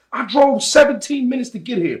I drove 17 minutes to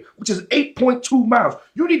get here, which is 8.2 miles.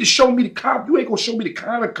 You need to show me you ain't gonna show me the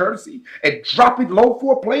kind of courtesy and drop it low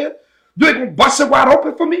for a player? You ain't gonna bust it wide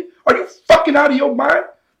open for me? Are you fucking out of your mind?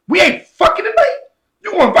 We ain't fucking tonight.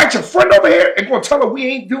 You gonna invite your friend over here and gonna tell her we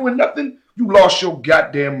ain't doing nothing? You lost your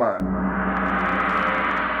goddamn mind.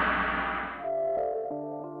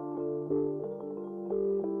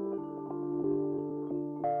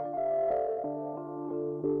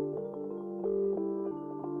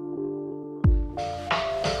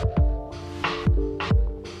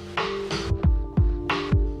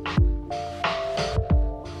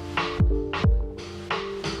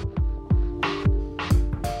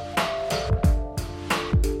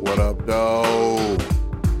 What up, though?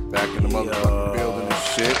 Back in the motherfucking building and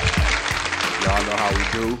shit. Y'all know how we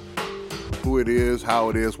do. Who it is, how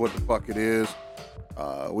it is, what the fuck it is.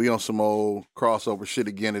 We on some old crossover shit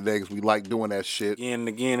again today because we like doing that shit. Again and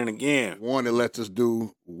again and again. One, it lets us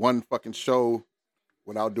do one fucking show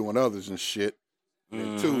without doing others and shit.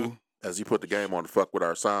 And two, as you put the game on to fuck with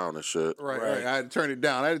our sound and shit. Right. I had to turn it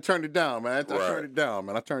down. Man. I turned it down, man. Matter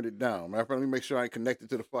of fact, let me make sure I ain't connected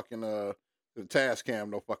to the fucking to the task cam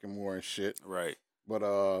no fucking more and shit. Right. But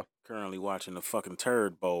currently watching the fucking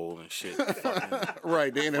turd bowl and shit.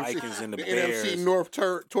 Right, the Vikings NFC, and the NFC Bears. North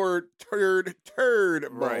turd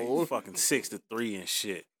bowl. Right. Fucking 6-3 and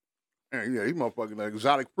shit. Man, yeah, these motherfucking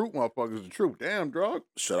exotic fruit motherfuckers is the truth. Damn, drug.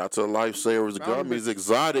 Shout out to the Lifesavers, the gummies,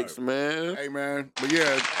 exotics, man. Hey, man. But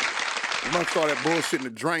yeah, we must start that bullshit in the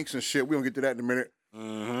drinks and shit. We gonna get to that in a minute.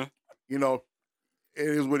 Mm-hmm. You know, it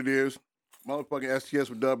is what it is. Motherfucking STS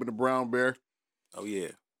with Dub and the Brown Bear. Oh, yeah.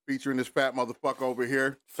 Featuring this fat motherfucker over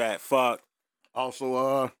here. Fat fuck.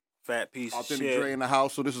 Also, fat piece of Authentic shit. Dre in the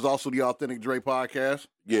house. So this is also the Authentic Dre Podcast.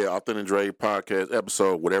 Yeah, Authentic Dre Podcast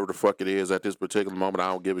episode, whatever the fuck it is at this particular moment, I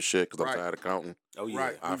don't give a shit because I'm Right. tired of counting. Oh, yeah.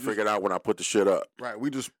 Right. I figured out when I put the shit up. Right, we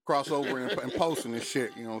just cross over and posting this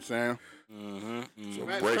shit, you know what I'm saying? Mm-hmm. Mm-hmm. So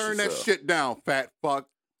man, brace turn that yourself. shit down, fat fuck.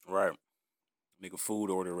 Right. Nigga food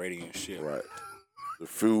order ready and shit. Right. The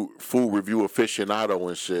food review aficionado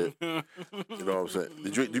and shit. You know what I'm saying?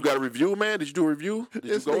 Did you got a review, man? Did you do a review? Did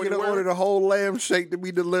This you go nigga done anywhere? ordered a whole lamb shake to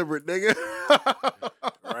be delivered, nigga.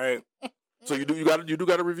 Right. So you do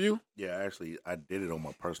got a review? Yeah, actually, I did it on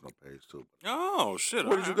my personal page too. Oh, shit.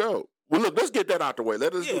 Where did you go? Well, look, let's get that out the way.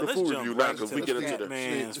 Let us do the let's food jump review right now because we into get the into the.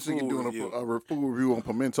 man. This nigga Food doing review. a food review on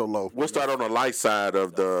pimento loaf. We'll start on the light side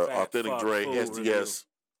of the Fat Authentic fuck Dre food SDS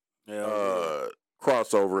Yeah.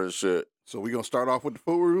 crossover and shit. So we gonna start off with the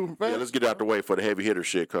food review, Fats? Yeah, let's get it out the way for the heavy hitter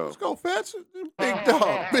shit comes. Let's go, Fats. Big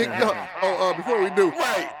dog, big dog. Oh, before we do,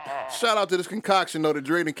 shout out to this concoction though that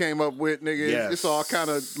Drayden came up with, nigga. Yes. It's all kind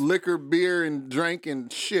of liquor, beer, and drink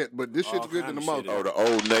and shit, but this shit's All good to the kind of shit, mother. Oh, the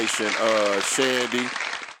Old Nation Shandy.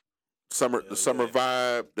 The summer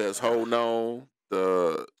vibe that's holding on.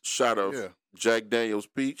 The shot of Yeah. Jack Daniels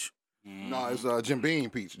Peach. No, it's Jim Beam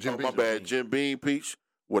Peach. Jim Oh, Beam. my bad. Jim Beam Peach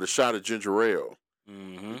with a shot of ginger ale.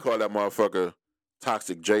 Mm-hmm. We call that motherfucker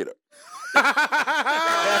Toxic Jada.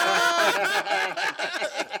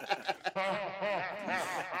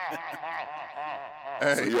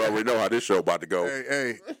 So you already know how this show about to go.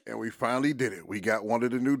 Hey, and we finally did it. We got one of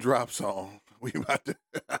the new drops on. We about to.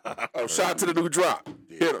 Oh, shout out to the new drop.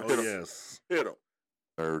 Hit him. Oh, Hit him. yes. Hit him.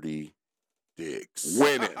 30 dicks.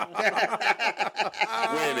 Winning.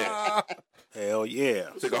 Winning. Hell yeah.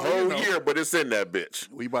 Took a whole year, but it's in that bitch.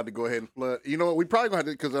 We about to go ahead and flood. You know what? We probably gonna have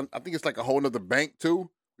to because I think it's like a whole nother bank too.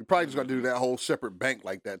 We probably just gonna do that whole separate bank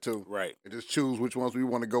like that too. Right. And just choose which ones we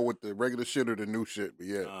want to go with, the regular shit or the new shit. But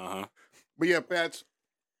yeah. Uh-huh. But yeah, Pats,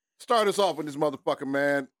 start us off with this motherfucker,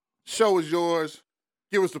 man. Show is yours.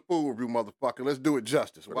 Give us the food review, motherfucker. Let's do it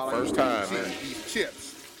justice. For the first time, man. man. These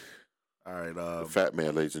chips. All right. The fat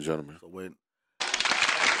man, ladies and gentlemen. So went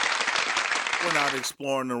out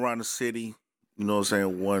exploring around the city. You know what I'm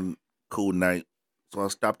saying? One cool night. So I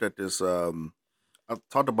stopped at this. I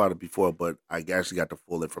talked about it before, but I actually got the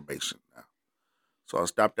full information now. So I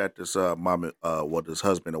stopped at this this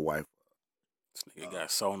husband and wife. This nigga got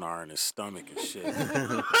sonar in his stomach and shit. This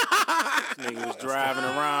nigga was driving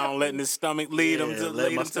around, letting his stomach lead him to let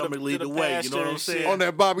lead my him to stomach the, lead to the the way, you pasture know what I'm and saying? shit. On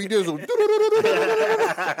that Bobby Dizzle.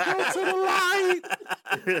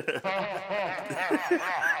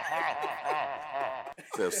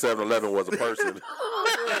 Said 7-Eleven was a person.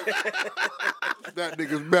 That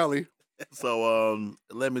nigga's belly. So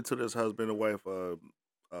it led me to this husband and wife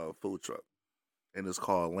food truck, and it's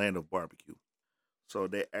called Land of Barbecue. So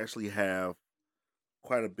they actually have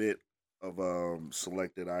quite a bit of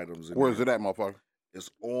selected items. Where's it at, motherfucker? It's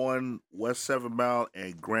on West 7 Mile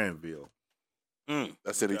and Granville.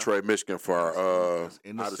 That's in Detroit, Michigan for our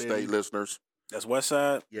In the out-of-state city. listeners. That's West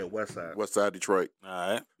Side? Yeah, West Side. West Side Detroit.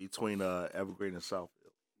 All right. Between Evergreen and Southfield.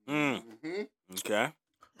 Mm-hmm. Okay.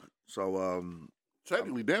 So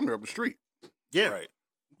Technically, damn near up the street. yeah, Right.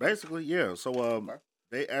 basically, yeah. So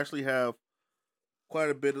they actually have quite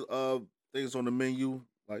a bit of things on the menu,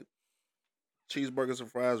 like cheeseburgers and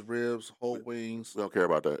fries, ribs, whole wings, We don't care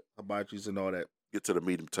about that. hibachis, and all that. Get to the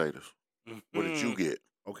meat and potatoes. What did you get?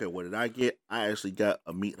 Okay, what did I get? I actually got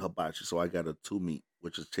a meat hibachi, so I got a 2 meat,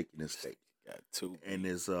 which is chicken and steak, Got 2. and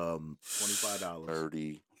it's $25.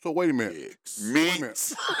 30 So wait a minute. gigs.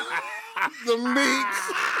 Meat. The meat.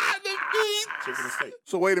 Chicken and steak.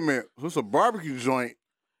 So wait a minute. So it's a barbecue joint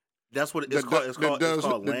That's what it's That called. do- It's that called, does- it's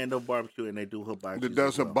called that- Land of Barbecue, and they do hibachi. that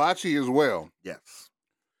does hibachi as well. Yes.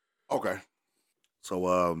 Okay. So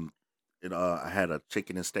I had a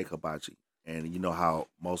chicken and steak hibachi, and you know how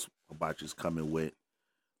most hibachis come in with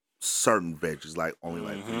certain veggies, like only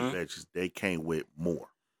like 3 veggies. They came with more,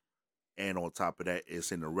 and on top of that,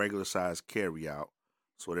 it's in the regular size carry out.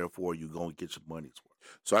 So therefore, you're gonna get your money's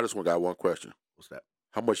worth. So I just got one question. What's that?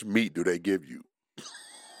 How much meat do they give you?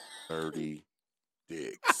 30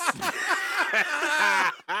 dicks.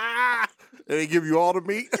 They give you all the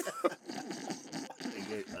meat.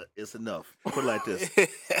 It's enough. Put it like this. Put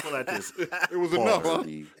it like this. It was enough, huh?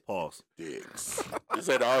 30 Pause. dicks. This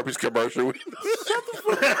ain't the Arby's commercial.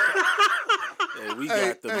 Yeah, we Hey,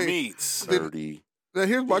 got the hey. meats. 30. Now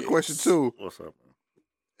here's my Yes. question too: What's up,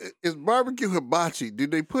 man? Is barbecue hibachi?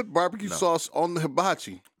 Did they put barbecue No. sauce on the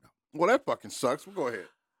hibachi? Well, that fucking sucks. Well, go ahead.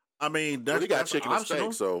 I mean, Well, that's, they got that's chicken and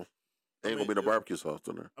optional. steak, so ain't I gonna mean, be no if- barbecue sauce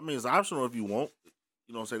in there. I mean, it's optional if you want.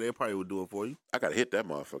 You know what I'm saying? They probably would do it for you. I gotta hit that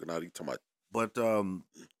motherfucker. Now you talking about But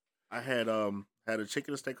I had a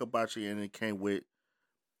chicken and steak hibachi, and it came with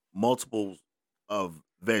multiple of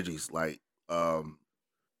veggies like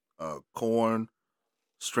corn,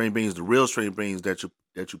 string beans, the real string beans that you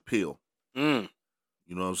peel. Mm.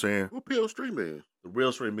 You know what I'm saying? who peels string beans? The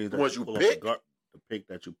real string beans The that ones you pull pick? off the pick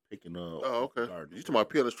that you picking up. Oh, off the okay. garden. You talking about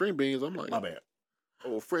peeling string beans? I'm like, My bad.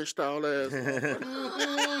 oh, French style ass. I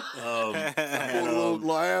had,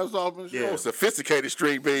 Little ass off and shit. Yeah. Oh, sophisticated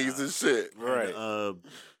string beans and shit. Right.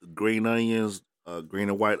 Green onions, green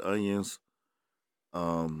and white onions,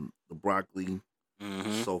 the broccoli,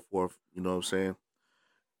 Mm-hmm. so forth. You know what I'm saying?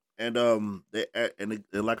 And and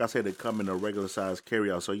like I said, they come in a regular size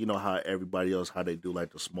carry out. So you know how everybody else how they do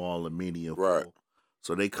like the small and medium. Right. full.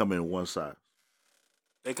 So they come in one size.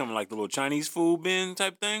 They come like the little Chinese food bin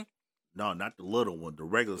type thing. No, not the little one. The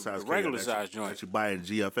regular The size. regular carry-out size that you, joint. that you buy in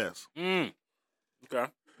GFS, Mm.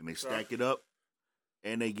 Okay. and they stack it up,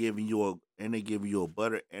 and they giving you a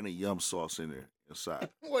butter and a yum sauce in there inside.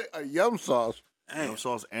 Wait, a yum sauce. Damn. Yum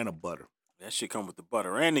sauce and a butter. That shit come with the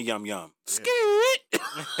butter and the yum yum.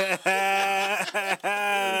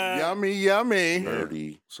 Yummy, yummy.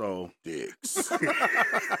 30 So dicks.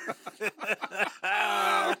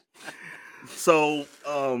 So,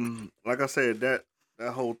 like I said, that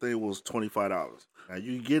whole thing was $25. Now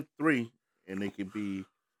you can get 3, and they could be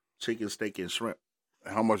chicken, steak, and shrimp.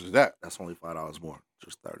 How much is that? That's only $5 more,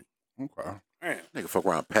 just 30. Okay. Man. Nigga fuck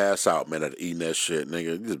around, pass out, man, after eating that shit,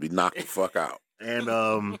 nigga. You just be knocked the fuck out. And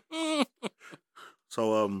so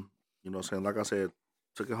you know, what I'm saying, like I said,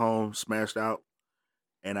 took it home, smashed out,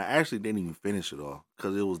 and I actually didn't even finish it all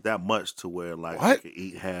because it was that much to where like I What? could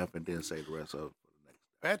eat half and then save the rest of it for the next.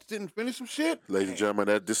 Bats didn't finish some shit. Ladies and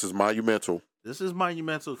gentlemen, this is monumental. This is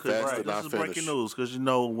monumental because Fast did this not is breaking finish. news because you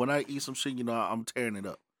know when I eat some shit, you know I'm tearing it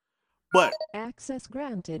up. But Access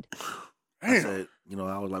granted. I Damn. said, you know,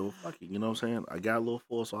 I was like, well, fuck it. You know what I'm saying? I got a little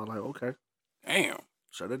full, so I was like, okay, Damn.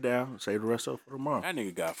 shut it down. Save the rest of it for tomorrow. That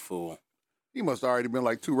nigga got full. He must have already been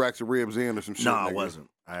like 2 racks of ribs in or some shit. No, I nigga. wasn't.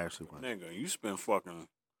 I actually wasn't. Nigga, you spend fucking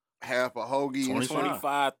Half a hoagie. and 25.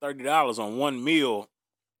 $25, $30 on one meal.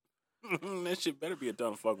 That shit better be a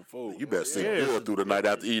ton of fucking food. You better see Yeah. through the night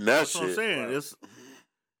after eating that That's what I'm shit. saying. Right. It's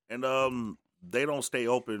and they don't stay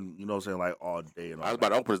open. You know what I'm saying? Like all day and all. I was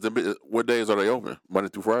about night. to open. What days are they open? Monday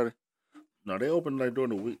through Friday? No, they open like during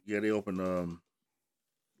the week. Yeah, they open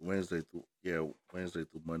Wednesday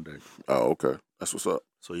through Monday. Oh, okay. That's what's up.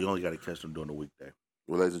 So you only got to catch them during the weekday.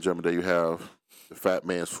 Well, ladies and gentlemen, there you have the Fat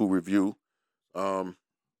Man's food review.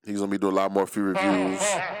 He's gonna be doing a lot more food reviews.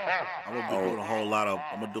 I'm gonna be doing a whole lot of.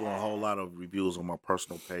 I'm gonna do a whole lot of reviews on my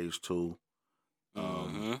personal page too.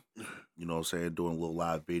 Mhm. You know what I'm saying? Doing little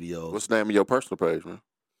live videos. What's the name of your personal page, man?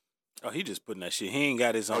 Oh, he just putting that shit. He ain't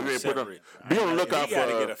got his Oh, own you ain't put separate. Be on the lookout He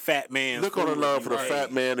gotta for. get a fat man. Look on the love for the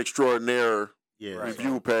Fat Man Extraordinaire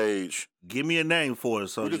review page. Give me a name for it.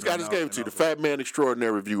 So We just gave it to you. The Fat Man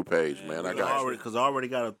Extraordinary review page, man. I got you. Because I already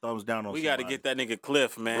got a thumbs down on We got to get that nigga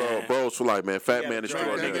Cliff, man. Bros for life, man. Fat Man That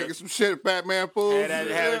Extraordinary. nigga some shit, Fat Man food.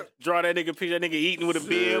 Draw that nigga picture, that nigga eating with a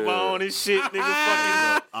bib on and shit.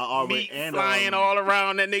 Nigga fucking meat flying all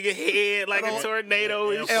around that nigga head like a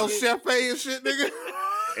tornado and El shit. Chef and shit, nigga.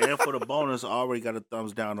 And for the bonus, I already got a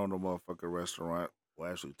thumbs down on the motherfucking restaurant. Well,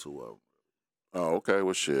 actually, 2 of them. Oh, okay.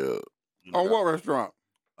 Well, shit. On what restaurant?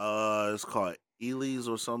 It's called Ely's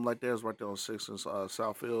or something like that. It's right there on 6th and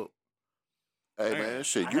Southfield. Hey, man,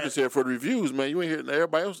 shit. You just here for the reviews, man. You ain't hearing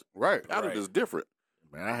everybody else. Right. Out of this different.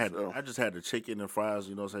 Man, I just had the chicken and fries,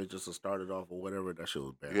 you know what I'm saying, just to start it off or whatever. That shit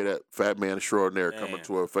was bad. You hear that? Fat Man Extraordinary coming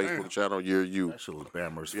to a Facebook channel near you. That shit was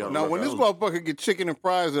bad mercy. Now, when this motherfucker get chicken and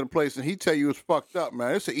fries at a place and he tell you it's fucked up,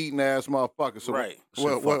 man, it's an eating ass motherfucker. So Right.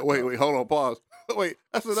 Wait, hold on, pause. Wait,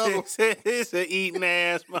 that's another one. It's an eating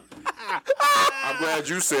ass. I'm glad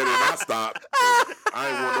you said it and I stopped. I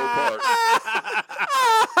ain't want no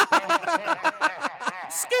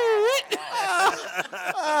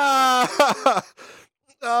part.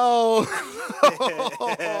 Oh.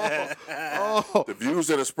 The views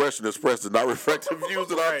and expression expressed did not reflect the views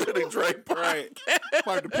of the Authentic Dre Podcast.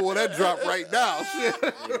 About to pull that drop right now.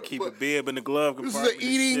 Shit. Keep a bib in the glove This compartment. is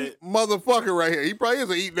an eating motherfucker right here. He probably is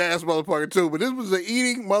an eating ass motherfucker too, but this was an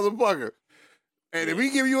eating motherfucker. And if he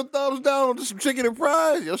give you a thumbs down on some chicken and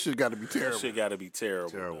fries, your shit got to be terrible. That shit got to be terrible.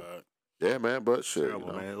 Terrible. Dog. Yeah, man, but shit. Terrible,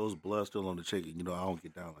 You know. man. It was blood still on the chicken. You know, I don't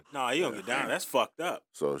get down like that. No, you don't get down. That's fucked up.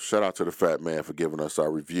 So shout out to the Fat Man for giving us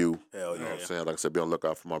our review. Hell You know what I'm yeah. saying? Like I said, be on the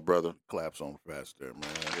lookout for my brother. Claps on fast there, man.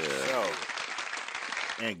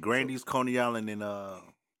 Yo, And Grandy's, Coney Island, and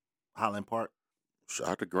Highland Park. Shout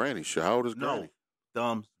out to Granny. Shit, how old is Granny? No,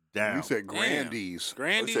 thumbs down. You said Grandy's. Oh, you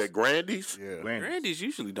Grandy's. said Grandy's? Yeah. Grandy's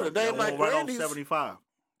usually don't. But they do ain't that. like right on Grandy's. 75.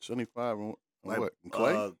 75 and Like, what? In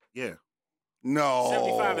Clay? Yeah. No.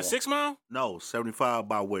 75 and 6 Mile? No, 75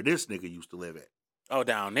 by where this nigga used to live at. Oh,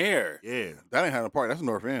 down there. Yeah. That ain't Highland Park. That's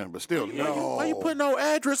North End, but still, no. Why you putting no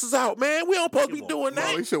addresses out, man? We don't supposed to be doing No,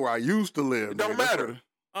 that. he said where I used to live. It don't nigga. matter.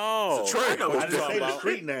 Oh, It's a trail. I know what I you're didn't talking say the about.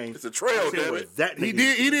 street name. It's a trail, I said damn where it. that He nigga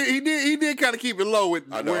did. used to live. He did kind of keep it low with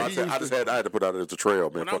I know. where I he said, used I to. just had to put out as a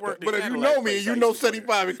trail, man. When I Fuck worked that. But if you Cadillac know me, place, you I know used to go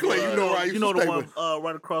 75 and Clay. You know where I used You know to the stay one with.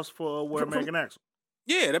 right across for where American Axle.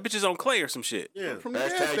 Yeah, that bitch is on Clay or some shit. Yeah. From the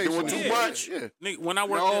Hashtag gas station. doing too Yeah, much. Yeah. Nigga, when I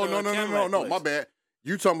worked No, at no. My bad.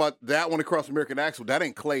 You talking about that one across American Axle? That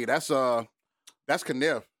ain't Clay. That's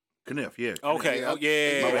Kniff. Kniff, yeah. Okay, Yeah. oh,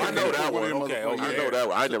 yeah. Oh, I know that one. Okay, Motherfucker. okay. I know that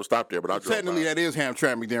one. I ain't never stopped there, but I drove Technically, by. that is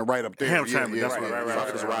Hamtramck then, right up there. Hamtramck, yeah, that's yeah, right, yeah, So I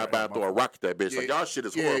can just ride by and throw a rock at that bitch. Like, y'all shit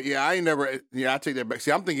is Yeah, horrible. yeah, I ain't never. Yeah, I take that back.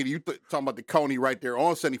 See, I'm thinking you talking about the Coney right there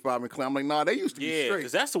on 75 and Clay. I'm like, nah, they used to be Yeah, straight.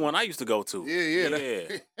 because that's the one I used to go to.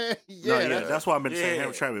 Yeah. That's why I've been saying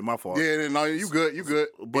Hamtramck. My fault. Yeah, no, you good.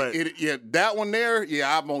 But- that one there,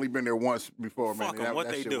 yeah, I've only been there once before, man. Fuck 'em, That- what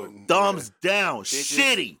that they shit do? wasn't- Thumbs down. Bitches.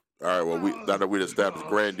 Shitty. All right, well, now that we established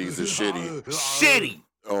Grandy's is shitty Shitty.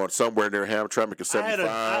 on somewhere near Hamtramck at I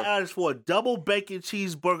 75. asked for a double bacon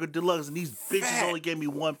cheeseburger deluxe, and these bitches only gave me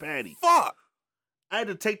one patty. Fuck. I had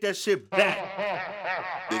to take that shit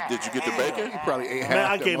back. Did you get the bacon? You probably ate half Man,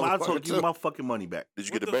 I that told motherfucker, give me my fucking money back. Did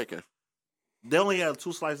you get the bacon? They only had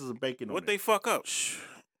 2 slices of bacon on What it. they fuck up?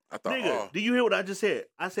 I thought, Nigga, do you hear what I just said?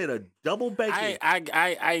 I said a double bacon. I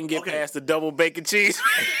didn't get Okay. past the double bacon cheese.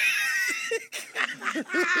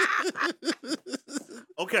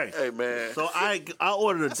 Okay. hey, man. So I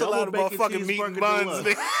ordered a That's a double lot of bacon motherfucking meat and cheeseburger buns.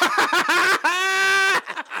 deluxe.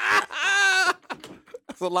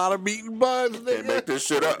 That's a lot of meat and buns, Can't nigga. make this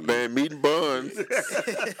shit up, man. Meat and buns.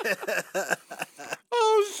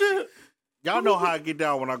 Oh shit. Y'all know how I get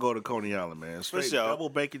down when I go to Coney Island, man. Straight sure. double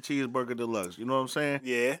bacon cheeseburger deluxe. You know what I'm saying?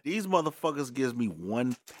 Yeah. These motherfuckers gives me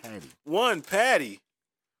one patty. One patty.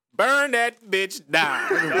 Burn that bitch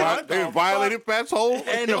down. They violated Fat's whole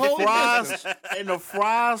And the whole fries and the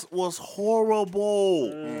fries was horrible.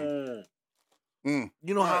 Mm.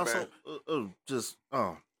 You know how All right, just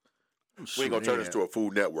I'm We ain't shooting gonna turn their this to a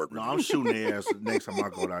Food Network. No, I'm shooting their ass next time I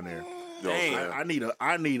go down there. You know what I'm Damn. saying?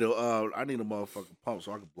 I need a motherfucking pump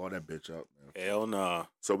so I can blow that bitch up, man. Hell nah.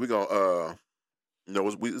 So we gonna,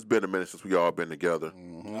 it's been a minute since we all been together.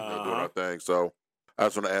 Mhm. Doing our thing. So I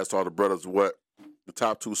just want to ask all the brothers what the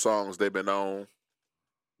top 2 songs they've been on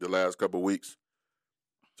the last couple of weeks,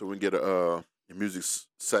 so we can get a music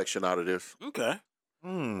section out of this. Okay.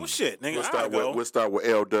 Well, shit, nigga. We'll start with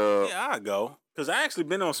L Dub. Yeah, I'll go. Because I actually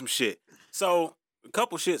been on some shit. So, a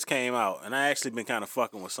couple shits came out, and I actually been kind of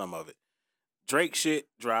fucking with some of it. Drake shit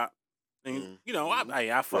dropped. And, you know, I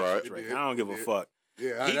fuck Right. with Drake. I don't give a fuck.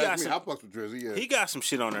 Yeah, I fucks with Drizzy. Yeah, he got some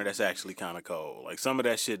shit on there that's actually kind of cold. Like some of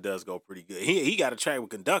that shit does go pretty good. He got a track with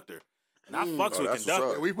Conductor, and I fucks with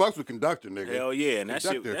Conductor. Yeah, we fucks with Conductor, nigga. Hell yeah, and that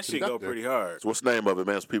shit go pretty hard. So what's the name of it,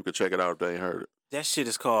 man? So people can check it out if they ain't heard it. That shit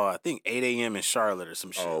is called, I think, 8 a.m. in Charlotte or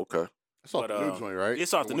some shit. Oh, okay. It's off the new joint, right?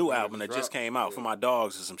 It's off the new album that just came out for my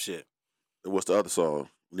dogs or some shit. And what's the other song?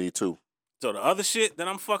 Need to. So the other shit that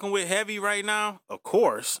I'm fucking with heavy right now, of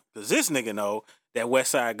course, because this nigga know that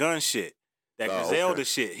West Side Gun shit, that Griselda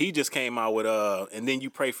shit. He just came out with And Then You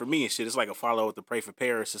Pray For Me and shit. It's like a follow-up to Pray For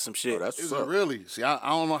Paris or some shit. Oh, that's Is it really? See, I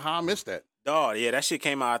don't know how I missed that. Dog, yeah, that shit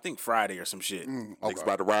came out, I think, Friday or some shit. Niggas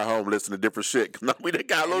about to ride home listen to different shit. We done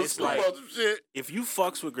got a little slow on some shit. If you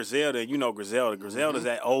fucks with Griselda, and you know Griselda's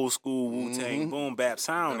that old school Wu-Tang boom bap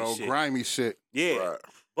sound That and old shit. grimy shit. Yeah. Right.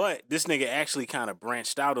 But this nigga actually kind of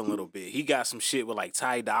branched out a little bit. He got some shit with like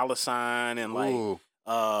Ty Dolla $ign and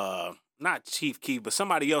like not Chief Keef, but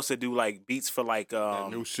somebody else that do like beats for like that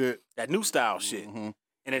new shit. That new style shit.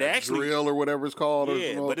 And it actually drill or whatever it's called.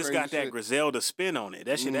 Yeah, but it's got that shit. Griselda spin on it.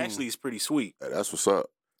 That shit actually is pretty sweet. Hey, that's what's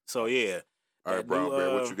up. So yeah. All right, Brown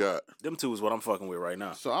Bear, what you got? Them two is what I'm fucking with right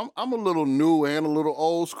now. So I'm a little new and a little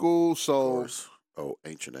old school. So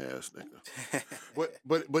ancient ass nigga.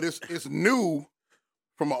 but it's new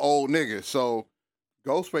from an old nigga. So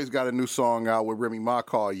Ghostface got a new song out with Remy Ma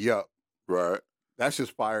called Yup. Right. That's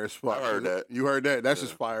just fire as fuck. I heard that. You heard that? That's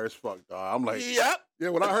just fire as fuck, dog. I'm like, Yup. Yeah,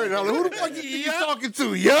 when I heard it, I'm like, who the fuck you talking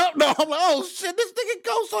to? Yup. No, I'm like, oh shit, this nigga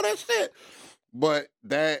Ghost on that shit. But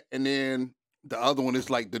that, and then the other one is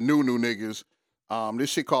like the new niggas. This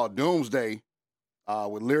shit called Doomsday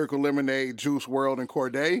with Lyrical Lemonade, Juice WRLD, and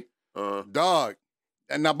Corday. Dog.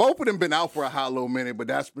 And now both of them been out for a hot little minute, but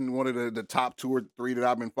that's been one of the top 2 or 3 that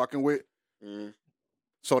I've been fucking with.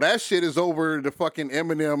 So that shit is over the fucking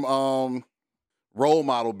Eminem Role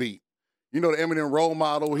Model beat. You know the Eminem Role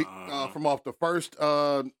Model from off the first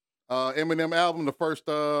Eminem album, the first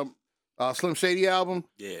Slim Shady album?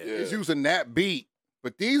 Yeah. He's using that beat.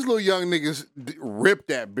 But these little young niggas ripped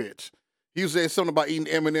that bitch. He was saying something about eating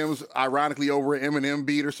M&M's, ironically, over an Eminem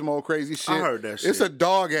beat or some old crazy shit. I heard that shit. It's a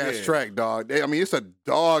dog-ass track, dog. I mean, it's a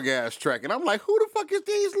dog-ass track. And I'm like, who the fuck is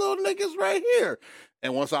these little niggas right here?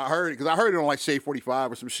 And once I heard it, because I heard it on like Shade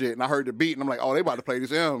 45 or some shit, and I heard the beat, and I'm like, oh, they about to play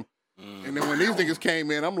this M. And then when these niggas came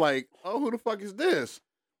in, I'm like, oh, who the fuck is this?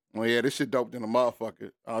 Well, yeah, this shit dope than a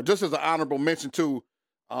motherfucker. Just as an honorable mention, too,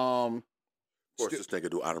 Of course, this nigga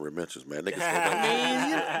do honorary mentions, man.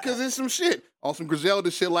 Niggas because it's some shit on some Griselda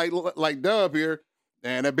shit like Dub here,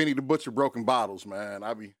 and that Benny the Butcher broken bottles, man.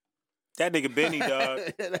 I be that nigga Benny, dog.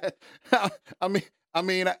 I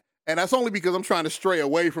mean, and that's only because I'm trying to stray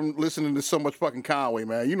away from listening to so much fucking Conway,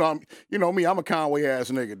 man. You know me, I'm a Conway ass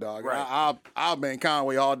nigga, dog. Right. I'll ban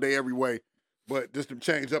Conway all day, every way, but just to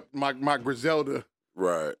change up my Griselda,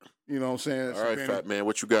 right? You know what I'm saying? All right, Benny, fat man,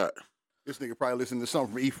 what you got? This nigga probably listened to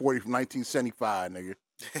something from E40 from 1975, nigga.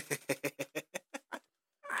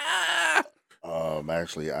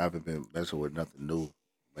 Actually, I haven't been messing with nothing new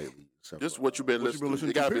lately. Just what you been listening to.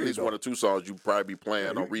 You gotta be at least 1 or 2 songs you probably be playing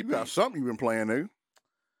on repeat. You got something you been playing, nigga.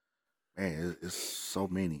 Man, it's so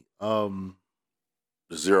many. The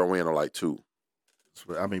zero in are like 2.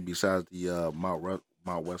 I mean, besides the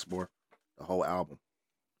Mount Westmore, the whole album.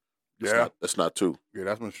 That's not 2. Yeah,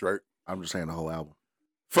 that's been straight. I'm just saying the whole album.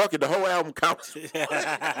 Fuck it, the whole album counts.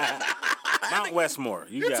 Mount Westmore.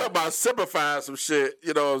 You talking about simplifying some shit.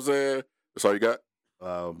 You know what I'm saying? That's all you got?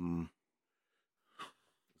 As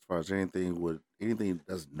far as anything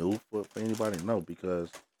that's new for anybody, no, because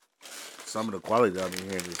some of the quality that I've been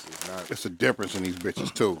hearing is not. It's a difference in these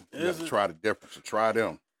bitches too. You got to try the difference. So try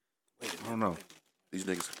them. I don't know. These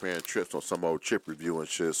niggas comparing trips on some old chip review and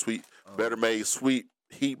shit. Sweet, Better Made Sweet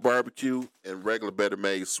Heat Barbecue and regular Better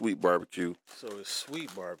Made Sweet Barbecue. So it's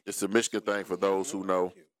sweet barbecue. It's a Michigan thing for those who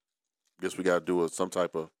know. Guess we got to do some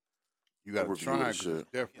type of. You got to try shit.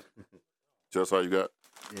 That's all you got.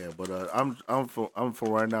 Yeah, but I'm for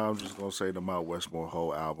right now. I'm just gonna say the Mount Westmore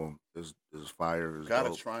whole album is fire.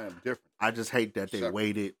 Gotta try them different. I just hate that they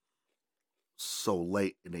waited so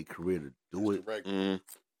late in their career to do it,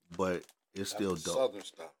 but it's still dope. Southern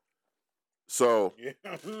style. So,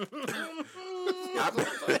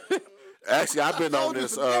 actually, I've been on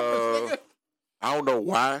this. I don't know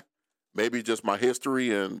why. Maybe just my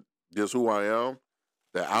history and just who I am.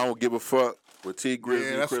 That I don't give a fuck with T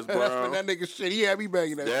Grizzly and Chris Brown. That nigga shit. He had me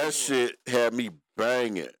banging that. That shit had me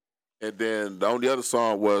banging. And then the only other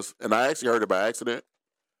song was, and I actually heard it by accident.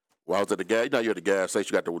 While I was at the gas, you know, you're at the gas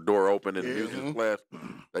station, you got the door open and the music is playing.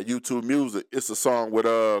 That YouTube music. It's a song with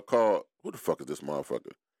called, who the fuck is this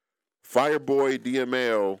motherfucker? Fireboy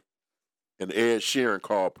DML and Ed Sheeran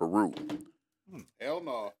called Peru. Hell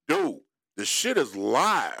no. Dude, The shit is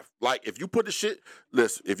live. Like, if you put the shit,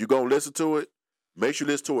 listen, if you're going to listen to it, make sure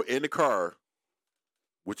you listen to it in the car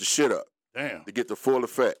with the shit up. Damn. To get the full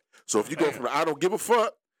effect. So if you go from the I don't give a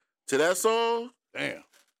fuck to that song, Damn.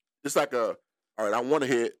 it's like all right, I want to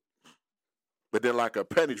hit, but then like a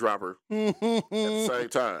penny dropper at the same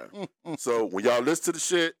time. So when y'all listen to the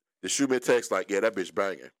shit, they shoot me a text like, yeah, that bitch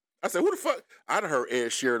banging. I said, who the fuck? I done heard Ed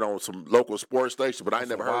Sheeran on some local sports station, but I ain't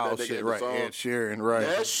never heard that nigga shit, in the right? song. Ed Sheeran, right?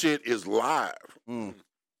 That shit is live. Now,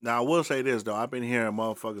 I will say this, though. I've been hearing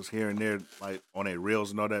motherfuckers here and there, like, on their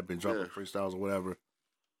reels and all that, been dropping freestyles or whatever.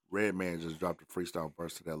 Redman just dropped a freestyle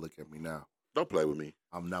verse to that. Look at me now. Don't play with me.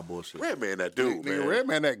 I'm not bullshit. Redman, that dude, man.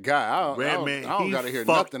 Redman, that guy. I don't got to hear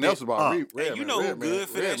nothing else about Redman. Hey, you know who good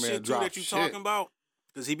for that shit, too, that you shit. talking about?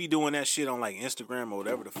 Because he be doing that shit on, like, Instagram or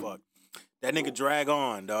whatever the fuck. That nigga Drag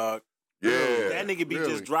On, dog. Yeah. That nigga be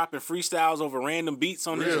just dropping freestyles over random beats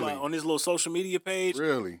on his little social media page.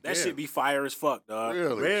 Really? That shit be fire as fuck, dog.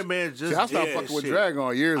 Really? Redman just I stopped fucking with Drag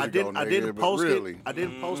On years ago. I didn't post really. it. I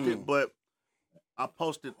didn't post it, but I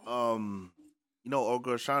posted, you know, old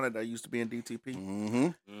girl Shauna that used to be in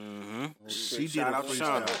DTP? She did a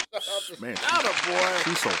freestyle. Man,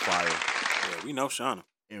 she's so fire. Yeah, we know Shauna.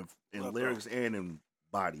 In lyrics and in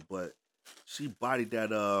body, but she bodied that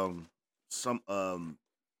some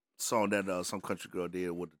song that some country girl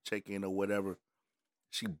did with the check-in or whatever.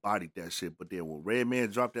 She bodied that shit. But then when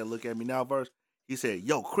Redman dropped that Look At Me Now verse, he said,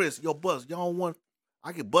 yo, Chris, yo, Buzz, y'all want,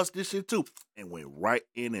 I can bust this shit too. And went right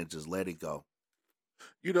in and just let it go.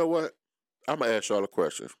 You know what? I'm going to ask y'all a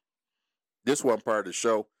question. This wasn't part of the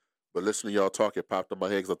show, but listening to y'all talk, it popped in my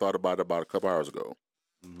head because I thought about it about a couple hours ago.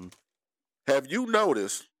 Mm-hmm. Have you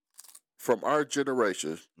noticed from our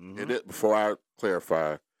generation, and before I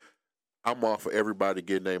clarify, I'm all for everybody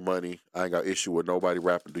getting their money. I ain't got issue with nobody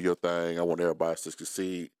rapping, do your thing. I want everybody to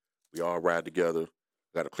succeed. We all ride together.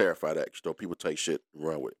 Got to clarify that. You know, people take shit and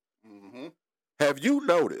run with it. Have you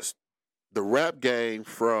noticed the rap game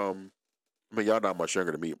from, I mean, y'all not much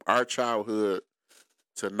younger than me, our childhood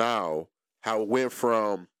to now, how it went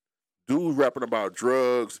from dudes rapping about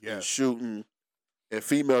drugs and shooting and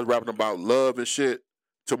females rapping about love and shit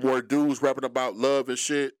to more dudes rapping about love and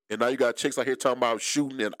shit. And now you got chicks out here talking about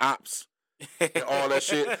shooting and ops. And all that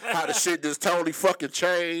shit, how the shit just totally fucking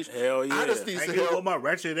changed. Hell yeah. I just need to help my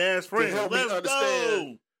wretched ass friends. help me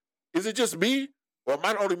understand. Is it just me? Or am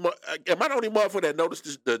I the only motherfucker that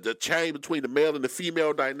noticed the change between the male and the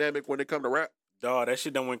female dynamic when it come to rap? Dog, that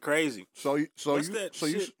shit done went crazy. You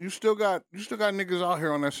still got niggas out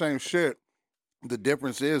here on that same shit. The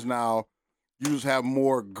difference is now you just have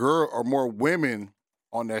more more women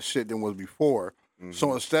on that shit than was before.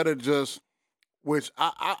 So instead of just, which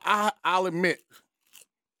I'll admit,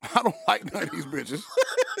 I don't like none of these bitches.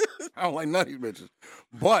 I don't like none of these bitches.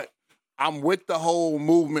 But I'm with the whole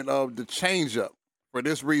movement of the change up for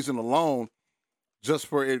this reason alone, just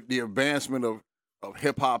for the advancement of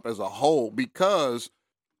hip hop as a whole. Because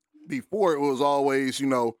before it was always, you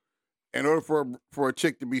know, in order for a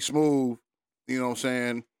chick to be smooth, you know what I'm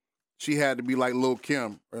saying, she had to be like Lil'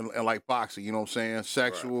 Kim and like Foxy, you know what I'm saying,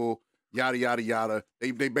 sexual, yada yada yada.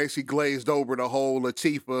 They basically glazed over the whole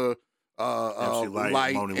Latifah,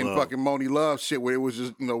 Light and Love. Fucking Moni Love shit, where it was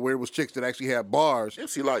just, you know, where it was chicks that actually had bars.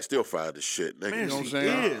 MC Light still fired the shit, nigga. Man, you know what I'm she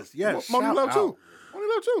saying? is. Yes, Moni Love too. Moni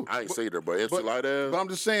Love too. I ain't seen her, but MC Light ass. But I'm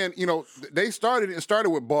just saying, you know, they started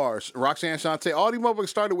with bars. Roxanne Shante, all these motherfuckers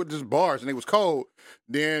started with just bars, and they was cold.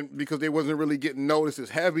 Then because they wasn't really getting noticed as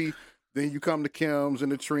heavy, then you come to Kims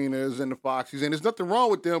and the Trinas and the Foxies, and there's nothing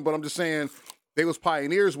wrong with them, but I'm just saying they was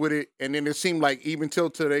pioneers with it, and then it seemed like even till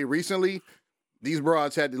today recently, these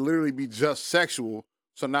broads had to literally be just sexual.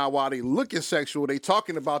 So now while they looking sexual, they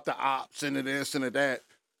talking about the ops and the this and the that.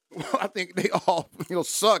 I think they all, you know,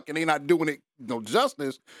 suck and they not doing it, you know,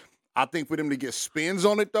 justice. I think for them to get spins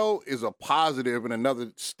on it though is a positive and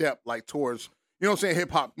another step like towards, you know what I'm saying,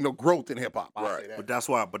 hip hop, you know, growth in hip hop. Right. But that's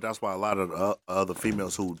why a lot of the other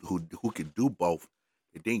females who can do both,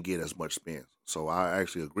 it didn't get as much spins. So I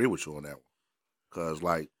actually agree with you on that one. Cause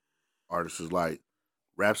like artists like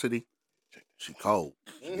Rhapsody, she cold.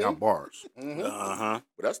 She got bars. But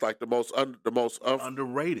that's like the most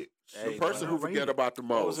Underrated. The person who forget about the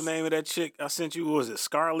most. What was the name of that chick I sent you? What was it,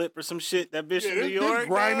 Scarlett or some shit? That bitch in New This York?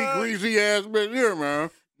 grimy, greasy ass bitch here, man.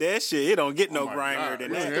 That shit, it don't get no grimier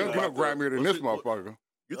than Yeah, that. it don't get no grimier than this motherfucker.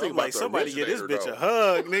 You think like about the somebody get this originator, bitch a though.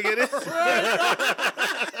 hug, nigga.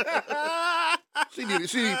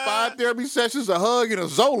 She need 5 therapy sessions, a hug, and a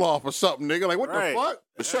Zoloft or something, nigga. Like, what Right. the fuck?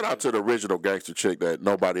 But shout out to the original gangster chick that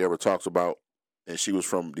nobody ever talks about, and she was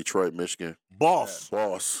from Detroit, Michigan. Boss.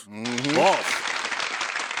 Boss. Boss.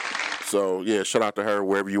 So yeah, shout out to her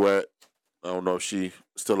wherever you at. I don't know if she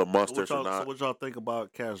still amongst us or So not. what y'all think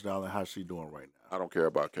about Cash Doll and how she doing right now? I don't care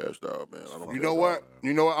about Cash Doll, man. I don't You care know about what? her.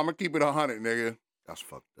 You know what? I'm gonna keep it 100, nigga. That's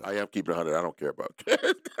fucked up. I am keeping 100. I don't care about Cash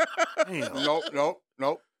Doll. Damn.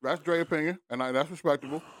 Nope. That's Dre's opinion, and that's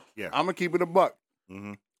respectable. Yeah. I'm gonna keep it a buck.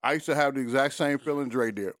 Mm-hmm. I used to have the exact same feeling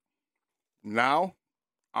Dre did. Now,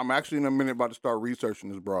 I'm actually in a minute about to start researching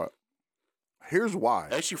this broad. Here's why.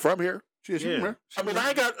 Ain't she from here? She from here. I mean, I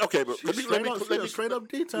ain't got okay, but let me straight up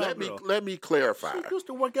detail. let me clarify. She used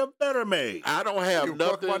to work at Better Made. I don't I have don't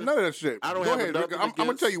fuck nothing. about none of that shit. I don't Go have ahead, nothing Drake. I'm gonna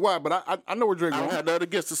against- tell you why, but I know where Drake I don't going. have nothing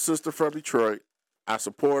against the sister from Detroit. I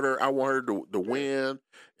support her. I want her to win.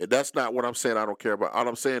 And that's not what I'm saying. I don't care about. All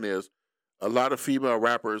I'm saying is a lot of female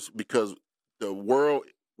rappers, because the world,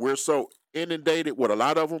 we're so inundated with a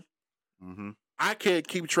lot of them. Mm-hmm. I can't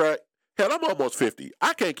keep track. Hell, I'm almost 50.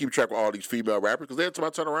 I can't keep track with all these female rappers because every time I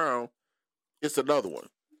turn around, it's another one.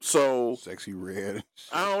 So Sexy Red.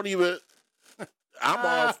 I don't even. I'm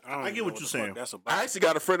off. I get what you're saying. That's about. I actually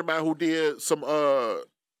got a friend of mine who did some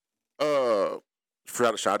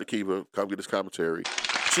shout out to Kiva, come get this commentary.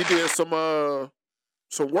 She did some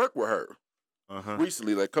work with her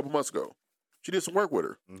recently, like a couple months ago. She did some work with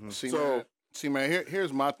her. Mm-hmm. See, man,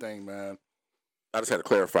 here's my thing, man. I just had to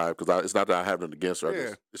clarify because it's not that I have nothing against her.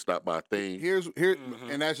 Yeah. It's not my thing.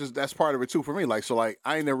 And that's part of it too for me. Like, so like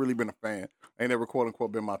I ain't never really been a fan. I ain't never quote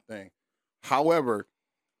unquote been my thing. However,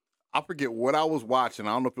 I forget what I was watching. I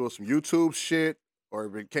don't know if it was some YouTube shit or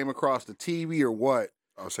if it came across the TV or what.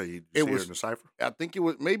 I'll say you It see her was- in the cipher. I think it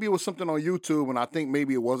was something on YouTube, and I think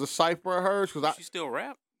maybe it was a cipher of hers because She still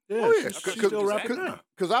rap? Yeah, Oh, yeah. she's Cause- still rapping now.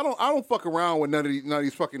 Because I don't fuck around with none of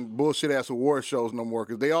these fucking bullshit ass award shows no more.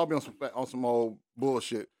 Because they all be on some old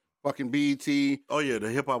bullshit. Fucking BET, Oh yeah, the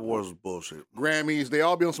hip hop wars was bullshit. Grammys, they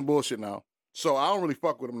all be on some bullshit now. So I don't really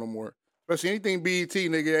fuck with them no more. Especially anything BET,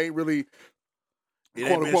 nigga, ain't really. It quote,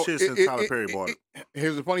 ain't been unquote, shit since Tyler Perry bought it.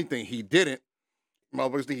 Here's the funny thing: he didn't.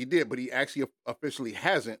 Motherfuckers think he did, but he actually officially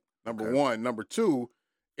hasn't. Number Okay. one, number two.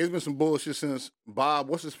 It's been some bullshit since Bob,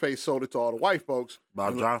 what's his face, sold it to all the white folks.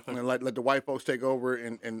 Bob Johnson. And let the white folks take over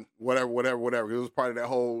and whatever. It was part of that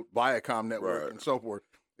whole Viacom network Right. and so forth.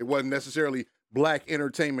 It wasn't necessarily black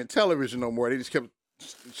entertainment television no more. They just kept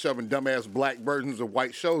shoving dumbass black versions of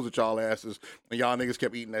white shows at y'all asses, and y'all niggas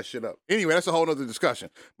kept eating that shit up. Anyway, that's a whole nother discussion.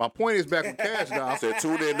 My point is back with Cash Doll. I said,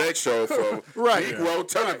 tune in next show for Right. Negro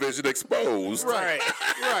Television Exposed. Right.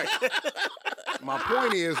 My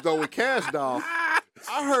point is, though, with Cash Doll,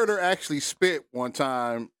 I heard her actually spit one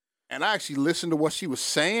time, and I actually listened to what she was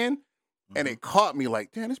saying, and it caught me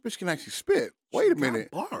like, damn, this bitch can actually spit. Wait a minute.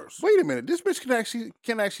 Bars. Wait a minute. This bitch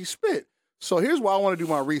can actually spit. So here's why I want to do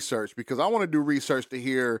my research, because I want to do research to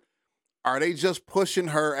hear, are they just pushing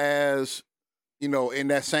her as, in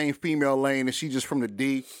that same female lane, and she just from the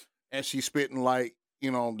D, and she's spitting like,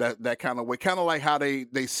 that kind of way, kind of like how they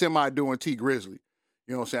semi doing T Grizzly.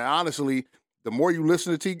 You know what I'm saying? Honestly, the more you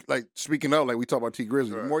listen to T, like speaking of, like we talk about T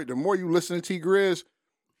Grizzly, the more you listen to T Grizz,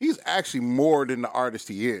 he's actually more than the artist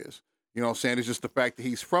he is. You know what I'm saying? It's just the fact that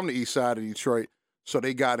he's from the east side of Detroit, so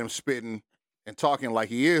they got him spitting and talking like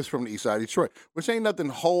he is from the east side of Detroit, which ain't nothing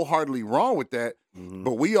wholeheartedly wrong with that.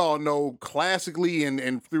 But we all know classically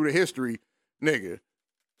and through the history, nigga,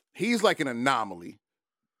 he's like an anomaly.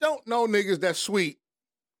 Don't know niggas that sweet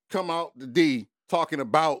come out the D talking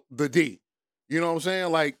about the D. You know what I'm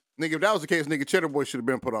saying? Like, nigga, if that was the case, nigga, Cheddar Boy should have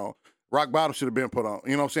been put on. Rock Bottom should have been put on.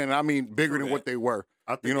 You know what I'm saying? I mean, bigger than what they were.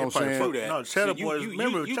 I think You know they what I'm probably saying? fucked- No, Cheddar Boys.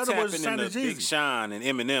 Remember, you Cheddar Boys tapping signed to into Big Jeezy. Sean and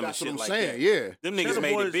Eminem That's and what shit I'm like saying, that. yeah. Them niggas Cheddar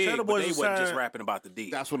made Boys- it big, Cheddar but Boys they was wasn't just signed- rapping about the D.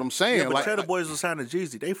 That's what I'm saying. Yeah, but like, Cheddar Boys was signed to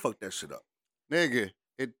Jeezy. They fucked that shit up. nigga,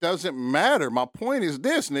 it doesn't matter. My point is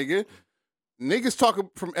this, nigga. Niggas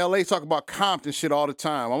from LA talk about Compton shit all the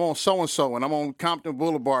time. I'm on so-and-so, and I'm on Compton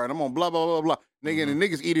Boulevard, and I'm on blah, blah, blah, blah. Nigga, and the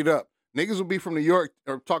niggas eat it up. Niggas will be from New York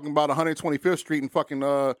or talking about 125th Street and fucking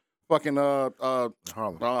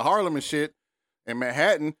Harlem and shit and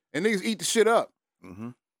Manhattan, and niggas eat the shit up. Mm-hmm.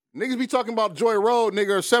 Niggas be talking about Joy Road,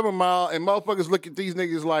 nigga, or 7 Mile, and motherfuckers look at these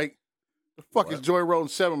niggas like, the fuck is Joy Road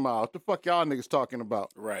and 7 Mile? What the fuck y'all niggas talking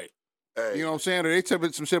about? Right. Hey, You know what I'm saying? Or they tell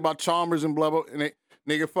me some shit about Chalmers and blah blah, and they,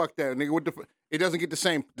 nigga, fuck that, nigga. What the? It doesn't get the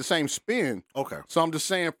same spin. Okay. So I'm just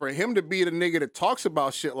saying, for him to be the nigga that talks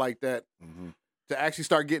about shit like that, Mm-hmm. to actually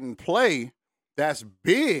start getting play, that's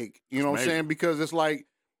big. You know what I'm Amazing. saying? Because it's like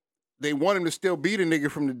they want him to still be the nigga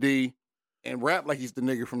from the D and rap like he's the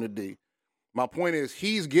nigga from the D. My point is,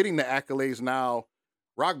 he's getting the accolades now.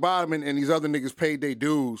 Rock Bottom and these other niggas paid their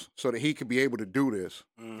dues so that he could be able to do this.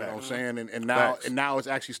 You know what I'm saying? And now it's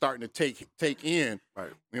actually starting to take in. Right. You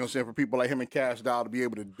know what I'm saying? For people like him and Cash Doll to be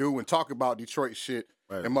able to do and talk about Detroit shit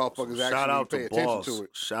Right. and motherfuckers Shout actually out pay to attention Boss. to it.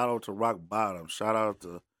 Shout out to Rock Bottom. Shout out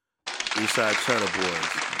to Eastside Cheddar Boys.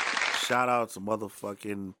 Shout out to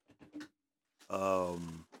motherfucking All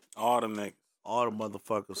them niggas. all the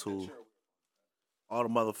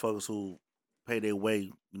motherfuckers who pay their way,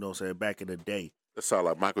 you know what I'm saying, back in the day. That sound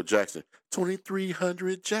like Michael Jackson.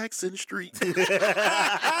 2300 Jackson Street. Put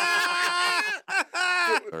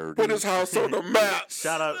his house on the map.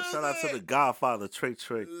 Shout out to the Godfather, Trick.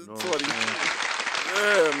 You know what I'm saying?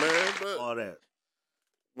 Yeah, man. But All that.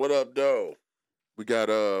 what up, though? We got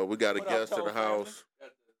a guest in the house.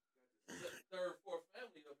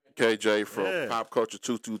 KJ from Pop Culture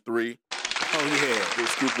 223. Oh yeah. Good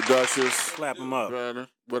Scoop Productions. Slap him up.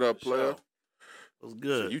 What up, player? What's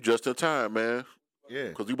good? You just in time, man. Yeah.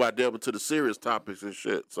 Because we about to delve into the serious topics and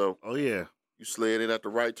shit. So Oh yeah. you slid in at the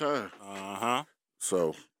right time. Uh-huh.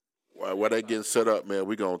 So while they getting set up, man,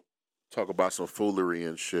 we gonna talk about some foolery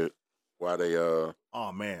and shit while they Oh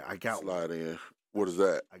man, I got one. slide in. What is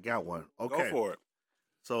that? I got one. Okay. Go for it.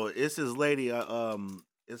 So it's this lady.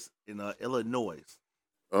 It's in Illinois.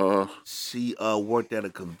 She worked at a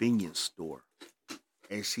convenience store,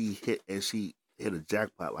 and she hit a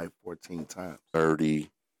jackpot like 14 times. 30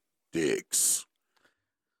 dicks.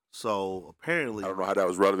 So apparently, I don't know how that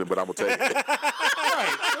was relevant, but I'm gonna take it.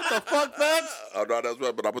 right? What the fuck, man? I don't know how that was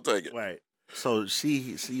relevant, but I'm gonna take it. Right. So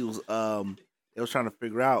she was they was trying to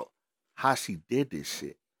figure out how she did this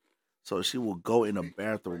shit. So she would go in the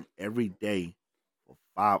bathroom every day for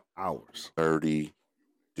 5 hours. 30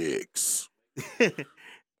 dicks.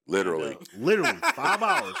 Literally. Literally 5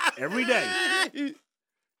 hours every day.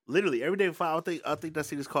 Literally every day for 5 hours. I think that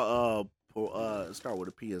city is called start with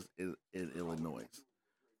a P in Illinois.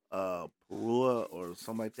 Perua or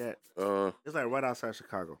something like that. It's like right outside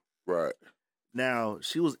Chicago. Right. Now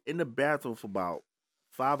she was in the bathroom for about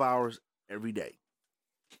 5 hours every day.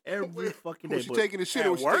 Every fucking day. Was she taking the shit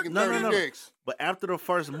or was she taking No, 30 dicks? But after the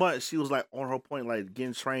first month, she was like on her point, like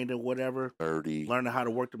getting trained and whatever. 30. Learning how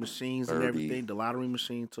to work the machines 30. and everything. The lottery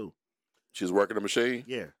machine too. She was working the machine?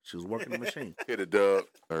 Yeah, she was working the machine. Hit it, Doug.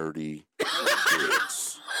 30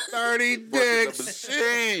 dicks. 30 Working dicks. the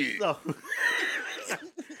machine.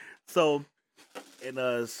 So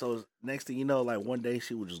next thing you know, like one day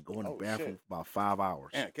she would just go in the bathroom for about 5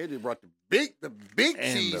 hours. Man, KJ brought the big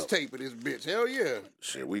And cheese tape of this bitch. Hell yeah.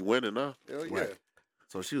 Shit, we winning, huh? Hell yeah. Right.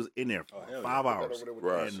 So she was in there for hell 5 yeah. hours.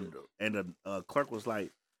 Right. And the clerk was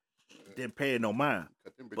like, didn't pay her no mind.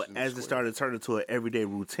 Cut them bitches But in as it square. started turning to an everyday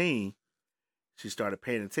routine, she started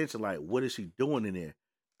paying attention, like, what is she doing in there?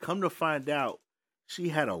 Come to find out, she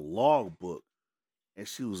had a log book, and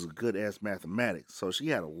she was a good ass mathematics. So she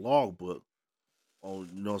had a log book on,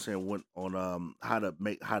 you know what I'm saying, on how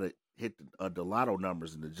to hit the lotto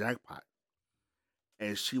numbers in the jackpot.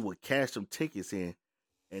 And she would cash them tickets in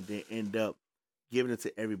and then end up giving it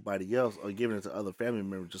to everybody else or giving it to other family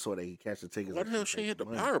members just so they can cash the tickets. Why the hell she hit the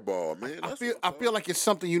Powerball, man? I feel like it's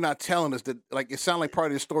something you're not telling us that like it sounds like part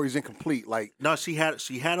of the story is incomplete. Like No, she had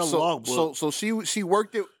a log book. So she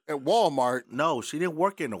worked at Walmart. No, she didn't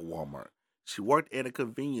work in a Walmart. She worked at a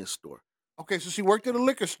convenience store. Okay, so she worked at a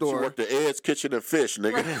liquor She store. worked at Ed's Kitchen and Fish,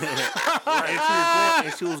 nigga.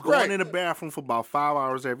 And she was going Right. in the bathroom for about 5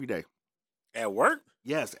 hours every day. At work?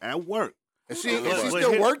 Yes, at work. And she But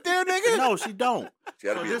still work there, nigga? No, she don't. She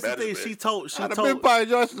had to So be this a is the thing. management. She I'd have been told probably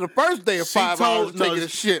just the first day of 5 hours taking the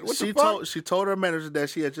shit. What the fuck? She told her manager that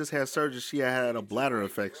she had just had surgery. She had a bladder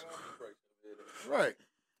infection. Right.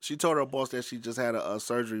 She told her boss that she just had a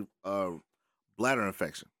surgery, bladder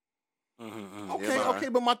infection. Okay,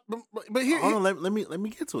 but here, Hold on, let me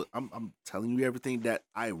get to it. I'm telling you everything that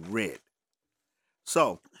I read.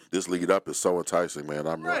 So This lead up is so enticing, man.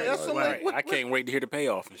 I'm Right, that's like, what- Right. I can't wait to hear the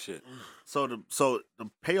payoff and shit. So the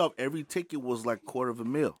payoff every ticket was like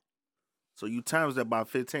 $250,000. So you times that by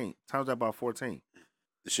 15, times that by 14.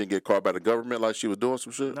 did she get caught by the government like she was doing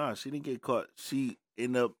some shit? No, she didn't get caught. She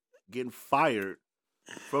ended up getting fired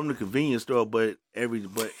from the convenience store, but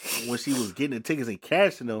when she was getting the tickets and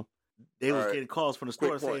cashing them, they was Right. getting calls from the store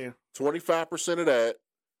Quick point. saying 25% of that,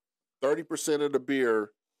 30% of the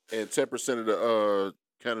beer, and 10% of the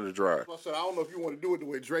Canada Dry. I said, I don't know if you want to do it the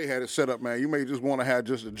way Dre had it set up, man. You may just want to have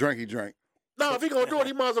just a drinky drink. No, if he gonna do it,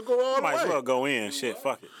 he might as well go all the Might as way. well go in. Shit,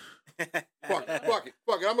 fuck it. Fuck it.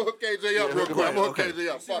 I'm gonna hook KJ up real quick. I'm gonna hook okay. KJ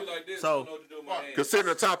up. Fuck it. so.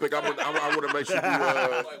 Considering the topic, I want to make sure you.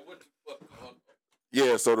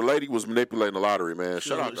 Yeah, so the lady was manipulating the lottery, man.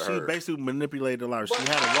 Shout out to She her. basically manipulated the lottery. She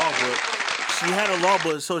had a law book. She had a law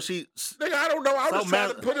book, so she Nigga, I don't know. I was Some trying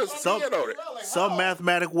to math- put a some- spin on it. some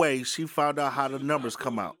mathematic way she found out how the numbers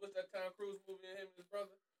come out. What's that Tom Cruise movie and him and his brother?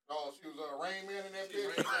 Oh, she was a Rain Man in that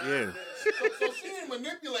bitch. Yeah, So she didn't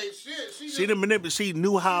manipulate shit. she didn't manipulate. She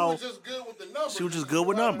knew She how. was just good with the numbers. She was just good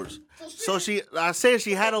with numbers. So I said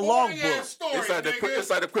she had a logbook. It's like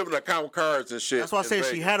the equivalent of counting cards and shit. That's why I said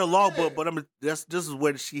she had a logbook, but this is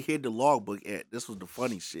where she hid the logbook at. This was the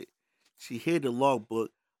funny shit. She hid the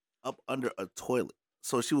logbook up under a toilet.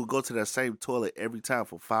 So she would go to that same toilet every time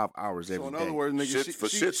for 5 hours every day. So in other words, nigga,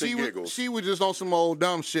 shits and giggles. She was just on some old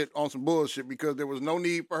dumb shit, on some bullshit, because there was no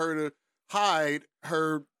need for her to hide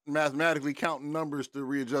her mathematically counting numbers to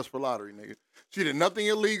readjust for lottery, nigga. She did nothing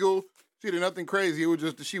illegal. She did nothing crazy. It was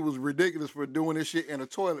just that she was ridiculous for doing this shit in a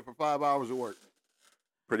toilet for 5 hours of work.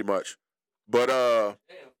 Pretty much. But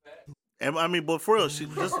And I mean, but for real,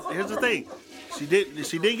 here's the thing. She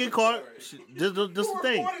didn't get caught. This the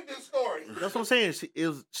thing. That's what I'm saying.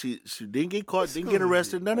 She didn't get caught, didn't get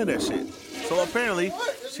arrested, none of that shit. So apparently,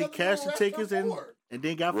 she cashed the tickets and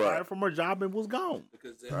then got fired from her job and was gone.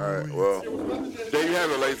 all right, well, there you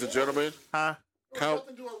have it, ladies and gentlemen. Huh?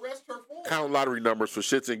 Count lottery numbers for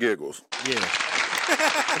shits and giggles. Yeah.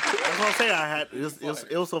 That's what I'm saying.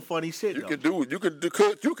 It was some funny shit. You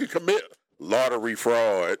can commit lottery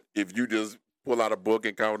fraud if you just pull out a book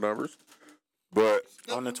and count numbers. But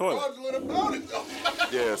on the toilet.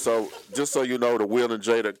 yeah, so just so you know, the Will and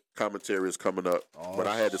Jada commentary is coming up. But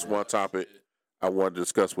I had this one topic I wanted to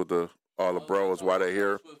discuss with all the bros while they're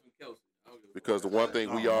here. Because the one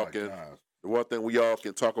thing we all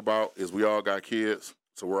can talk about is we all got kids,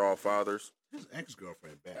 so we're all fathers. His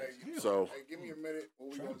ex-girlfriend back. So give me a minute.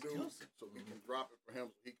 What we gonna do so we can drop it for him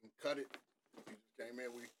so he can cut it. He just came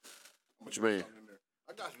in. What you mean?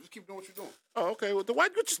 I got you. Just keep doing what you're doing. Oh, okay. Well, why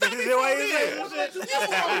you stop me for like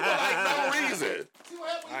no reason?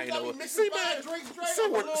 I ain't know what.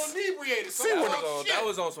 That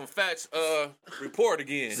was on some facts report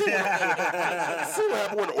again. See what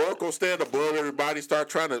happened when the Oracle stand above everybody, start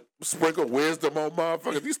trying to sprinkle wisdom on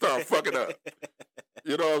motherfuckers. You start fucking up.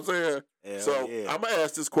 You know what I'm saying? I'm going to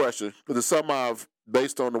ask this question because it's something I've,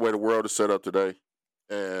 based on the way the world is set up today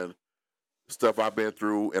and stuff I've been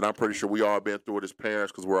through, and I'm pretty sure we all been through it as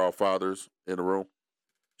parents because we're all fathers in the room.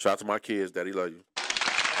 Shout out to my kids. Daddy love you. You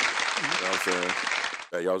know what I'm saying?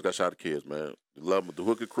 Hey, you always got to shout out the kids, man. You love them with the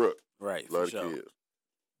hook and crook. Right, love the kids.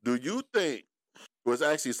 Do you think, well, it's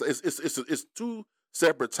actually, it's two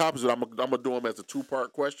separate topics, but I'm going to do them as a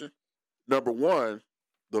two-part question. Number one,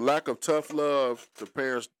 the lack of tough love to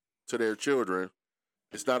parents to their children.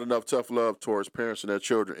 It's not enough tough love towards parents and their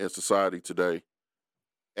children in society today.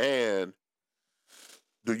 And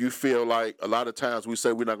do you feel like a lot of times we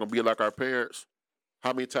say we're not going to be like our parents?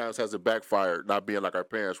 How many times has it backfired not being like our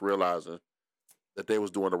parents, realizing that they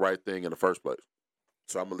was doing the right thing in the first place?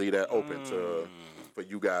 So I'm going to leave that open for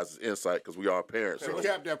you guys' insight because we are parents. So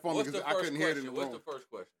recap that for me because I couldn't hear it in the room. What's the first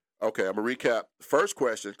question? Okay, I'm going to recap the first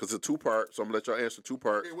question because it's a two-part, so I'm going to let y'all answer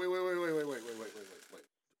two-part. Wait.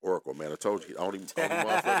 Oracle, man, I told you, only motherfucker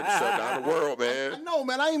to shut down the world, man. I know,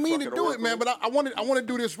 man. I ain't mean to do Oracle. it, man, but I want to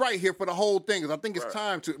do this right here for the whole thing because I think it's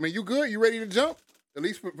time to. Man, you good? You ready to jump? At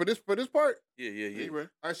least for this part? Yeah. All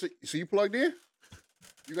right, so you plugged in?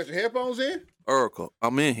 You got your headphones in? Oracle,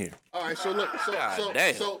 I'm in here. All right, so look,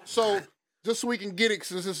 damn. so just so we can get it,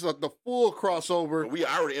 since this is the full crossover. We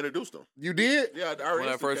already introduced them. You did? Yeah, I already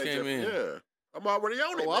When I first came in. Yeah. I'm already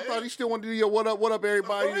on it, Oh, man. I thought he still wanted to do your what up,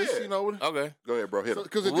 everybody. Go This, ahead. you know. Okay. Go ahead, bro. Hit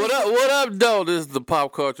him. What up, though? This is the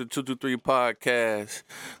Pop Culture 223 podcast.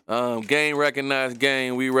 Gang recognize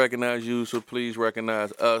gang. We recognize you, so please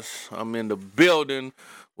recognize us. I'm in the building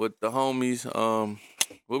with the homies.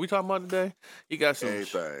 What we talking about today? You got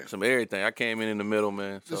some everything. I came in the middle,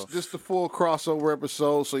 man. So. Just the full crossover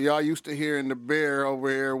episode. So y'all used to hearing the bear over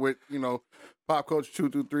here with, Pop Culture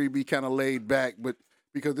 223 be kind of laid back, but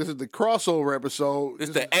because this is the crossover episode. This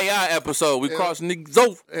is the AI episode. We crossing niggas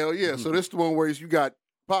over. Hell yeah. So this is the one where you got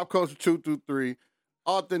Pop Culture 223,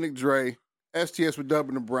 Authentic Dre, STS with Dub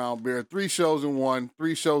and the Brown Bear. 3 shows in one,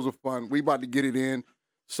 3 shows of fun. We about to get it in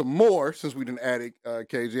some more since we done added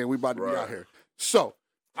KJ, and we about to be out here. So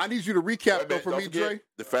I need you to recap though for me, Dre.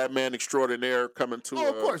 The Fat Man Extraordinaire coming to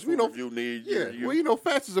of course. We know review need. Yeah. Well,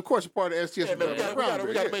 Fats is of course a part of STS with Dub and the Brown Bear.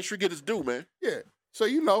 We got to make sure he get his due, man. Yeah.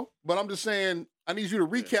 So but I'm just saying I need you to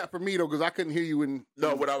recap for me though, because I couldn't hear you in.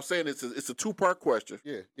 No, what I was saying is it's a 2-part question.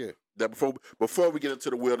 Yeah. That before we get into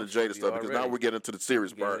the Will and Jada stuff, because now we're getting into the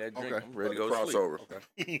serious part. Okay. I'm ready to go crossover.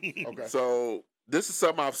 Okay. So this is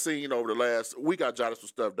something I've seen over the last week. I jotted some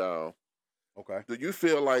stuff down. Okay. Do you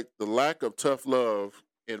feel like the lack of tough love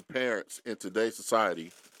in parents in today's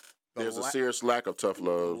society? There's a serious lack of tough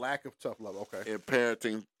love. Lack of tough love. Okay. In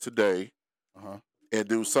parenting today. Uh-huh. And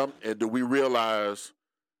do we realize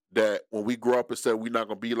that when we grow up and say we're not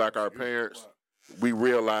gonna be like our parents, we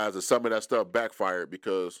realize that some of that stuff backfired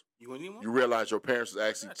because you realize your parents is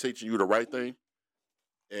actually teaching you the right thing,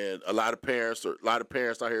 And a lot of parents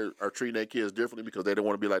out here are treating their kids differently because they don't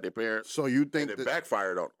want to be like their parents. So you think and it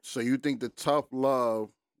backfired on them. So you think the tough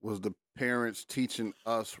love was the parents teaching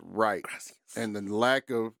us right, and the lack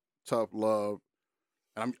of tough love,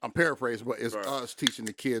 and I'm paraphrasing, but it's us teaching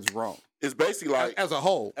the kids wrong. It's basically like as a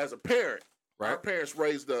whole, as a parent. Right. Our parents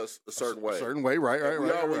raised us a certain way. A certain way, right. We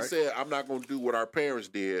always said, I'm not going to do what our parents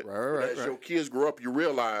did. Right. As your kids grow up, you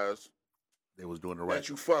realize they was doing the right. That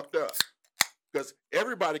you fucked up. Because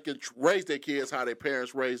everybody can raise their kids how their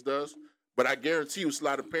parents raised us, but I guarantee you, it's a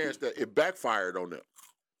lot of parents that it backfired on them.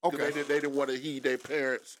 Okay, they didn't want to heed their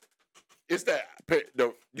parents. It's that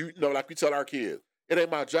like we tell our kids, it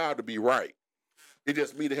ain't my job to be right. It's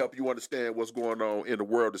just me to help you understand what's going on in the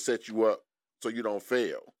world to set you up so you don't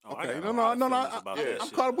fail. Okay, no. I'm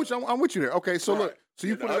caught up with you. I'm with you there. Okay, so look, so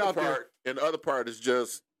you put it out there. And the other part is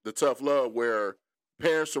just the tough love, where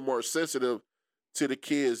parents are more sensitive to the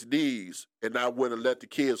kids' needs and not willing to let the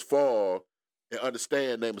kids fall and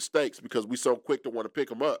understand their mistakes because we so quick to want to pick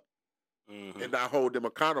them up and not hold them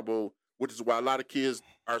accountable, which is why a lot of kids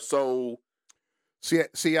are so.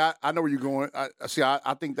 See, I know where you're going. I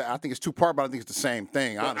think it's two-part, but I think it's the same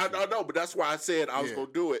thing. I know, but that's why I said I was gonna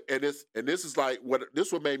do it, and this is like what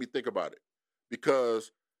made me think about it,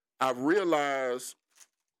 because I realized,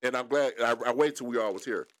 and I'm glad I waited till we all was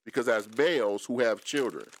here, because as males who have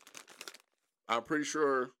children, I'm pretty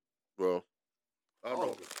sure. Well, I don't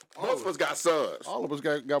know. Most of us got sons. All of us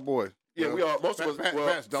got boys. Yeah, we all. Most of us.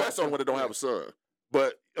 Well, that's on when they don't have a son.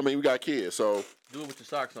 But I mean, we got kids, so do it with your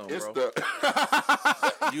socks on, bro.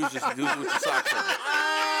 You just do it with your socks on.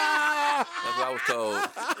 That's what I was told.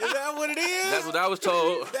 Is that what it is? That's what I was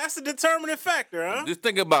told. That's a determining factor, huh? Just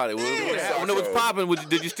think about it. When it was popping,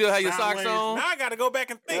 did you still have your socks on? Now I got to go back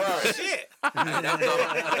and think. Shit. That's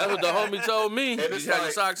what the homie told me. Did you have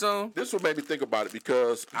your socks on? This what made me think about it,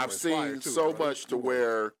 because I've seen so much to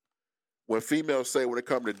where when females say when it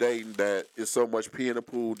comes to dating that it's so much pee in the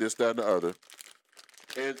pool, this, that, and the other.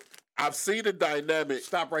 And I've seen the dynamic.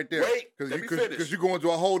 Stop right there. Wait, let me finish. Because you're going to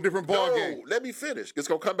a whole different ball game. No, let me finish. It's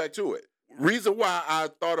going to come back to it. Reason why I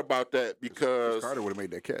thought about that, because Carter would have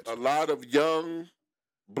made that catch. A lot of young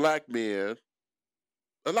black men,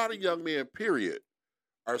 a lot of young men, period,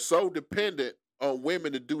 are so dependent on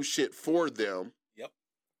women to do shit for them. Yep.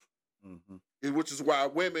 Which is why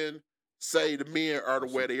women say the men are the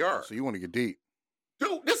way they are. So you want to get deep.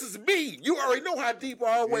 Dude, this is me. You already know how deep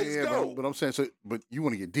I always go. But I'm saying, but you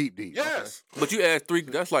want to get deep. Yes. Okay. But you asked three.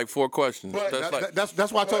 That's like 4 questions. But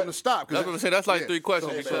that's why I told him to stop. That's what I'm saying. That's like 3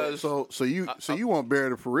 questions. Because so you want Barry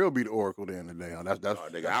to for real be the oracle then today? That's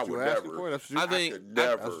nigga, I would never. I think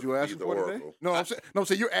never. That's what you asking be the for oracle. today. No, I'm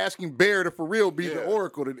saying you're asking Barry to for real be the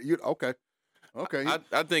oracle. Okay.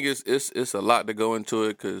 I think it's a lot to go into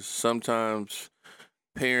it, because sometimes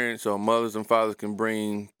parents or mothers and fathers can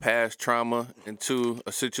bring past trauma into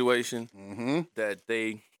a situation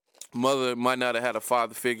that mother might not have had a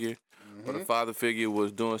father figure, or the father figure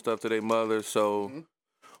was doing stuff to their mother. So,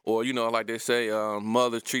 or like they say,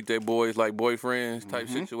 mothers treat their boys like boyfriends type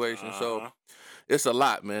situation. So, it's a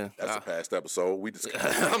lot, man. That's a past episode. We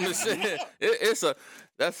discussed. I'm just saying,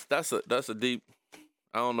 that's a deep.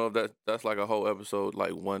 I don't know if that's like a whole episode,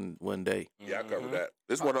 like one day. Yeah, I covered that.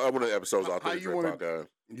 This is one of the episodes I'll take podcast.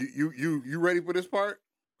 You ready for this part?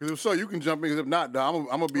 Because if so, you can jump in. Because if not, I'm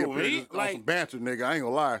gonna be up here on some banter, nigga. I ain't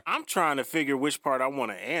gonna lie. I'm trying to figure which part I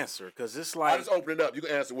want to answer, because it's like, I just open it up. You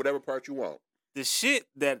can answer whatever part you want. The shit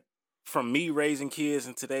that from me raising kids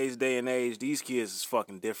in today's day and age, these kids is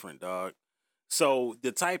fucking different, dog. So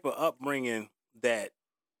the type of upbringing that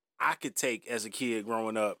I could take as a kid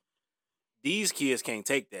growing up, these kids can't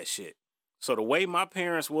take that shit. So the way my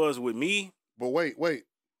parents was with me. But wait,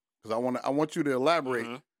 because I want you to elaborate.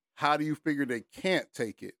 How do you figure they can't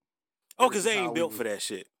take it? Oh, because they ain't built for that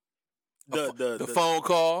shit. The phone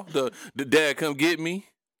call, the dad come get me.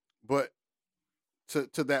 But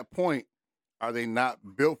to that point, are they not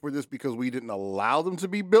built for this because we didn't allow them to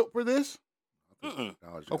be built for this? Okay.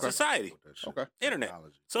 Society. Okay. Internet.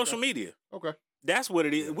 Social media. Okay. That's what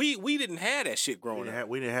it is. We didn't have that shit growing up.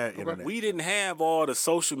 We didn't have internet. We didn't have all the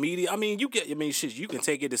social media. I mean, shit, you can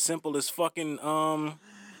take it as simple as fucking,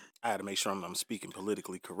 I had to make sure I'm speaking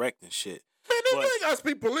politically correct and shit. Man, this nigga gotta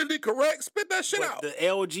speak politically correct. Spit that shit out. The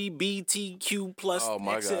LGBTQ plus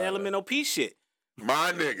LMNOP shit.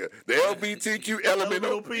 My nigga. The LGBTQ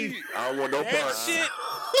LMNOP. I don't want no part. That shit.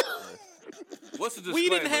 What's the disclaimer? We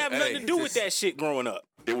didn't have nothing to do with that shit growing up.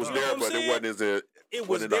 It was there, but it wasn't as it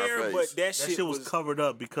was there, but that shit was covered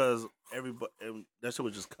up because everybody. That shit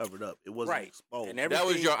was just covered up. It wasn't exposed. And that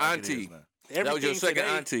was your auntie. That was your second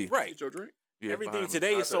auntie. Right. Get your drink? Yeah, everything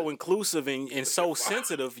today is so inclusive and so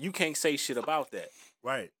sensitive, you can't say shit about that.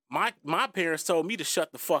 Right. My parents told me to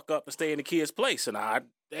shut the fuck up and stay in the kid's place, and what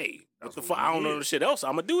the fuck? I don't know the shit else.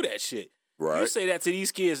 I'm gonna do that shit. Right. You say that to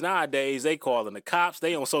these kids nowadays, they calling the cops.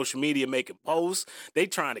 They on social media making posts. They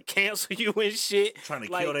trying to cancel you and shit. Trying to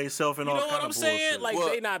kill themselves and all kind of bullshit. You know what I'm saying?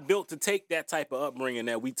 Like, they not built to take that type of upbringing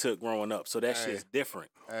that we took growing up. So that shit's different.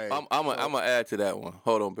 Hey, I'm gonna add to that one.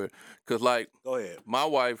 Hold on, Bear. Because, like, go ahead. My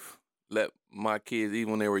wife let my kids,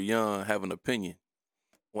 even when they were young, have an opinion.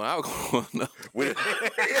 When I was growing up,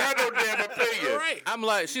 he had no damn opinion. Right. I'm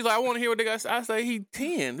like, she's like, I want to hear what they got. I say, he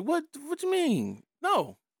 10. What you mean?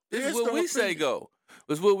 No. This is what we say go.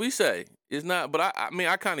 It's what we say. It's not, but I mean,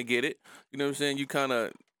 I kind of get it. You know what I'm saying? You kind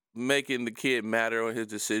of making the kid matter on his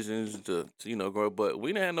decisions to grow. But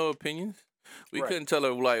we didn't have no opinions. We couldn't tell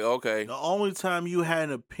her, like, okay. The only time you had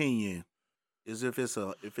an opinion is if it's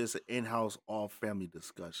an in-house all-family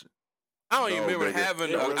discussion. I don't even remember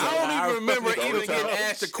having. I don't even remember even getting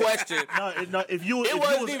asked a question. No. If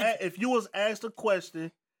you was asked a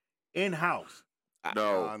question in-house.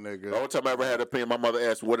 No, nigga. The only time I ever had an opinion, my mother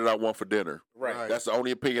asked, "What did I want for dinner?" Right. That's the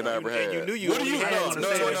only opinion I ever had. And you knew you. What do you know?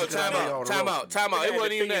 No. Time out. It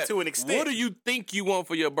wasn't even that. To an extent. What do you think you want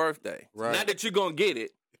for your birthday? Right. Not that you're gonna get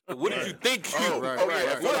it. What did you think you?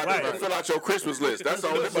 Fill out your Christmas list. That's the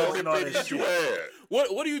only opinion that you had.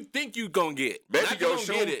 What do you think you gonna get?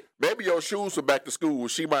 Maybe your shoes for back to school.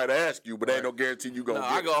 She might ask you, but ain't no guarantee you gonna.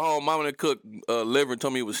 I go home, mama done cooked liver and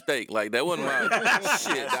told me it was steak. Like that wasn't my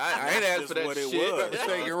shit. I ain't asked for that shit.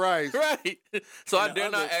 Steak and rice. Right. So I dare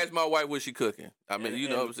not ask my wife what she cooking. I mean, you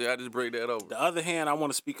know what I'm saying? I just break that over. The other hand, I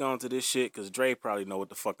want to speak on to this shit because Dre probably know what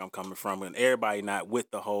the fuck I'm coming from, and everybody not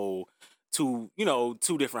with the whole two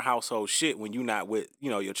different household shit when you not with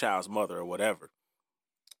your child's mother or whatever.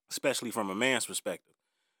 Especially from a man's perspective.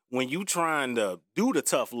 When you trying to do the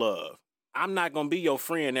tough love, I'm not going to be your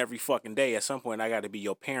friend every fucking day. At some point, I got to be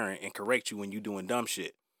your parent and correct you when you doing dumb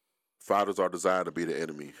shit. Fathers are designed to be the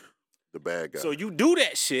enemy, the bad guy. So you do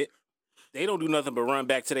that shit, they don't do nothing but run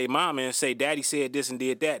back to their mama and say, Daddy said this and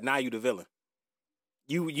did that. Now you the villain.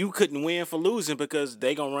 You couldn't win for losing because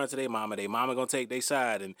they going to run to their mama. Their mama going to take their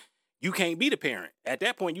side, and you can't be the parent. At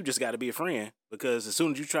that point, you just got to be a friend because as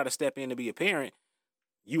soon as you try to step in to be a parent,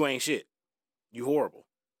 you ain't shit. You horrible.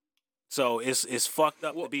 So it's fucked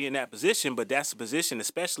up to be in that position, but that's the position,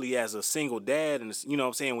 especially as a single dad, and you know what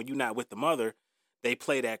I'm saying, when you're not with the mother, they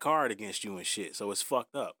play that card against you and shit. So it's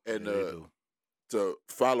fucked up. And to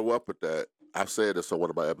follow up with that, I've said this on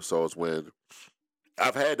one of my episodes when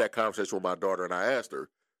I've had that conversation with my daughter, and I asked her,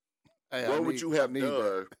 Hey, what would you have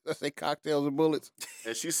done? Let's say cocktails and bullets.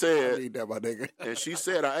 And she said, I need that, my nigga. And she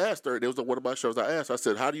said, I asked her, it was on one of my shows, I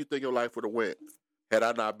said, how do you think your life would have went had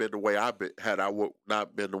I not been the way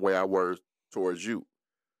not been the way I was towards you?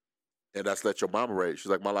 And that's let your mama raise. She's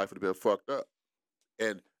like, my life would have been fucked up.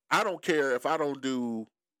 And I don't care if I don't do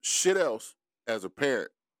shit else as a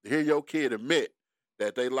parent. To hear your kid admit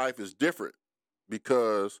that their life is different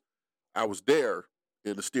because I was there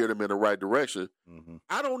and to steer them in the right direction,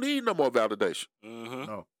 I don't need no more validation.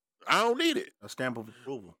 No. I don't need it. A stamp of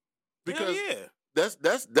approval. Because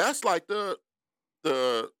that's like the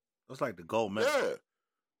That's like the gold medal. Yeah.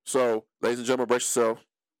 So, ladies and gentlemen, brace yourself.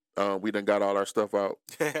 We done got all our stuff out.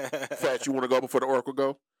 Fat, you want to go before the Oracle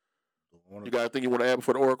go? You got anything you want to add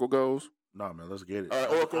before the Oracle goes? No, man, let's get it. All right,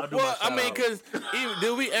 Oracle. Well, I mean, because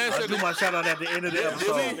did we answer? I'll do my shout out at the end of the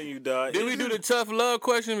episode. Did we do the tough love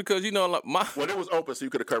question? Because like well, it was open, so you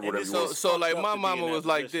could have covered whatever you wanted. So like my mama was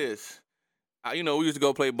like this. We used to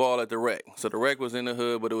go play ball at the rec. So the rec was in the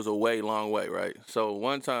hood, but it was a long way, right? So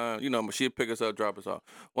one time, she'd pick us up, drop us off.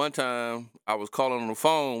 One time, I was calling on the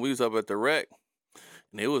phone. We was up at the rec,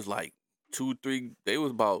 and it was like 2, 3. They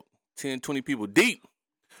was about 10, 20 people deep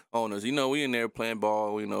on us. We in there playing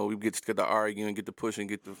ball. We get to arguing, get to pushing,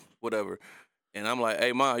 get to whatever. And I'm like,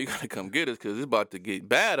 hey, Ma, you got to come get us because it's about to get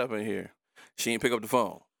bad up in here. She ain't pick up the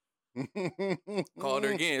phone. Called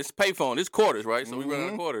her again. It's payphone. It's quarters, right? So we run out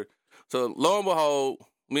of quarters. So lo and behold,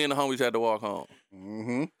 me and the homies had to walk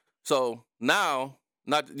home. So now,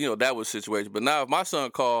 not that was the situation, but now if my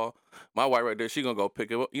son called, my wife right there, she gonna go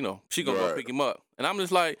pick him up. She gonna go pick him up, and I'm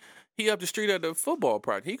just like, he up the street at the football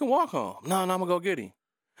practice. He can walk home. No, I'm gonna go get him.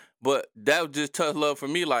 But that was just tough love for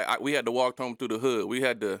me. Like we had to walk home through the hood. We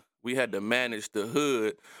had to manage the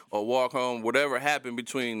hood or walk home. Whatever happened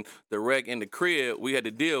between the rec and the crib, we had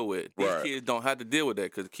to deal with. These kids don't have to deal with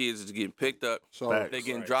that because kids is getting picked up. So they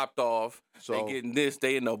getting dropped off. They getting this.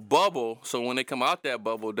 They in a bubble. So when they come out that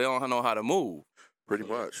bubble, they don't know how to move. Pretty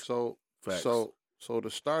much. So to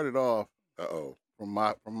start it off, from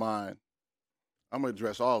mine, I'm gonna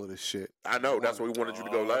address all of this shit. I know that's why we wanted you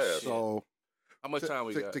to go last. So How much time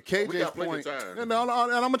we got? To We KJ's got plenty point, of time. and I'm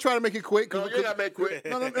gonna try to make it quick. No, you gotta make quick.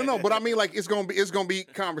 No. But I mean, like, it's gonna be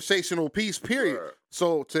conversational piece. Period. Right.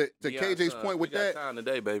 So to Yeah, KJ's son, point with we got that, time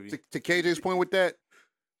today, baby. to KJ's point with that,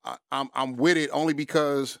 I'm with it only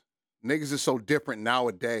because niggas is so different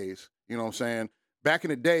nowadays. You know what I'm saying? Back in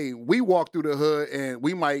the day, we walked through the hood and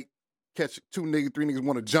we might catch 2 niggas, 3 niggas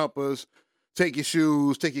want to jump us, take your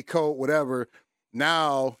shoes, take your coat, whatever.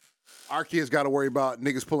 Now, our kids got to worry about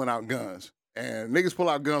niggas pulling out guns. And niggas pull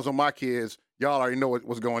out guns on my kids, y'all already know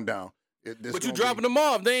what's going down. But you dropping them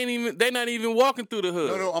off. They not even walking through the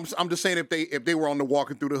hood. No, I'm just saying if they were on the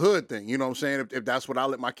walking through the hood thing, you know what I'm saying? If that's what I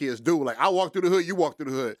let my kids do. Like, I walk through the hood, you walk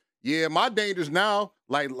through the hood. Yeah, my dangers now,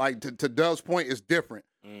 like to Dove's point, is different.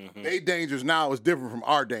 Mm-hmm. They dangers now is different from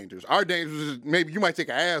our dangers. Our dangers is maybe you might take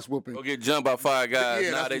an ass whooping. Go get jumped by 5 guys.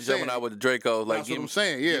 Yeah, now that's they what I'm jumping saying. out with the Draco. Like, That's what I'm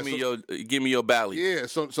saying. Yeah, give me your bally. Yeah,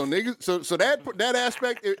 so niggas, so that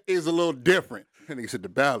aspect is a little different. And niggas said the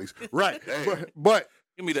ballies, right? But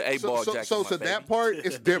Give me the 8-ball jacket. So my that baby. part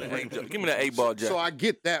is different. Give me the 8-ball jacket. So I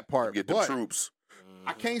get that part. Get the but troops.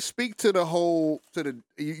 I can't speak to the whole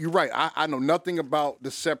you're right. I know nothing about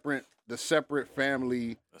the separate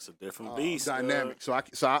family That's a different beast. dynamic. So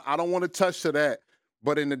I don't want to touch to that.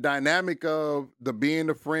 But in the dynamic of the being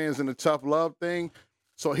the friends and the tough love thing,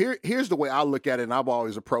 so here's the way I look at it, and I've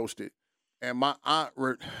always approached it. And my aunt,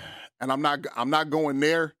 and I'm not going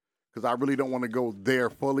there because I really don't want to go there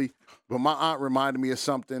fully. But my aunt reminded me of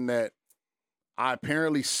something that I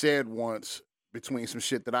apparently said once between some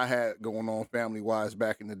shit that I had going on family-wise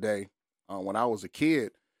back in the day when I was a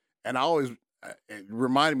kid. And it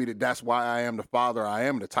reminded me that that's why I am the father I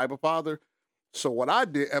am, the type of father. So what I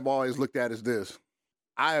have always looked at is this.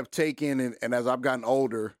 I have taken, and as I've gotten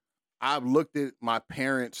older, I've looked at my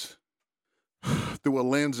parents through a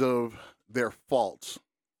lens of their faults.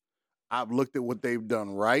 I've looked at what they've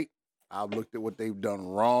done right. I've looked at what they've done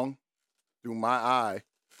wrong through my eye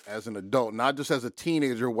as an adult, not just as a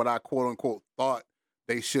teenager, what I quote unquote thought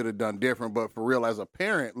they should have done different, but for real as a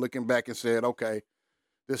parent looking back and said, okay,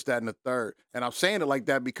 this, that, and the third. And I'm saying it like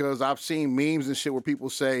that because I've seen memes and shit where people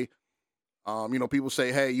say,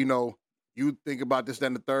 hey, you think about this, that,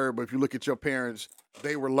 and the third, but if you look at your parents,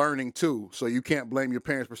 they were learning too. So you can't blame your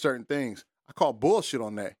parents for certain things. I call bullshit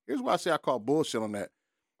on that. Here's why I say I call bullshit on that.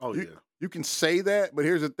 Oh, yeah. You can say that, but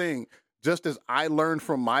here's the thing. Just as I learned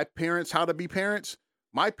from my parents how to be parents,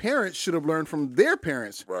 my parents should have learned from their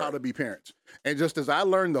parents how to be parents. And just as I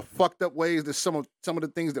learned the fucked up ways that some of the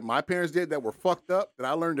things that my parents did that were fucked up that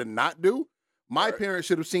I learned to not do, my parents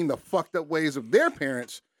should have seen the fucked up ways of their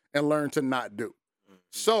parents and learned to not do.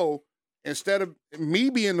 So instead of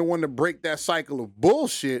me being the one to break that cycle of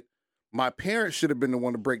bullshit, my parents should have been the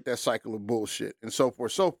one to break that cycle of bullshit, and so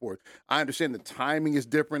forth, so forth. I understand the timing is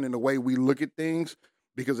different in the way we look at things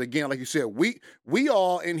because, again, like you said, we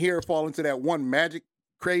all in here fall into that one magic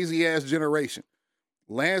crazy ass generation.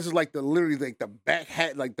 Lance is literally the back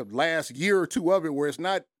hat, like the last year or two of it, where it's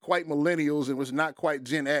not quite millennials and it's not quite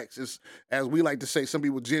Gen X. It's, as we like to say, some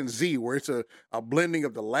people Gen Z, where it's a blending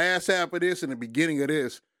of the last half of this and the beginning of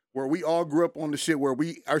this, where we all grew up on the shit where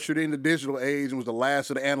we ushered in the digital age and was the last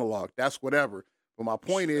of the analog. That's whatever. But my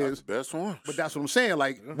point is, the best one. But that's what I'm saying.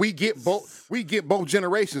 Like we get both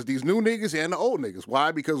generations, these new niggas and the old niggas.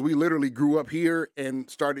 Why? Because we literally grew up here and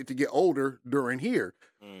started to get older during here.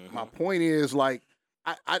 Mm-hmm. My point is, like,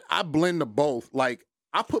 I blend the both. Like,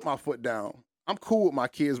 I put my foot down. I'm cool with my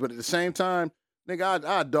kids, but at the same time, nigga,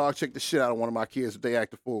 I dog check the shit out of one of my kids if they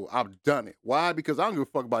act a fool. I've done it. Why? Because I don't give a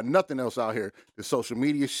fuck about nothing else out here. The social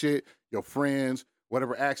media shit, your friends,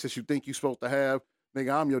 whatever access you think you're supposed to have.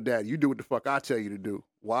 Nigga, I'm your dad. You do what the fuck I tell you to do.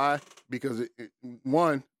 Why? Because,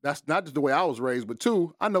 one, that's not just the way I was raised, but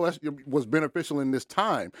two, I know that was beneficial in this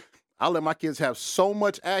time. I let my kids have so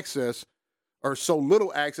much access or so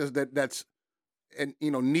little access that's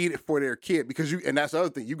needed for their kid. Because and that's the other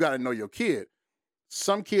thing. You got to know your kid.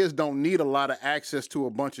 Some kids don't need a lot of access to a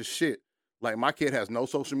bunch of shit. Like, my kid has no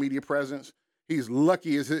social media presence. He's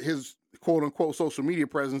lucky as his quote-unquote social media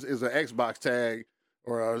presence is an Xbox tag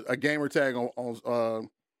or a gamer tag on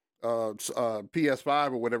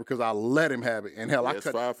PS5 or whatever, because I let him have it. And hell, I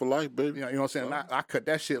cut PS5 for life, baby. You know what I'm saying? I cut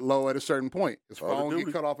that shit low at a certain point. His phone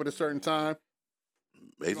get cut off at a certain time.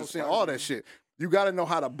 You know what I'm saying? All that shit. You got to know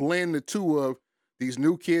how to blend the two of these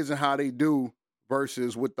new kids and how they do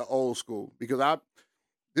versus with the old school. Because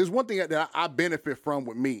there's one thing that I benefit from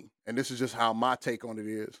with me, and this is just how my take on it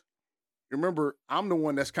is. Remember, I'm the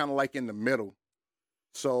one that's kind of like in the middle.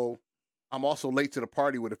 So I'm also late to the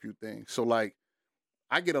party with a few things. So, like,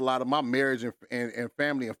 I get a lot of my marriage and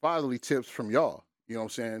family and fatherly tips from y'all. You know what I'm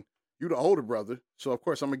saying? You the older brother, so of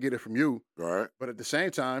course I'm going to get it from you. All right. But at the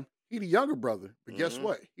same time, He the younger brother. But guess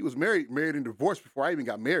what? He was married and divorced before I even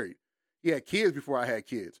got married. He had kids before I had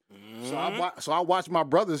kids. So I watched my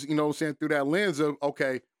brothers, you know what I'm saying, through that lens of,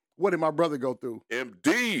 okay, what did my brother go through?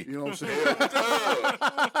 MD. You know what I'm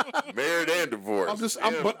saying? Married and divorced.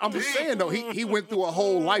 I'm just saying, though, he went through a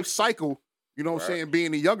whole life cycle, you know what I'm saying,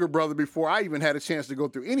 being the younger brother before I even had a chance to go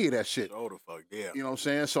through any of that shit. Oh, the fuck, yeah. You know what I'm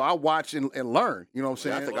saying? So I watch and learn, you know what I'm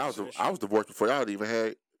saying? I think I was divorced before y'all even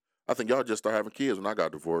had. I think y'all just started having kids when I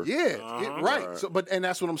got divorced. Yeah, right. So, and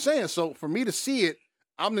that's what I'm saying. So for me to see it,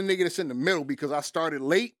 I'm the nigga that's in the middle because I started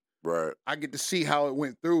late. Right. I get to see how it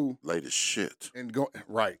went through. Late as shit. And go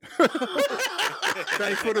right.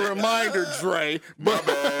 Thanks for the reminder, Dre. But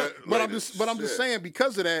I'm just saying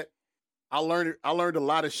because of that, I learned a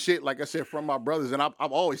lot of shit, like I said, from my brothers, and I've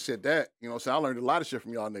always said that. You know what I'm saying? I learned a lot of shit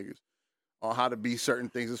from y'all niggas on how to be certain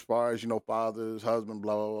things as far as, you know, fathers, husband,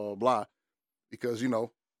 blah, blah, blah, blah. Because, you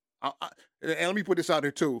know, and let me put this out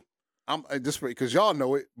there too. I'm just because y'all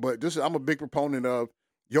know it, but I'm a big proponent of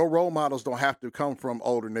your role models don't have to come from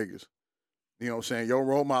older niggas. You know what I'm saying? Your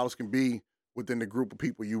role models can be within the group of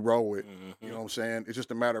people you roll with. You know what I'm saying? It's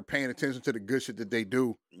just a matter of paying attention to the good shit that they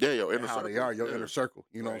do. Yeah, your inner how circle. They are, your inner circle.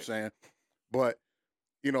 You know what I'm saying? But,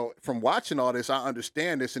 you know, from watching all this, I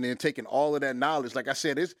understand this and then taking all of that knowledge. Like I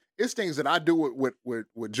said, it's things that I do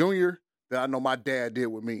with Junior that I know my dad did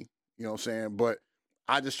with me. You know what I'm saying? But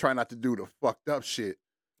I just try not to do the fucked up shit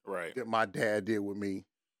that my dad did with me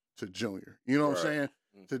to Junior. You know what I'm saying?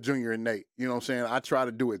 To Junior and Nate. You know what I'm saying? I try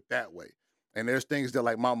to do it that way. And there's things that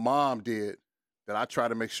like my mom did that I try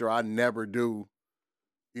to make sure I never do,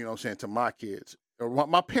 you know what I'm saying, to my kids. Or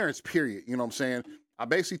my parents, period. You know what I'm saying? I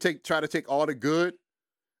basically try to take all the good,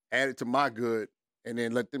 add it to my good, and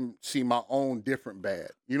then let them see my own different bad.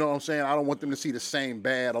 You know what I'm saying? I don't want them to see the same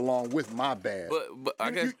bad along with my bad. But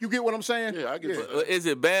I guess you get what I'm saying? Yeah, I get it. Is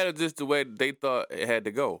it bad or just the way they thought it had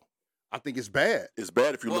to go? I think it's bad. It's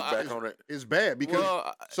bad if you look back on it. It's bad because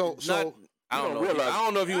I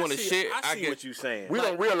don't know if you want to share. I see what you're saying. We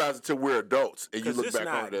don't realize it until we're adults and you look back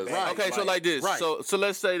on it as right. Okay, so like this. So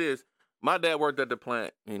let's say this. My dad worked at the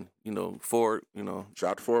plant, and you know Ford. You know,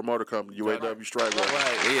 shout out to Ford Motor Company, UAW strike.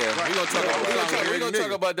 Right. Yeah. We're gonna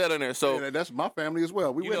talk about that in there. So that's my family as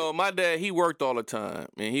well. My dad, he worked all the time,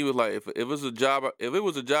 and he was like, if it was a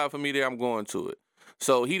job for me there, I'm going to it.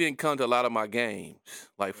 So he didn't come to a lot of my games,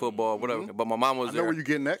 like football, whatever. But my mom was there. I know where you're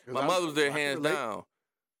getting at. My mother was there hands down.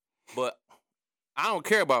 But I don't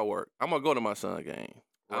care about work. I'm gonna go to my son's game.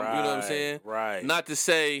 You know what I'm saying? Right. Not to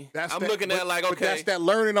say looking at like, okay. But that's that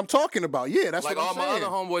learning I'm talking about. Yeah, that's like what I'm saying. All my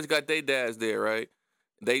other homeboys got their dads there, right?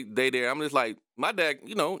 They there. I'm just like, my dad,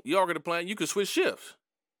 you know, you already playing, you could switch shifts.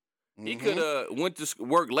 He could have went to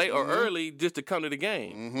work late or early just to come to the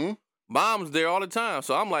game. Mom's there all the time.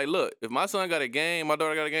 So I'm like, look, if my son got a game, my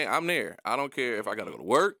daughter got a game, I'm there. I don't care if I got to go to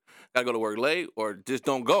work, got to go to work late, or just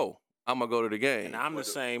don't go. I'm going to go to the game. And I'm the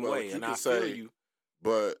same way, and I feel you.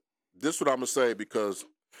 But this is what I'm going to say because...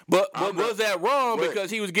 But was that wrong because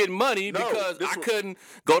he was getting money because I couldn't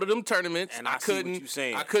go to them tournaments and I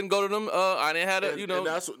couldn't go to them I didn't have you know.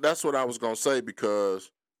 And that's what I was going to say because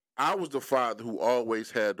I was the father who always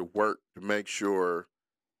had to work to make sure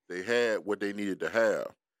they had what they needed to have.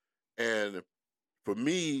 And for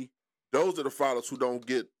me, those are the fathers who don't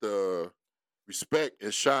get the respect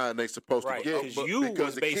and shine they supposed to get. Because you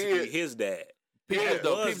was basically his dad. Peep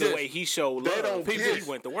the way he showed love. He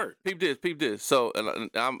went to work. Peep this. So,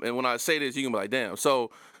 and when I say this, you can be like, damn.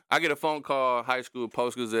 So, I get a phone call, high school,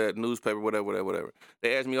 Post-Gazette, newspaper, whatever.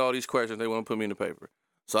 They ask me all these questions. They want to put me in the paper.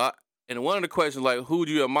 So, and one of the questions like, who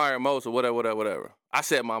do you admire most or whatever. I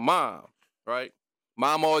said my mom, right?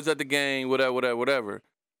 Mom always at the game, whatever.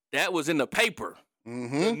 That was in the paper,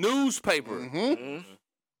 the newspaper.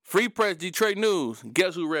 Free Press, Detroit News.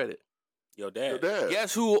 Guess who read it? Your dad.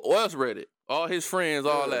 Guess who else read it? All his friends,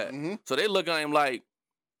 all that. So they look at him like,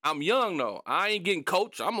 I'm young though. I ain't getting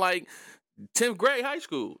coached. I'm like 10th grade high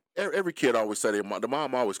school. Every kid always say the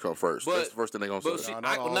mom always come first. That's the first thing they gonna say.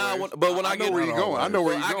 But when I know where you're going. I know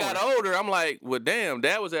where you're going. I got older. I'm like, well, damn,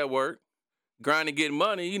 dad was at work, grinding, getting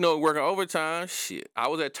money. You know, working overtime. Shit, I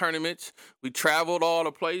was at tournaments. We traveled all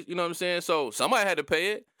the place. You know what I'm saying? So somebody had to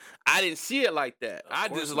pay it. I didn't see it like that. I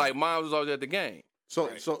just like mom was always at the game. So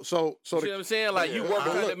you see what I'm saying? Like you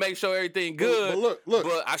working hard to make sure everything good. But look.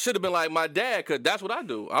 But I should have been like my dad because that's what I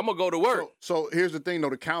do. I'm gonna go to work. So here's the thing though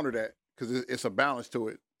to counter that because it's a balance to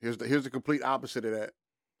it. Here's the complete opposite of that.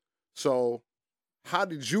 So how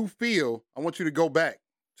did you feel? I want you to go back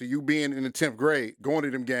to you being in the 10th grade, going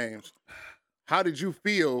to them games. How did you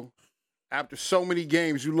feel after so many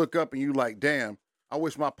games? You look up and you like, damn, I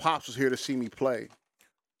wish my pops was here to see me play.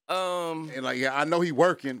 And like, yeah, I know he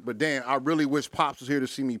working, but damn, I really wish Pops was here to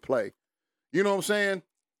see me play. You know what I'm saying?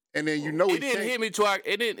 And then you know it didn't hit me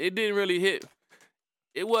it didn't really hit.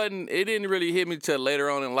 It didn't really hit me till later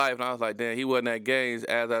on in life, and I was like, damn, he wasn't at games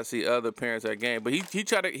as I see other parents at games. But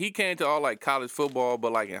he came to all like college football,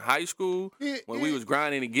 but like in high school when we was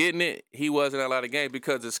grinding and getting it, he wasn't at a lot of games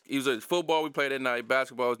because he was at football we played at night,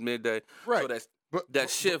 basketball was midday. Right. So that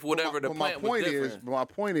shift, whatever the plan was different. My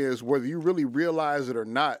point is, whether you really realize it or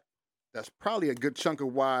not, that's probably a good chunk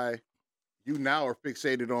of why you now are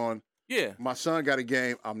fixated on. Yeah, my son got a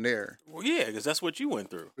game. I'm there. Well, yeah, because that's what you went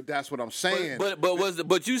through. But that's what I'm saying.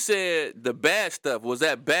 But you said the bad stuff, was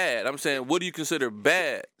that bad? I'm saying, what do you consider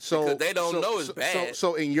bad? Because they don't know it's bad.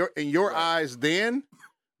 So in your eyes, then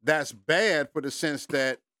that's bad for the sense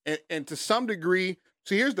that, and to some degree,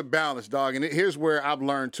 see, here's the balance, dog, and here's where I've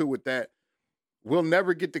learned too with that. We'll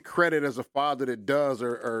never get the credit as a father that does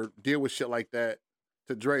or deal with shit like that.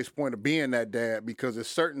 To Dre's point of being that dad, because there's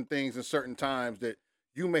certain things and certain times that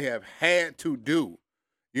you may have had to do.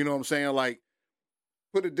 You know what I'm saying? Like,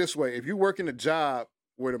 put it this way. If you work in a job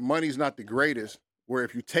where the money's not the greatest, where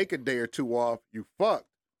if you take a day or two off, you fucked,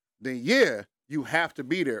 then yeah, you have to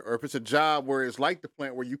be there. Or if it's a job where it's like the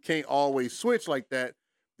plant where you can't always switch like that,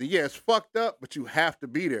 then yeah, it's fucked up, but you have to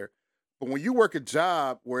be there. But when you work a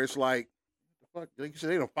job where it's like you said,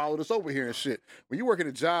 they don't follow us over here and shit. When you work in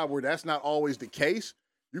a job where that's not always the case,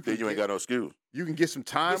 you ain't got no excuse. You can get some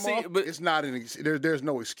time off, but it's not there's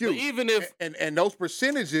no excuse. Even if and those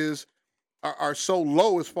percentages are so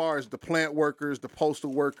low as far as the plant workers, the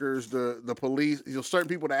postal workers, the police, certain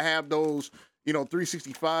people that have those,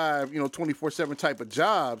 365, 24/7 type of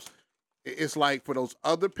jobs. It's like for those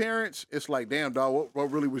other parents, it's like, damn, dog,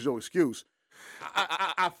 what really was your excuse?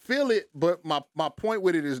 I feel it, but my point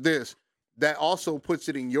with it is this. That also puts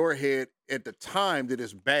it in your head at the time that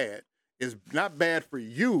it's bad. It's not bad for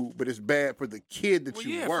you, but it's bad for the kid that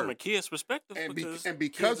you were. From a kid's perspective,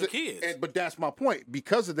 but that's my point.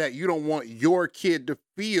 Because of that, you don't want your kid to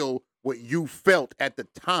feel what you felt at the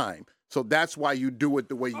time. So that's why you do it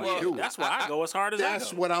the way you do it. That's why I go as hard as I go.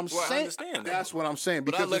 That's what I'm saying. I understand that. That's what I'm saying.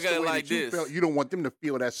 But because I look at it like this. You don't want them to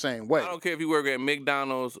feel that same way. I don't care if you work at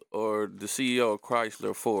McDonald's or the CEO of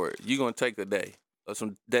Chrysler or Ford. You're going to take a day. Or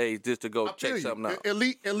some days just to go check something out. At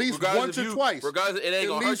least once or twice. Regardless, it ain't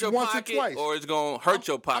gonna hurt your pocket or it's gonna hurt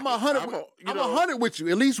your pocket. I'm 100 with you.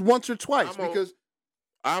 At least once or twice because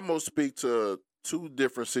I'm gonna speak to two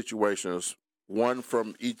different situations, one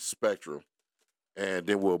from each spectrum, and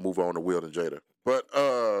then we'll move on to Will and Jada. But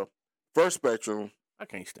first spectrum, I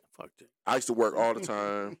can't stand fuck that. I used to work all the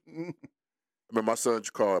time. I mean, my son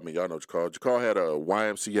Jakar, y'all know Jakar. Jakar had a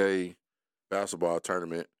YMCA basketball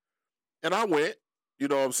tournament, and I went. You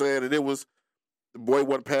know what I'm saying? And the boy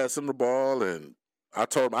wasn't passing the ball, and I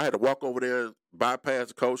told him I had to walk over there and bypass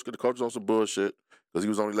the coach because the coach was on some bullshit because he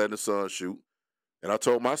was only letting his son shoot. And I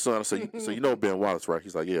told my son, I said, so you know Ben Wallace, right?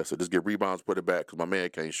 He's like, yeah. I said, just get rebounds, put it back because my man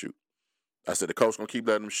can't shoot. I said, the coach going to keep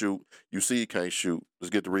letting him shoot. You see he can't shoot.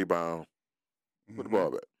 Just get the rebound, put the ball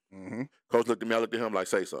back. Mm-hmm. Coach looked at me. I looked at him like,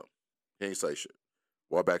 say something. He ain't say shit.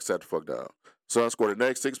 Walk back, sat the fuck down. Son scored the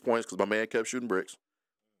next 6 points because my man kept shooting bricks.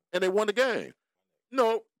 And they won the game.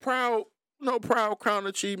 Proud crown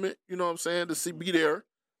achievement, you know what I'm saying, to be there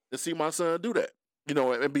and see my son do that,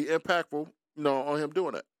 and be impactful, on him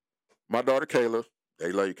doing that. My daughter, Kayla,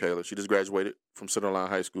 they love you, Kayla. She just graduated from Centerline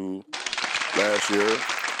High School last year.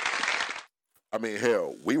 I mean,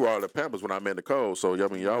 hell, we were all at Pampers when I met Nicole, so,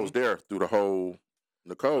 y'all was there through the whole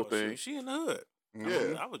Nicole thing. She in the hood.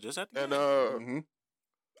 Yeah. I was just at the And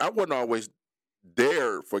I wasn't always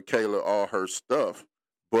there for Kayla, all her stuff.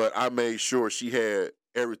 But I made sure she had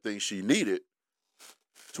everything she needed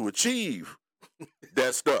to achieve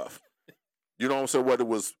that stuff. You know what I'm saying? Whether it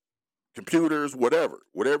was computers,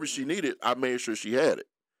 whatever she needed, I made sure she had it.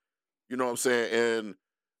 You know what I'm saying? And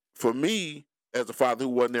for me, as a father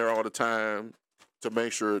who wasn't there all the time to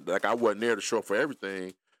make sure, like I wasn't there to show up for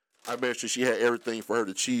everything, I made sure she had everything for her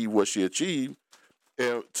to achieve what she achieved.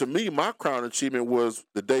 And to me, my crown achievement was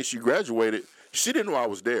the day she graduated. She didn't know I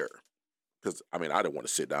was there. Because, I didn't want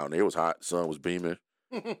to sit down there. It was hot. The sun was beaming.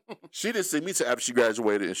 She didn't see me till after she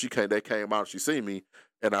graduated, and they came out and she seen me,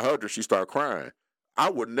 and I hugged her. She started crying. I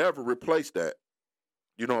would never replace that.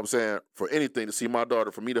 You know what I'm saying? For anything, to see my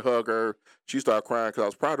daughter, for me to hug her, she started crying because I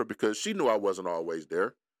was proud of her because she knew I wasn't always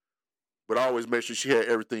there. But I always made sure she had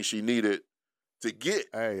everything she needed to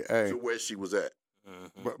get to where she was at.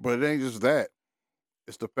 Mm-hmm. But it ain't just that.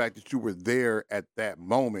 It's the fact that you were there at that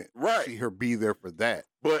moment. Right. See her be there for that.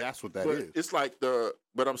 But that's what that is. It's like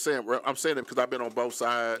but I'm saying it because I've been on both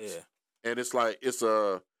sides. Yeah. And it's like it's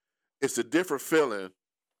a different feeling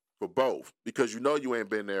for both because you know you ain't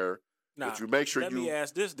been there. Nah, but you make sure let me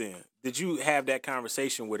ask this then. Did you have that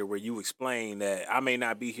conversation with her where you explain that I may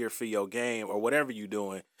not be here for your game or whatever you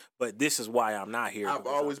doing, but this is why I'm not here? I've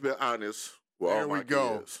always been honest with all my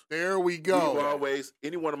kids. There we go. Always,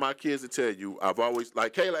 any one of my kids to tell you, I've always,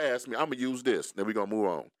 like Kayla asked me, I'm going to use this, then we're going to move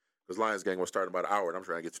on. Because Lions Gang was starting about an hour and I'm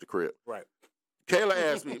trying to get to the crib. Right. Kayla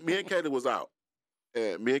asked me, me and Kayla was out.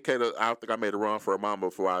 And me and Kayla, I think I made a run for her mama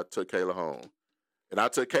before I took Kayla home. And I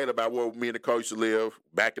took Kayla about where me and Nicole used to live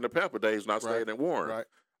back in the Pepper days when I stayed in Warren. Right.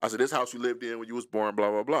 I said, this house you lived in when you was born, blah,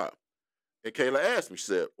 blah, blah. And Kayla asked me, she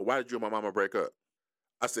said, well, why did you and my mama break up?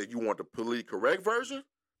 I said, you want the politically correct version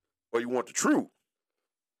or you want the truth?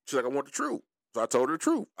 She's like, I want the truth. So I told her the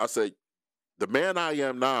truth. I said, the man I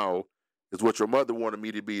am now is what your mother wanted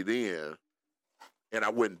me to be then, and I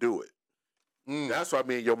wouldn't do it. That's why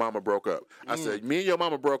me and your mama broke up. I said, me and your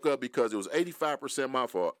mama broke up because it was 85% my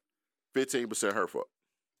fault, 15% her fault.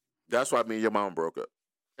 That's why me and your mama broke up.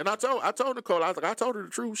 And I told Nicole, I told her the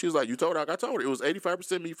truth. She was like, you told her? I told her. It was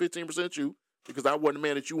 85% me, 15% you, because I wasn't the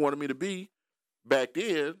man that you wanted me to be back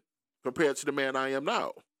then compared to the man I am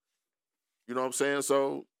now. You know what I'm saying?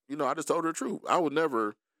 So, I just told her the truth. I would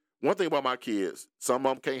never. One thing about my kids, some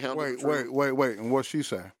of them can't handle the truth. Wait. And what'd she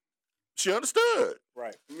say? She understood.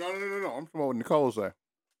 Right. No. I'm from what Nicole say.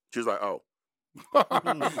 She was like, oh. Because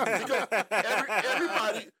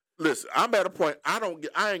everybody, listen, I'm at a point,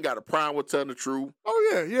 I ain't got a problem with telling the truth.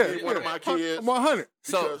 Oh, yeah. One of my kids. I'm 100.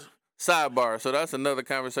 So, sidebar. So that's another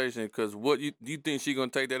conversation because do you think she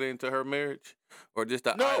gonna take that into her marriage, or just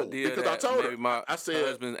the idea because that I told maybe her, I said,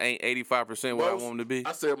 husband ain't 85% what I want him to be?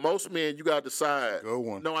 I said most men you gotta decide. Good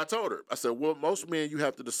one. No, I told her. I said, well, most men you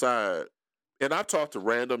have to decide. And I talked to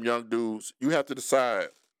random young dudes. You have to decide.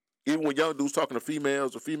 Even when young dudes talking to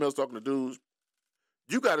females or females talking to dudes,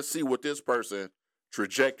 you got to see what this person's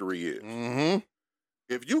trajectory is. Mm-hmm.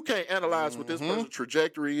 If you can't analyze what this person's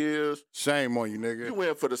trajectory is, shame on you, nigga. You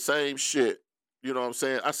went for the same shit. You know what I'm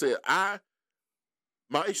saying? I said, I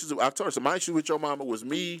told her, my issue with your mama was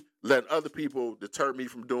me letting other people deter me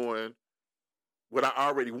from doing what I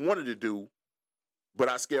already wanted to do, but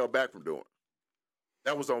I scaled back from doing.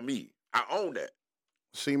 That was on me. I own that.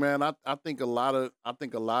 See, man, I think a lot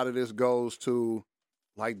of this goes to,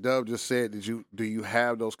 like Dub just said, do you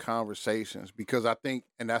have those conversations? Because I think,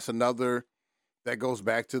 and that's another that goes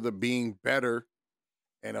back to the being better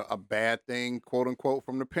and a bad thing, quote unquote,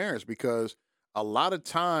 from the parents. Because a lot of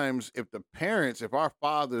times, if our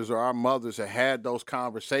fathers or our mothers had those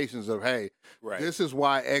conversations of, hey, this is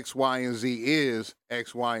why X, Y, and Z is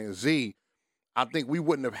X, Y, and Z, I think we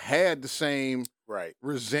wouldn't have had the same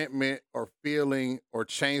resentment or feeling or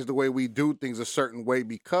change the way we do things a certain way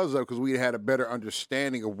because we had a better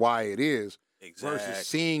understanding of why it is versus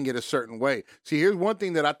seeing it a certain way. See, here's one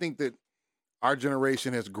thing that I think that our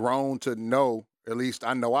generation has grown to know, at least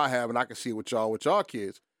I know I have, and I can see it with y'all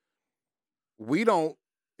kids. We don't,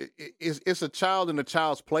 it's a child in a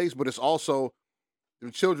child's place, but it's also the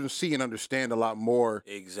children see and understand a lot more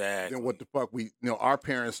than what the fuck our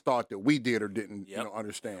parents thought that we did or didn't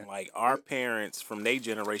understand. Like our parents from their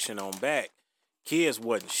generation on back, kids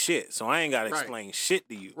wasn't shit. So I ain't got to explain shit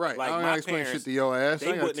to you. Right. Like I ain't my explain parents, shit to your ass. They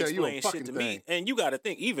I wouldn't tell you explain a fucking shit to thing. me. And you got to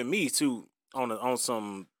think, even me too, on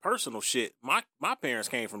some personal shit, my parents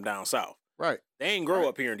came from down south. Right. They ain't grow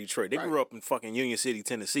up here in Detroit. They grew up in fucking Union City,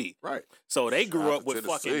 Tennessee. Right. So they grew up with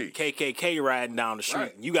fucking KKK riding down the street.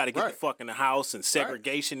 Right. You got to get the fuck in the house and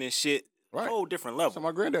segregation and shit. Right. Whole different level. So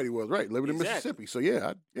my granddaddy was, living in Mississippi. So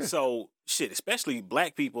yeah. So shit, especially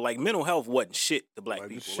black people, like mental health wasn't shit to black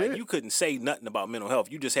people. Shit. Like you couldn't say nothing about mental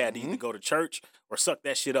health. You just had to either go to church or suck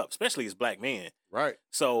that shit up, especially as black men. Right.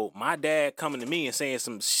 So my dad coming to me and saying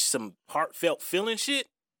some heartfelt feeling shit,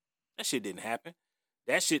 that shit didn't happen.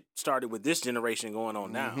 That shit started with this generation going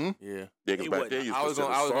on now. Yeah. I was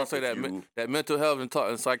gonna say that mental health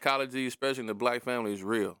and psychology, especially in the black family, is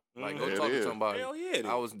real. Like go talk to somebody. Hell yeah.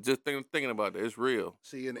 I was just thinking about that. It's real.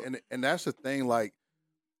 See, and that's the thing. Like,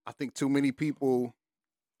 I think too many people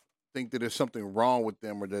think that there's something wrong with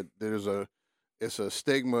them, or that it's a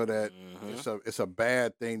stigma that it's a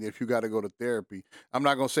bad thing that if you got to go to therapy. I'm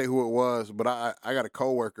not gonna say who it was, but I got a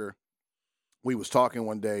coworker. We was talking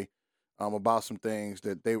one day about some things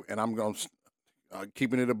that and I'm going to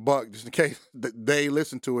keeping it a buck just in case they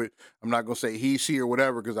listen to it. I'm not going to say he, she, or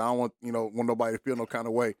whatever because I don't want nobody to feel no kind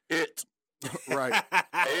of way. Right.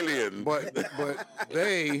 Alien. But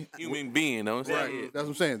they human being, know what I'm saying? Right. That's what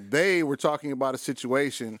I'm saying. They were talking about a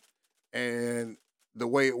situation, and the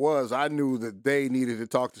way it was, I knew that they needed to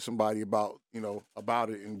talk to somebody about it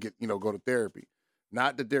and get go to therapy.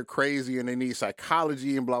 Not that they're crazy and they need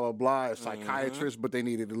psychology and blah, blah, blah, as psychiatrists, but they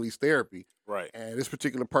needed at least therapy. Right. And this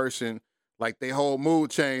particular person, like, their whole mood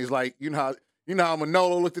changed. Like, you know how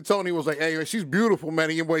Manolo looked at Tony and was like, hey, she's beautiful, man.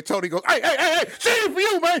 And your boy Tony goes, hey, she ain't for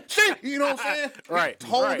you, man. She, you know what I'm saying? Right.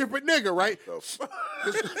 Whole different nigga, right?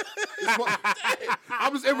 I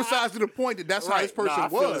was emphasizing the point that that's how this person I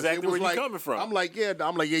was. feel exactly it was where like, you're coming from. I'm like, yeah,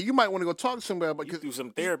 you might want to go talk to somebody. You do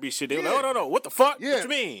some therapy shit. They were like, no, what the fuck? Yeah. What you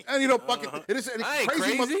mean? And fucking, it's I ain't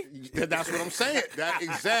crazy. That's what I'm saying. That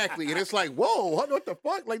exactly. And it's like, whoa, what the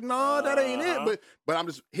fuck? Like, no, that ain't it. But I'm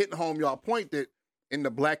just hitting home y'all point that in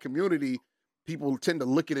the black community, people tend to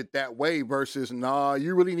look at it that way versus, nah,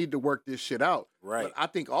 you really need to work this shit out. Right. But I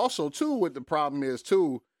think also, too, what the problem is,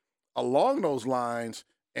 too, along those lines,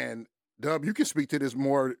 and Dub, you can speak to this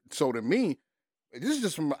more so than me, this is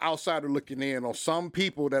just from an outsider looking in on some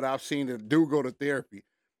people that I've seen that do go to therapy.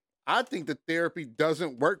 I think the therapy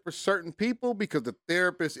doesn't work for certain people because the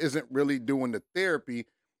therapist isn't really doing the therapy.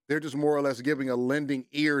 They're just more or less giving a lending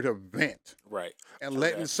ear to vent. Right. And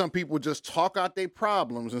letting some people just talk out their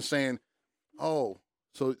problems and saying, oh,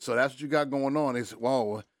 so that's what you got going on. It's,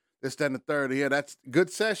 whoa, this, that, and the third. Yeah, that's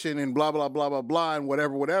good session and blah, blah, blah, blah, blah, and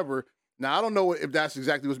whatever. Now, I don't know if that's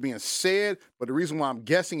exactly what's being said, but the reason why I'm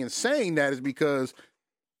guessing and saying that is because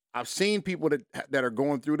I've seen people that are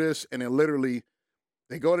going through this, and then literally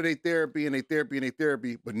they go to their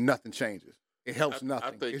therapy, but nothing changes. It helps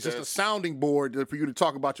nothing. It's just a sounding board for you to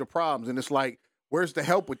talk about your problems, and it's like, where's the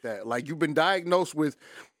help with that? Like, you've been diagnosed with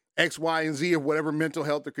X, Y, and Z of whatever mental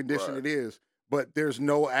health or condition it is, but there's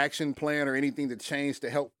no action plan or anything to change to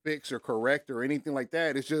help fix or correct or anything like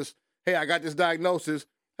that. It's just, hey, I got this diagnosis.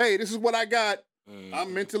 Hey, this is what I got.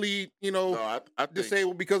 I'm mentally, I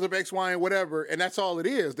disabled because of X, Y, and whatever, and that's all it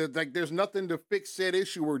is. There's nothing to fix said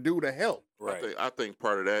issue or do to help. Right. I think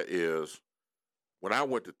part of that is when I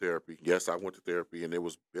went to therapy. Yes, I went to therapy, and it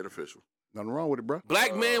was beneficial. Nothing wrong with it, bro.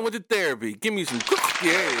 Black man went to therapy. Give me some.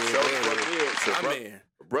 My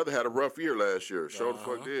brother had a rough year last year. Show the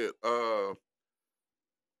fuck did.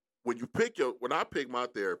 When I pick my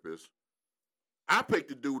therapist, I picked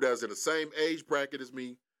the dude that's in the same age bracket as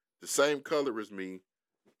me, the same color as me.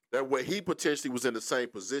 That way he potentially was in the same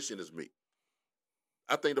position as me.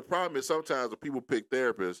 I think the problem is sometimes when people pick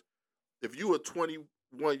therapists, if you a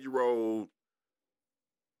 21-year-old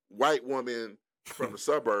white woman from the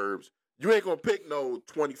suburbs, you ain't gonna pick no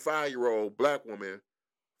 25-year-old black woman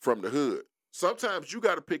from the hood. Sometimes you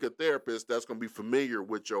got to pick a therapist that's gonna be familiar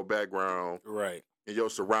with your background, right, and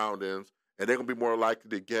your surroundings, and they're gonna be more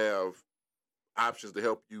likely to have options to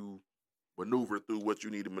help you maneuver through what you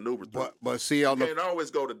need to maneuver through. But see, you can't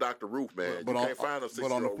always go to Dr. Roof, man. But you can't find a 6-year-old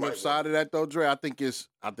But on the flip side of that, though, Dre, I think it's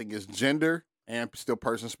gender and still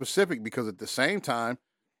person specific because at the same time,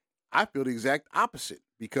 I feel the exact opposite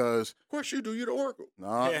because of course you do. You're the Oracle.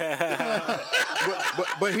 No,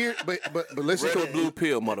 but listen Red to or blue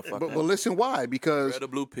pill, motherfucker. But listen, why? Because red or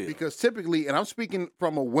blue pill. Because typically, and I'm speaking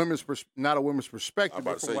from not a women's perspective,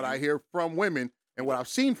 but from what I hear from women. And what I've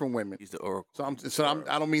seen from women. He's the Oracle.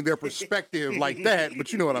 I don't mean their perspective like that,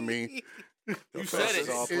 but you know what I mean. You said it.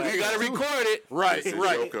 You got to record it.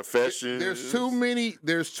 Right. Confession. There's too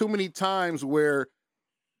many times where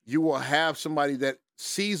you will have somebody that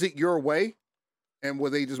sees it your way and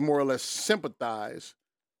where they just more or less sympathize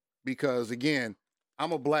because, again,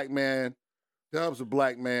 I'm a black man, Dub's a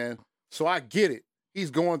black man, so I get it.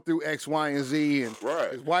 He's going through X, Y, and Z, and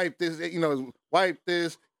his wife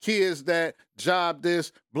this, kids that, job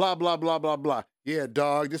this, blah, blah, blah, blah, blah. Yeah,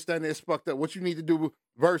 dog, this, that, and it's fucked up. What you need to do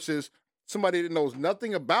versus somebody that knows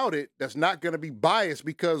nothing about it that's not going to be biased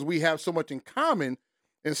because we have so much in common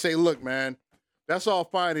and say, look, man, that's all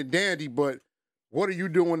fine and dandy, but what are you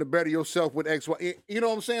doing to better yourself with X, Y? You know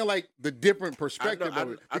what I'm saying? Like the different perspective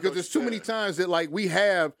of it. Because there's too many times that like we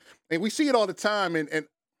have, and we see it all the time, and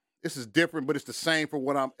this is different, but it's the same for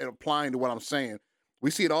what I'm applying to what I'm saying. We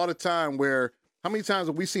see it all the time where how many times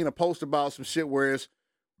have we seen a post about some shit where it's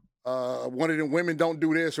one of them women don't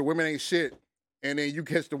do this or women ain't shit, and then you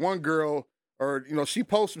catch the one girl or she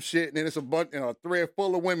posts some shit and then it's a thread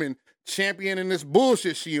full of women championing this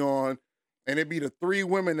bullshit she on, and it be the three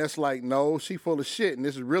women that's like, no, she full of shit and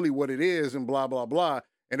this is really what it is and blah blah blah,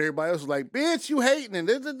 and everybody else is like, bitch, you hating and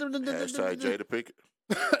hashtag Jada Pinkett.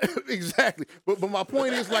 Exactly, but my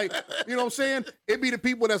point is like, you know what I'm saying? It be the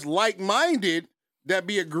people that's like-minded that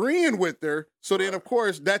be agreeing with her. So then, of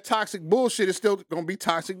course, that toxic bullshit is still going to be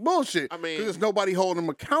toxic bullshit. I mean, because there's nobody holding them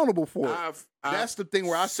accountable for it. That's the thing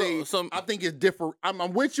where I say, I think it's different.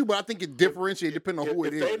 I'm with you, but I think it differentiates depending on who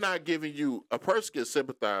it is. If they're not giving you, a person can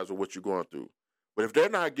sympathize with what you're going through. But if they're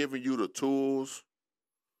not giving you the tools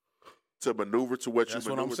to maneuver to what That's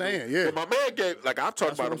you what maneuver. I'm saying. To. Yeah. And my man gave, like I've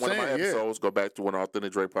talked That's about in what one I'm of my saying, yeah. episodes. Go back to one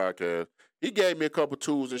Authentic Dre podcast. He gave me a couple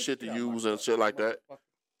tools and shit to use and shit like that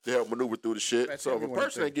to help maneuver through the shit. Fat, So tell if me a one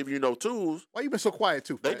person thing. ain't giving you no tools, Why you been so quiet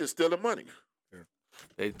too? they Fat? just stealing money.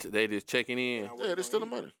 They just checking in. Yeah, they stealing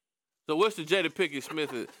money. So what's the Jada Pinkett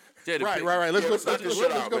Smith? Right. Let's let's go knock this shit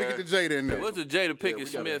let's out, go man. get the Jada in there. What's the Jada Pinkett we gotta-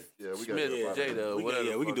 Smith? yeah, we gotta Smith get about it. Jada. we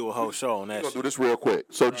Whatever. can do a whole show on We're that gonna do shit. this real quick.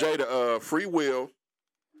 So Jada, free will.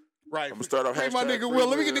 Right. I'm gonna start off. Free my hashtag nigga free Will.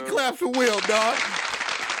 Let me get the will. claps for Will, dog.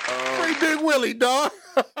 Free Big Willie, dog.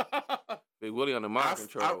 Big Willie on the mind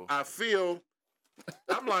control. I feel.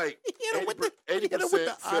 I'm like hit him with the 80%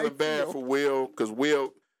 feeling I bad feel. for Will because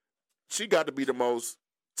Will, she got to be the most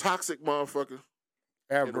toxic motherfucker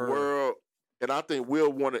in the world, and I think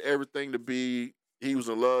Will wanted everything to be. He was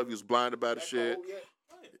in love. He was blind about the shit.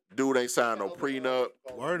 Dude ain't signed no prenup.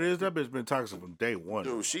 Word is that bitch been toxic from day one.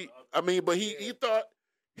 Dude, but he thought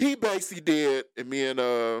he basically did, and me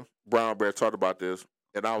and Brown Bear talked about this,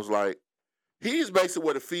 and I was like, he's basically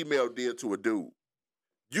what a female did to a dude.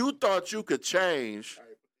 You thought you could change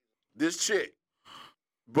this chick,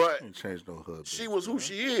 but Ain't changed no hood. she was who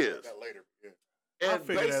she is. I And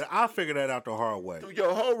figured that out the hard way. through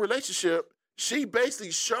your whole relationship, she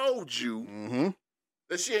basically showed you Mm-hmm.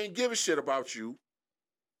 that she ain't give a shit about you.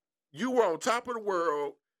 You were on top of the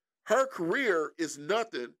world. Her career is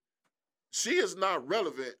nothing. She is not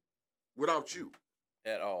relevant without you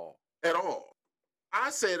At all. at all. I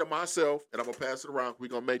say to myself, and I'm gonna pass it around. We're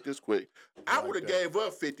gonna make this quick. I would have gave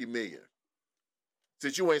up $50 million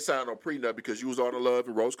since you ain't signed no prenup because you was all in love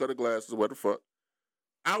and rose-colored glasses. What the fuck?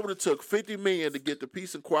 I would have took $50 million to get the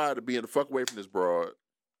peace and quiet of being the fuck away from this broad,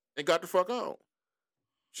 and got the fuck on.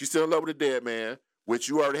 She's still in love with the dead man, which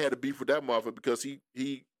you already had a beef with that motherfucker because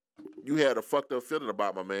you had a fucked up feeling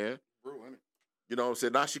about my man. You know what I'm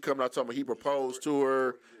saying? Now she coming out talking about he proposed to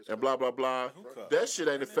her and blah, blah, blah. That shit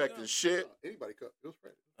ain't affecting shit Anybody cut? It was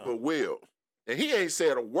Fred. but Will. And he ain't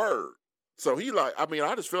said a word. So he like, I mean,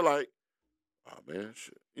 I just feel like, oh man,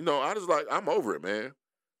 shit. You know, I just like, I'm over it, man.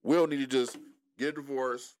 Will need to just get a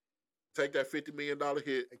divorce, take that $50 million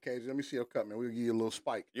hit, Hey, KJ, let me see your cut, man. We'll give you a little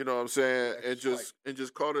spike. you know what I'm saying? Extra And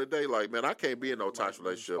just call it a day. Like, man, I can't be in no toxic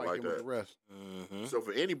relationship Spike like him with that. the rest. Mm-hmm. So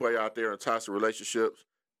for anybody out there in toxic relationships,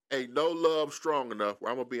 ain't no love strong enough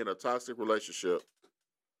where I'm gonna be in a toxic relationship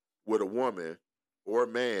with a woman or a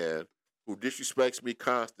man who disrespects me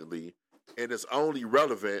constantly and is only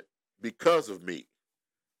relevant because of me.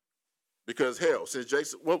 Because hell, since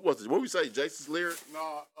Jason, what was it? What we say? Jason's lyric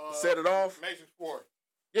No, set it off. Matrix 4.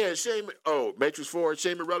 Yeah, she ain't. Oh, Matrix 4. She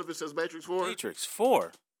ain't been relevant since Matrix 4. Matrix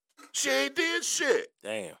 4. She ain't did shit.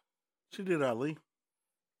 Damn. She did Ali.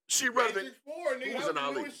 She relevant. Matrix 4, nigga. Who's That in was the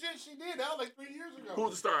Ali? newest shit she did. That was like 3 years ago.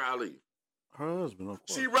 Who's the star? Ali. Her husband, of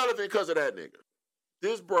course. She relevant because of that nigga.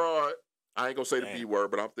 This broad, I ain't gonna say the Damn. B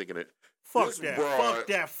word, but I'm thinking it. Fuck this that. broad- Fuck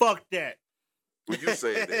that. Fuck that. When you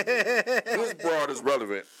say that, this broad is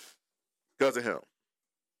relevant because of him.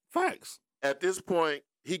 Facts. At this point,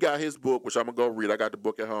 he got his book, which I'm gonna go read. I got the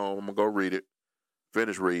book at home. I'm gonna go read it.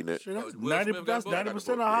 Finish reading it. Shit, that's Will 90, Smith got that's the book? I got the 90%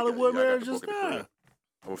 of book. Hollywood Yeah, I got the marriages book in the now. crib.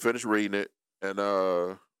 I'm gonna finish reading it, and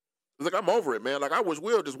it's like I'm over it, man. Like I wish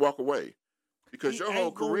Will just walk away because your whole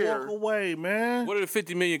ain't gonna career. walk away, man. Where did the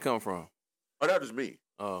 $50 million come from? Oh, that was me.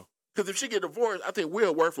 Oh. Because if she get divorced, I think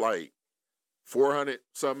Will worth like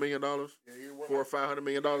 $400-some million, Yeah, you're $400 or $500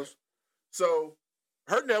 million. So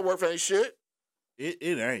her net worth ain't shit. It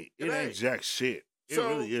ain't. It ain't ain't. jack shit. It So-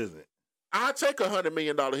 really isn't. I take $100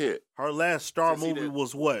 million hit. Her last Star Since he movie did-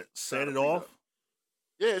 was what? Set It Off?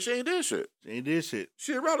 Yeah, she ain't did shit. She ain't did shit.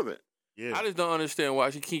 She irrelevant. Yeah. I just don't understand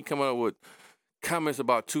why she keep coming up with comments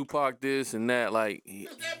about Tupac this and that. Like,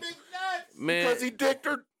 man, Because he dicked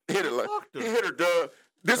her. Hit it like Fucked her. he hit her, duh.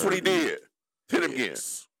 This what he did. Hit him again.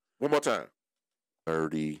 One more time.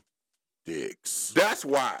 30 dicks. That's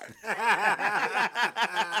why.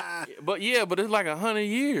 but it's like 100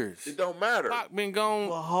 years. It don't matter. Pac been gone.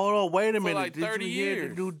 Well, hold on. Wait a For minute. like Did 30 you hear years.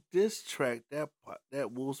 the new diss track that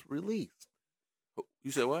was released?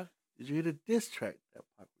 You said what? Did you hear the diss track that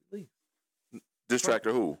Pac released?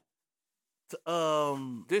 Distractor who?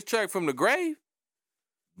 This track from the grave?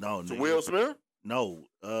 No, To nigga. Will Smith? No,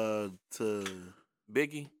 to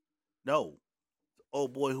Biggie? no,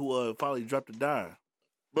 old boy who finally dropped a dime.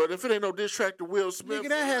 But if it ain't no diss track to Will Smith, Nigga,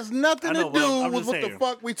 that has nothing I know, to but do I'm with just what the saying.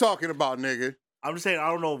 fuck we talking about, nigga. I'm just saying I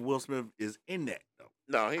don't know if Will Smith is in that though.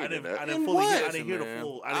 no, he I ain't in didn't. I that. didn't In fully. what? Hear, I didn't hear the Man,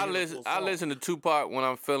 full. I listen to Tupac when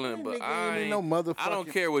I'm feeling it, but Nigga I ain't ain't, no motherfucking. I don't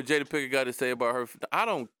care what Jada Pinkett got to say about her. I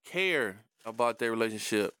don't care about their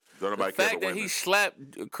relationship. Don't The nobody care fact for that women. he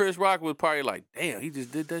slapped Chris Rock was probably like, damn, he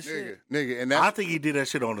just did that shit. Nigga, and I that's think he did that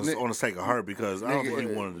shit on the sake of her because I don't think he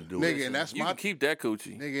wanted to do it. nigga, and that's You my can keep that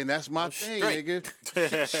coochie. nigga, and that's my thing, straight.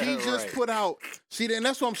 nigga. She just Right. put out. See, and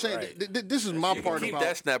that's what I'm saying. Right. This is my You part can keep about.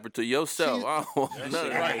 that snapper to yourself. I don't want none of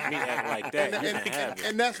Shit that. make me act like that. You can have it.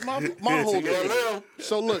 And that's my whole thing.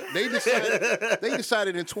 So look, they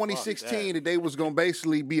decided in 2016 that they was gonna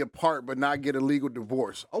basically be apart but not get a legal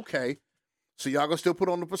divorce. Okay. So y'all gonna still put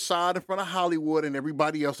on the facade in front of Hollywood and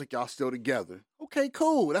everybody else like y'all still together. Okay,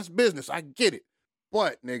 cool. That's business. I get it.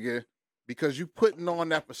 But nigga, because you putting on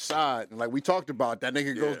that facade, and like we talked about, that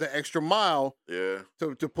nigga goes the extra mile Yeah.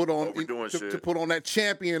 to put on Overdoing to shit. put on that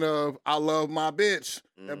champion of I love my bitch.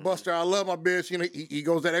 That Buster, I love my bitch. You know, he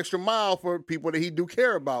goes that extra mile for people that he do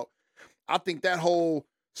care about. I think that whole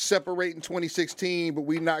separating 2016, but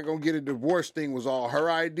we not gonna get a divorce thing was all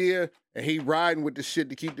her idea, and he riding with the shit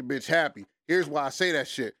to keep the bitch happy. Here's why I say that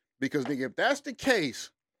shit. Because nigga, if that's the case,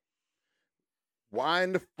 why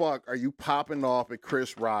in the fuck are you popping off at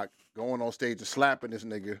Chris Rock, going on stage and slapping this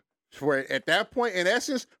nigga? For at that point, in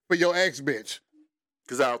essence, for your ex bitch.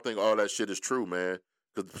 Because I don't think all that shit is true, man.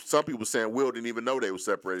 Because some people saying Will didn't even know they were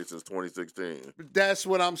separated since 2016. That's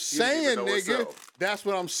what I'm didn't saying, even know nigga. herself. That's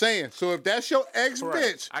what I'm saying. So if that's your ex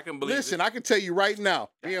bitch, I can believe listen, it. I can tell you right now,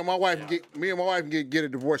 me and my wife can get a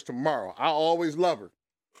divorce tomorrow. I always love her.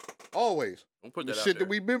 Always. Don't put The that out shit there.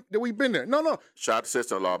 that we've been there. No. Shout out to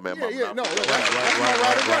sister-in-law, man. Yeah, no. Look,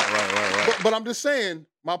 Right. But I'm just saying,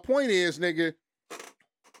 my point is, nigga,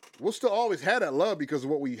 we'll still always have that love because of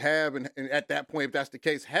what we have, and at that point, if that's the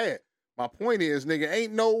case, had. My point is, nigga,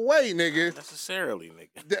 ain't no way, nigga, Necessarily,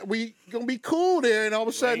 nigga. that we gonna be cool there, and all of a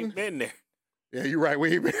We sudden, ain't been there. yeah, you're right.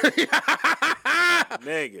 We ain't been,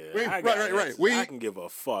 Nigga. We- I right, got right, right. exes. We- I can give a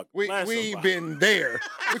fuck. we Bless ain't somebody. been there.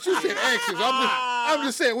 But you said exes. I'm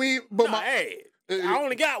just saying we. But No, my hey, I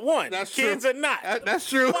only got one. That's Kids true. or not. That's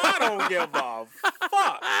true. I don't give a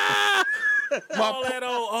fuck. All that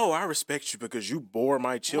I respect you because you bore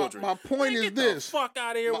my children. my point Man, is get this. the fuck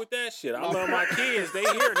out of here with that shit. I love my kids. They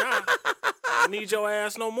here now. I need your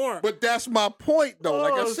ass no more. But that's my point, though.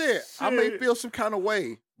 Like I Oh, said, I may shit. feel some kind of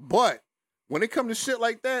way, but when it comes to shit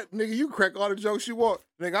like that, nigga, you crack all the jokes you want.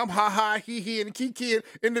 Nigga, I'm ha, he, and kiki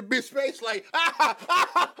in the bitch face like, that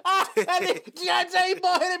nigga, G.I.J.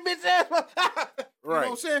 ball hit bitch ass. You know what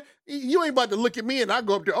I'm saying? You ain't about to look at me and I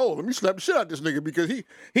go up there, let me slap the shit out this nigga because you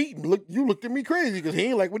looked at me crazy because he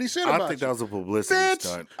ain't like what he said about I think you. that was a publicity Bitch.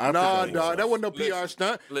 stunt. Nah, dog, that wasn't no PR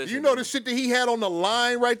stunt. listen, You know the shit that he had on the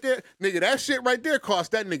line right there? Nigga, that shit right there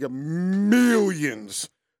cost that nigga millions.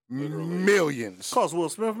 Millions. Cost Will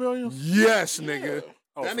Smith millions? Yes, nigga.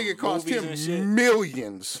 Oh, That from nigga cost movies him and shit?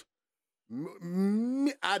 millions.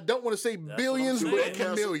 I don't want to say what I'm billions, saying.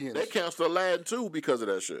 but millions. They canceled Aladdin too because of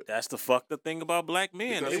that shit. That's the fucked up thing about black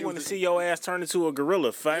men. Because They he want to was- see your ass turn into a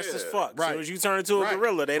gorilla fast as Yeah, fuck. right. As soon as you turn into a Right,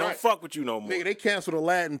 gorilla, they don't right. fuck with you no more. Nigga, they canceled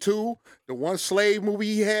Aladdin 2. The one slave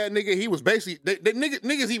movie he had, nigga, he was basically,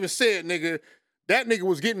 niggas even said, nigga, that nigga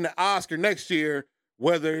was getting the Oscar next year.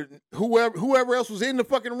 Whether whoever else was in the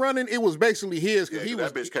fucking running, it was basically his because Yeah, he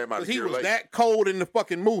 'cause was that bitch came out a 'cause he year was late. that cold in the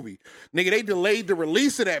fucking movie. Nigga, they delayed the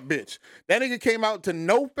release of that bitch. That nigga came out to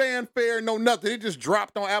no fanfare, no nothing. It just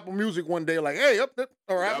dropped on Apple Music one day, like, hey, up there,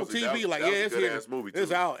 or That Apple was a- TV, that was- like, that yeah, was a it's good-ass here, movie, it's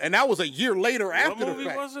too. out, and that was a year later What after movie the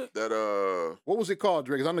fact. was it? That What was it called,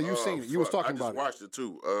 Drake? 'Cause I know you seen it. You was fuck, talking I about just watched it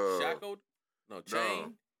too. Shackled? No,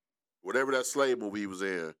 chain. Whatever that slave movie he was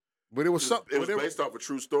in. it, but it was something. It was based off a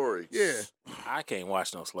true story. Yeah. I can't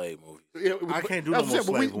watch no slave movies. Yeah, I can't do that's no what I'm more saying, but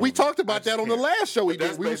slave we movies. talked I about just that on the can't. last show we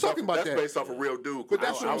That's did. We were based off- talking about that's that. based off a real dude. But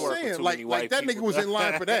that's I what I'm work with saying. too Like many like white that nigga people. was in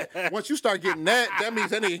line for that. Once you start getting that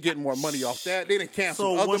means that nigga getting more money off that. They didn't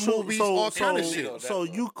cancel other movies, all kind of shit. So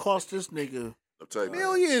you cost this nigga I'll tell you, man.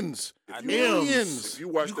 Millions. If Millions. you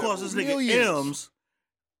watch you that cost this movie, nigga Millions. M's,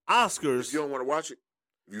 Oscars. if you don't want to watch it,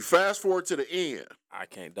 if you fast forward to the end, I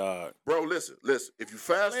can't, dog. bro, listen. If you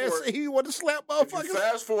fast Man, forward, say he want to slap if you motherfuckers.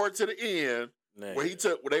 fast forward to the end, Nigga. when he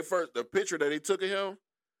took the picture that they took of him,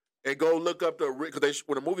 and go look up because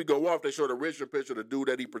when the movie go off, they show the original picture of the dude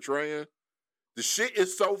that he portraying. The shit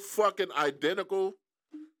is so fucking identical.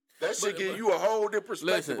 That shit give you a whole different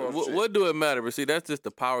perspective Listen, on shit. what do it matter? But see, that's just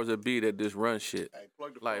the powers that be that just run shit.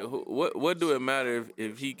 Like, what do it matter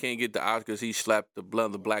if he can't get the Oscars? He slapped the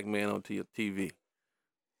black man onto your TV.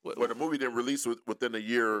 Well, the movie didn't release within a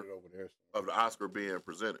year of the Oscar being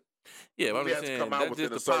presented. Yeah, but I'm movie just has to saying come out that's within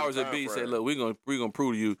just a the powers certain that be. time Say, frame. look, we're gonna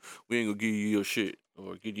prove to you we ain't gonna give you your shit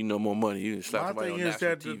or give you no more money. You didn't slap My somebody thing on is national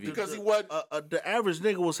that TV. Because he wasn't. The average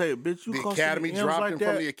nigga will say, "Bitch, you The cost Academy me M's dropped like him that.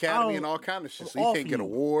 from the Academy I and don't- all kind of shit. So off he can't get you.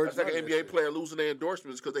 awards. That's like none an of that NBA shit. player losing their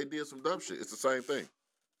endorsements because they did some dumb shit. It's the same thing,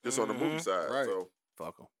 just on the movie side. Right. So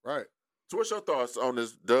Fuck him. Right. So what's your thoughts on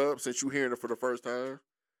this dub since you hearing it for the first time?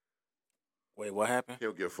 Wait, what happened?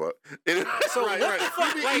 He'll give a fuck. So what the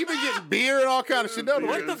fuck? He been getting beer and all kind of shit.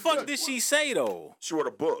 What the fuck did she say though? She wrote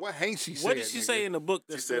a book. What ain't she said? What did she say in the book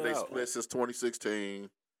that She said they stood out? split since 2016.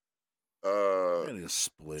 That is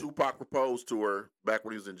split. Tupac proposed to her back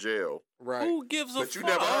when he was in jail. Right. Who gives a But you fuck?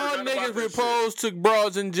 never All heard nothing about niggas this proposed to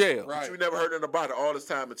broads in jail. Right. But you never heard nothing about it all this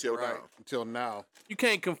time until Right. now. Until now. You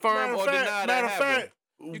can't confirm or deny that matter of happened. fact,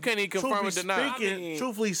 You can't even confirm or deny.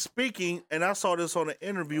 Truthfully speaking, and I saw this on an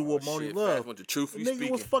interview with Moni Shit, Love. Fast went to truthfully The nigga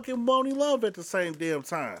speaking. was fucking Moni Love at the same damn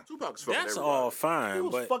time. Tupac's fucking That's everybody. all He fine,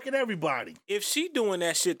 was but fucking everybody. if she doing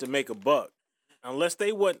that shit to make a buck, unless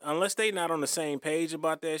they not on the same page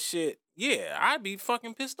about that shit, yeah, I'd be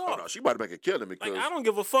fucking pissed Oh off. no, she about to make a killing because Like, I don't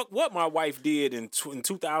give a fuck what my wife did in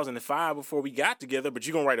 2005 before we got together, but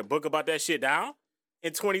you gonna write a book about that shit now?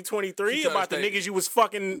 In 2023 She tried about to the stay- niggas you was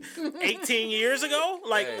fucking 18 years ago?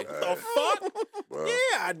 Like, Hey. what the fuck? well,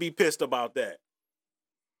 Yeah, I'd be pissed about that.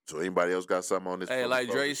 So anybody else got something on this? Hey, like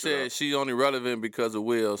Dre said, she only relevant because of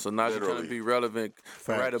Will. So now she's trying Literally. to be relevant.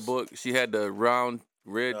 Write a Facts. book. She had the round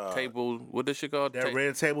red table. What this shit called? That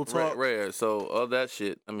red table talk. Red. So all that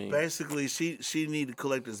shit. I mean, Basically, she need to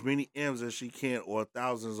collect as many M's as she can, or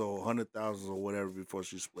thousands or 100,000 or whatever, before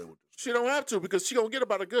she split with this. She don't have to because she gonna get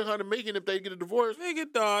about a good $100 million if they get a divorce.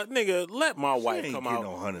 Nigga, let my wife ain't come getting out.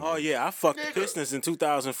 no 100 Oh million. yeah, I fucked the Pistons in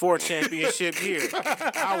 2004 championship year.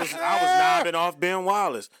 I was knobbing off Ben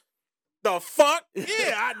Wallace. The fuck? Yeah,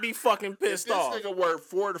 I'd be fucking If pissed this off. nigga worth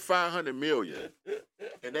 $400 to $500 million,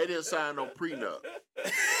 and they didn't sign no prenup.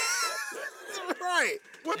 Right.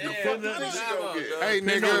 What the fuck did she gonna get? Hey,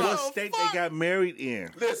 Depending on nigga. what state they got married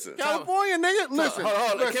in. Listen, California, nigga. Listen.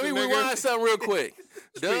 hold on. Listen, Can we nigga. rewind something real quick?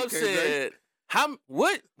 Dub KJ. said,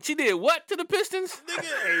 what? She did what to the Pistons? Nigga,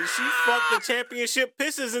 hey, she fucked the championship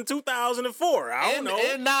Pistons in 2004. I don't know.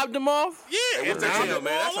 And knobbed them off? Yeah, what's that knobbed shit, them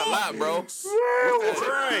That's a all lot, off. bro. That's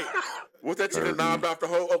right. what's that shit that knocked off the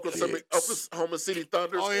whole Oklahoma City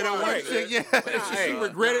Thunder? Oh, yeah, that squad? white shit. Yeah. She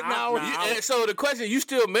regret it now. And so the question, you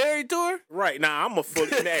still married to her? Right. Now I'm a full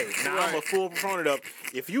I'm a full proponent of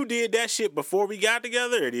if you did that shit before we got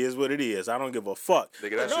together, it is what it is. I don't give a fuck.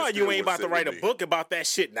 Nigga, that No, shit you still ain't about to would write a sit with me. book about that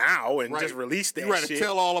shit now and Right. just release that You ready shit. to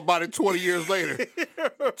tell all about it 20 years later.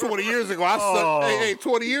 20 years ago, I sucked. Hey,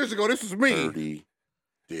 20 years ago, this was me. 30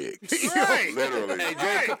 dicks. Right. Literally.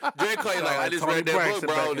 Hey, Dre Clay, like, I just Tony read that Braxton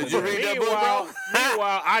book, bro. back in Did the you day. read that book, bro?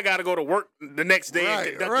 Meanwhile, I gotta go to work the next day Right,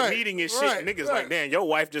 and conduct right, a meeting and shit. right, Niggas right. like, damn, your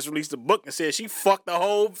wife just released a book and said she fucked the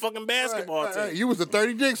whole fucking basketball team. You was the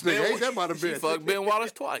 30 dicks nigga. Ain't that about a She bitch? fucked Ben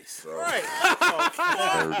Wallace twice. Right.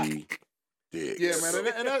 30 dicks. Yeah,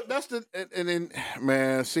 man. And that's the. And then,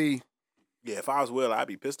 man, see, Yeah, if I was Will, I'd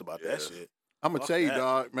be pissed about that Yeah. shit. I'm going to Fuck tell you, that.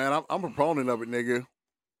 dog, man, I'm a proponent of it, nigga.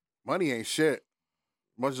 Money ain't shit.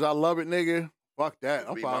 Much as I love it, nigga, fuck that.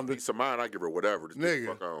 I'm Be my fine with peace of mind. I give her whatever. Just Nigga.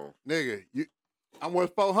 Fuck on. nigga. I'm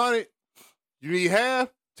worth 400. You need half?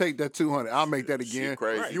 Take that 200. I'll make that Shit again.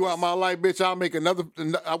 crazy. You out my life, bitch. I'll make another.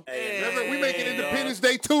 Remember, we making Independence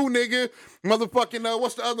Day 2, nigga. Motherfucking,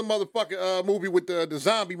 what's the other motherfucking movie with the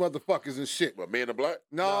zombie motherfuckers and shit? But Men in Black?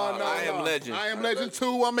 No. I Am Legend. I Am Legend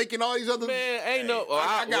 2. I'm making all these other. Man, ain't no.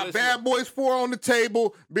 I got Bad Boys 4 on the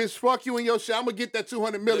table. Bitch, fuck you and your shit. I'm going to get that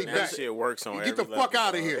 200 milli That back. shit works on You every get the fuck level,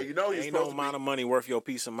 out of dog. here. Hey, you know he's Ain't no supposed to amount of money worth your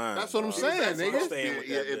peace of mind. That's what I'm dog. saying, That's what I'm nigga. staying with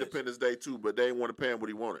Yeah, that bitch. Independence Day too, but they didn't want to pay him what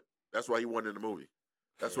he wanted. That's why he wasn't in the movie.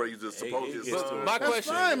 That's why he just Hey, supposed it to. gets to it. My That's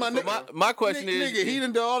question, fine, my nigga. my question is, Nigga, he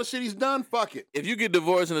done done all the shit he's done. Fuck it. if you get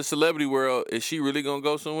divorced in the celebrity world, is she really gonna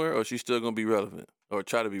go somewhere, or is she still gonna be relevant, or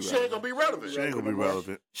try to be She ain't relevant? gonna be relevant. She ain't gonna be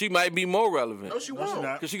relevant. She might be more relevant No, she No, she won't.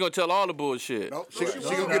 not. because she gonna tell all the bullshit. No, she she won't.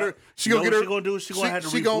 gonna get her. She You know gonna get what her. she gonna do? She gonna have to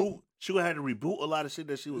she reboot. gon- She gonna have to reboot a lot of shit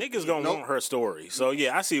that she was. Niggas gonna want her story. So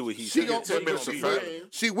yeah, I see what he's She saying. gonna, 10 minutes of be fame.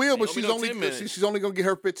 she will, but Ain't she's gonna be no only 10 minutes. she's only gonna get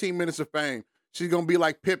her 15 minutes of fame. She's gonna be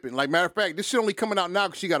like Pippen. Like matter of fact, this shit only coming out now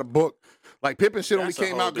because she got a book. Like Pippen shit only That's a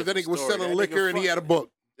came whole out because that nigga different was story. selling That liquor nigga and he had a book.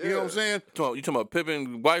 You know what I'm saying? You talking about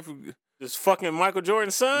Pippen wife? This fucking Michael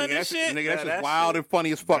Jordan's son and That's, shit. nigga, that's Nah, just wild and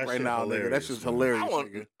funny as fuck that right shit now, nigga. hilarious, That's just man. hilarious.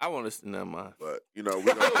 I want to. Never mind. But you know, we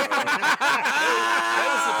gonna,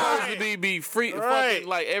 That was supposed to be free, Right. fucking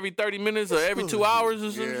like every 30 minutes or every 2 hours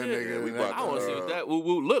or some Yeah, shit. nigga, we that- about I want to see to what that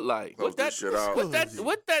would look like. close this shit out. What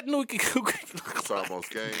that new? It's almost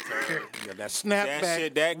game time. Yeah, that that snapback.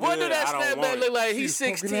 shit that good. What did that I don't want snapback it. look like? He's She's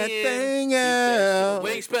poking 16. that thing out.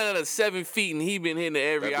 Wingspan at 7 feet, and he been hitting it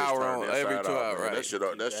every That bitch hour turned on every inside 2 out, hours. man. Right? That shit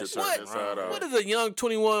turned What? inside out. What is a young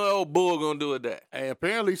 21-year-old bull gonna do with that? Hey,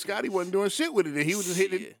 apparently Scotty wasn't doing shit with it. He was just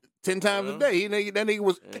hitting it Shit. 10 times a day. That nigga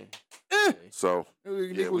was. So It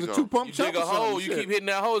was a we 2-pump You chump dig a or something, hole, you shit. keep hitting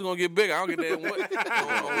that hole, it's gonna get bigger. I don't get that.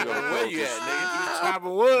 Where you at, nigga? Top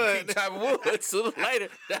of wood. Keep chopping wood. Sooner or later,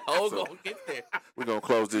 that hole gonna get there. we're gonna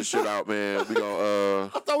close this shit out, man. We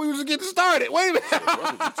gonna I thought we was getting started. Wait a minute.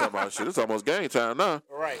 what you talking about shit? It's almost game time now.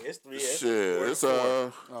 Right, it's 3. Shit. It's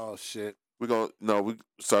Oh shit. we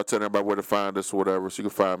start telling everybody where to find us or whatever. So you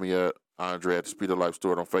can find me at Andre at the Speed of Life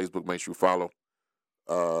Store on Facebook. Make sure you follow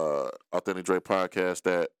Authentic Dre Podcast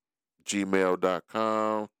at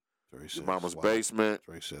gmail.com. Your mama's basement.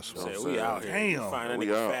 Said we out here. Damn. Find a We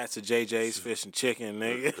nigga out. fast to JJ's Fish and Chicken,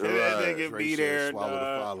 nigga. Right. That nigga be there.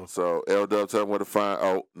 dog. So L-Dub, tell them where to find.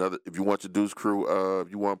 Oh, another. If you want your Deuce Crew, if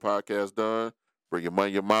you want podcast done, bring your money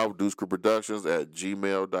in your mouth. Deuce Crew Productions at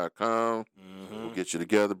gmail.com. We'll get you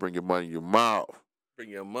together. Bring your money in your mouth. Bring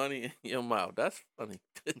your money in your mouth. That's funny.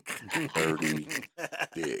 Dirty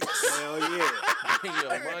dicks. Hell yeah. Bring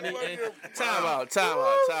your money in. Time out.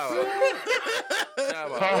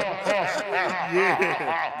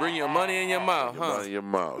 Yeah. Bring your money in your mouth, Your huh? money in your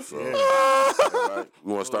mouth. So, all right.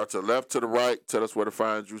 We want to start to the left, to the right. Tell us where to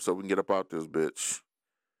find you so we can get up out this bitch.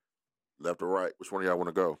 Left or right? Which one of y'all want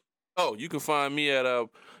to go? Oh, you can find me at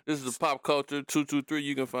this is the Pop Culture 223.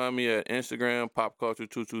 You can find me at Instagram, Pop Culture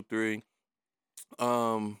 223.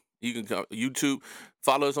 You can come YouTube.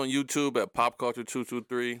 Follow us on YouTube at Pop Culture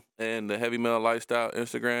 223, and the Heavy Metal Lifestyle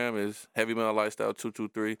Instagram is Heavy Metal Lifestyle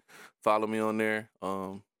 223. Follow me on there.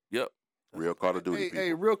 Yep. Real Call of Duty.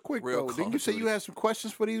 Hey, real quick Real though, Call didn't you of say Duty. you had some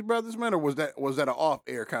questions for these brothers, man, or was that an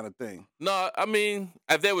off-air kind of thing? No, I mean,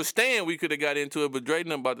 if they were staying, we could have got into it, but Dre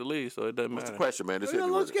done about to leave, so it doesn't What's the matter. question, man? Just hit me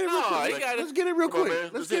Let's with get it. it real No, quick. he got it. Let's get it real Come on, quick.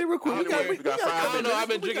 man. Let's get it real quick. We got I don't know. I've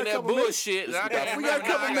been drinking that bullshit. We got a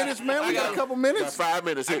couple minutes, man. We got a couple We got minutes. 5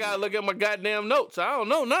 minutes. I Hit gotta me. look at my goddamn notes. I don't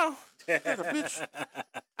know now. Bitch.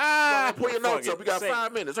 Ah, Pull your notes up. We got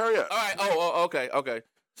 5 minutes. Hurry up. all right. Oh, okay.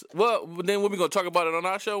 Well, then we gonna talk about it on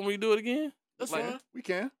our show when we do it again. That's Like- fine. We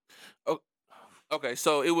can. Okay,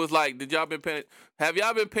 so it was like, have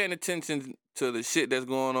y'all been paying attention to the shit that's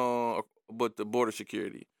going on with the border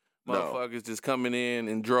security? No. Motherfuckers just coming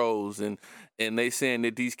in droves, and they saying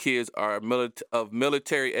that these kids are of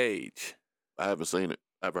military age. I haven't seen it.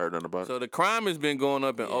 I haven't heard nothing about it. So the crime has been going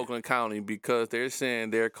up in Oakland County because they're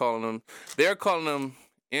saying they're calling them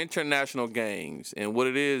international gangs, and what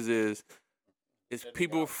it is it's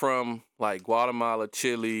people from like Guatemala,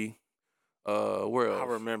 Chile. Where else? I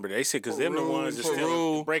remember they said because them the Peru, ones that Peru.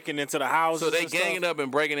 still breaking into the houses. So they and stuff. ganging up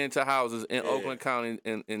and breaking into houses in Yeah. Oakland County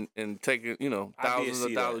and taking, I did thousands of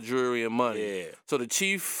see dollars that. jewelry and money. Yeah. So the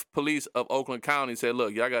chief police of Oakland County said,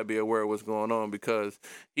 look, y'all got to be aware of what's going on because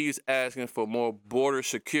he's asking for more border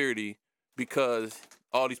security because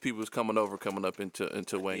all these people is coming up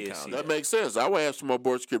into Wayne Yeah, County. see That makes sense. I would have some more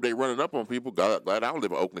border security. They running up on people. Glad I don't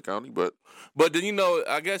live in Oakland County, but But then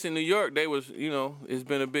I guess in New York they was it's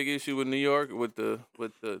been a big issue with New York with the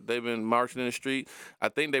they've been marching in the street. I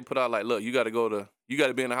think they put out like, look, you got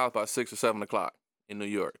to be in the house by 6 or 7 o'clock in New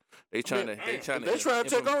York. They trying to they trying to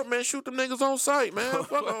take over, man. Shoot them niggas on sight, man.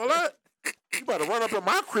 Fuck all that. You better run up in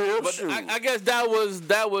my crib. But Shoot. I guess that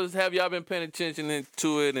was. Have y'all been paying attention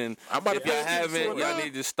to it? And I'm about to if y'all pay attention to haven't, it y'all now.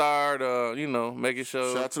 need to start. Making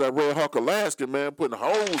sure. Shout out to that Red Hawk Alaskan, man, putting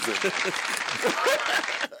holes in.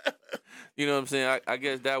 You know what I'm saying? I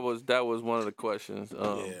guess that was one of the questions.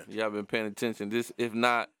 Y'all been paying attention. This, if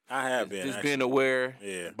not, I have been. just actually. being aware.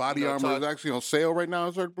 Yeah. Body armor talk- is actually on sale right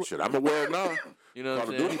now. Shit, I'm aware now. You know Call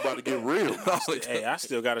what of I'm Duty saying? about to get real. Hey, I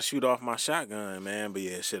still got to shoot off my shotgun, man. But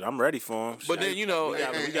yeah, shit, I'm ready for him. But then we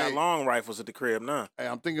got we long rifles at the crib now. Hey,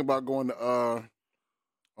 I'm thinking about going to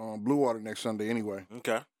Blue Water next Sunday anyway.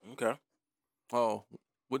 Okay. Oh,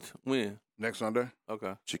 when? Next Sunday.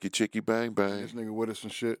 Okay. Chicky bang bang. This nigga with us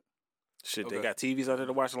and shit. Shit, Okay. they got TVs out there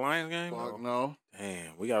to watch the Lions game. Fuck no.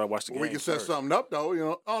 Damn, we gotta watch the game. We can set first. something up though, you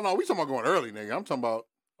know. Oh no, we talking about going early, nigga. I'm talking about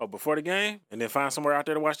Oh, before the game, and then find somewhere out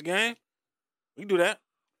there to watch the game. We can do that.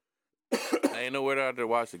 I ain't nowhere out there to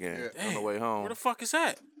watch the game Yeah. on the way home. Where the fuck is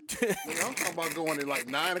that? nigga, I'm talking about going at like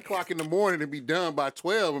 9 o'clock in the morning and be done by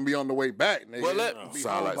 12 and be on the way back, nigga. Well, Be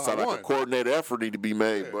Sound home like by a 1. coordinated effort need to be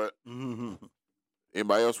made. But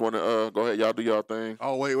anybody else want to go ahead? Y'all do y'all thing.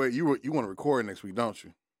 Oh wait, you want to record next week, don't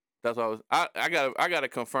you? That's what I gotta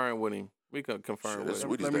confirm with him. We can confirm Shit, with it's him.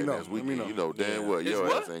 Let Sweetie's me Day know. next Let me weekend. know. You know damn well It's your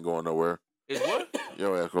what? ass ain't going nowhere. Is what?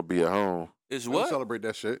 Your ass gonna be at home. Is We'll what? celebrate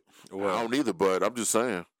that shit. I don't either, but I'm just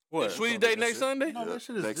saying. What? Sweetie Day next Sunday? No, that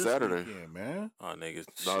shit is Next this Saturday. weekend, man. Oh, niggas.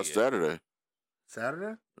 No, it's shit. Saturday.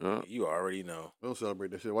 Saturday? You already know. We don't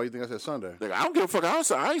celebrate that shit. Why you think I said Sunday? Nigga, I don't give a fuck.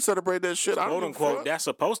 I ain't celebrate that shit. I Quote don't unquote, that's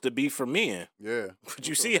supposed to be for men. Yeah. But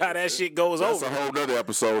you see how that shit goes That's over. a whole nother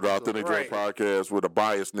episode of Authentic Dre Right. Podcast with a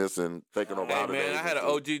biasness and taking over Hey holidays. man, I had an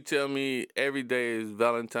OG tell me every day is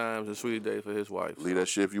Valentine's and sweet day for his wife. Leave that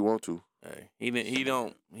shit if you want to. Hey, he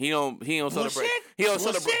don't celebrate.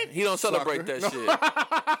 He don't celebrate that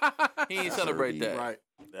shit. He ain't celebrate that. Right.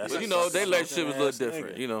 That's But a their fucking relationship is a little ass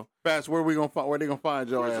different, nigga. Fast, where they gonna find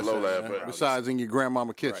your Where's ass the low at, laugh man? at? Besides in your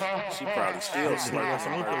grandmama kitchen. She probably still That's sleeping. the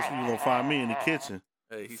only place you gonna find me in the kitchen.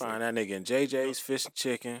 Hey, he Find that nigga in JJ's Fish and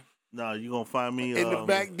Chicken. No, you gonna find me In the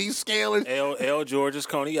back, descaling. L. George's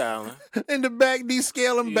Coney Island. In the back,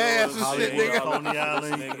 descaling You bass know, and shit, Hollywood, nigga. Coney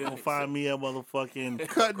Island. You Nigga. gonna find me at motherfucking.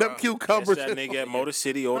 Cutting up That's cucumbers. that nigga at Motor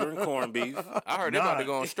City ordering corned beef. I heard they about to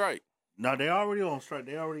go on strike. No, they already on strike.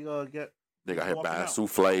 They already get Nigga, I had walking buying out.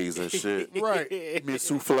 souffles and shit. Right. Give me a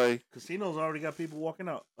souffle. Casinos already got people walking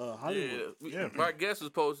out. Hollywood. Yeah. My guest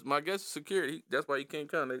is security. That's why he can't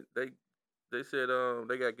come. They said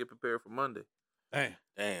they gotta get prepared for Monday. Damn.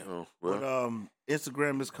 Damn. Oh, But well,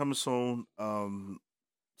 Instagram is coming soon.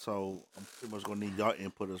 So I'm pretty much gonna need y'all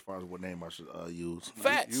input as far as what name I should use.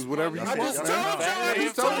 Facts. Use whatever you I want. just man. told you, I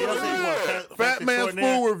just Fat told you. man- Fat Fat man's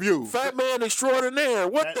extraordinaire. food review. Fat man extraordinaire.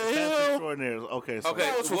 What the Fat hell? extraordinaires. Okay. So Okay,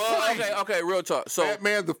 That was for well, free. okay, real talk. So, Fat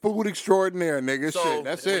man, the food extraordinaire, nigga. so Shit,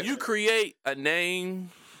 that's when it. you create a name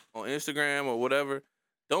on Instagram or whatever,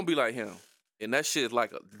 don't be like him. And that shit is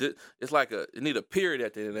like it need a period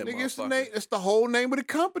at the end of that Nigga, it's the motherfucker. name. It's the whole name of the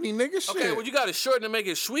company, nigga. Shit. Okay, well you got to shorten to make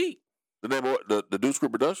it sweet. The name of what? The Dude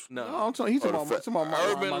Script Production? No. No, I'm talking. He's talking Oh, the about my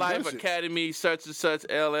Urban my Life gun shit. Academy, such and such,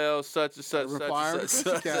 LL, such and such, Urban such Fire and such.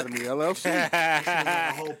 Defense Academy, LLC.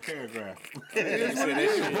 a whole paragraph. This should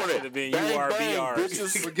have been Bang, bang, URBR.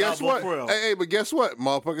 bitches. But guess Nah, what? but for real. Hey, but guess what?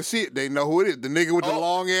 Motherfuckers see it. They know who it is. The nigga with the Oh.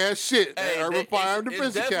 long ass shit. That Hey, Urban Fire and it's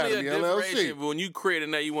Defense definitely Academy, a differentiation, LLC. but when you create a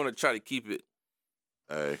name, you want to try to keep it.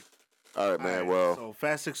 Hey. All right, man. Alright, Well, so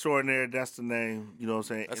Fast Extraordinaire, that's the name. You know what I'm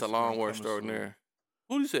saying? That's a Instagram long word, coming soon. extraordinary.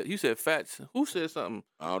 Who you said? You said fats. Who said something?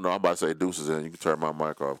 I don't know. I'm about to say deuces in. You can turn my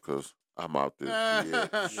mic off because I'm out there.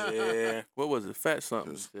 Yeah. Yeah. What was it? Fat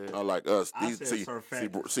something. you said. Unlike us, I these said see, Sir see,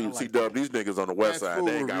 Fat. see, I like see, that. Dub, these niggas on the west Fat side,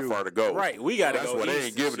 they food ain't got review. far to go. Right. We got to That's go why they east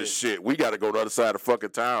ain't giving and a shit. shit. We got to go to the other side of fucking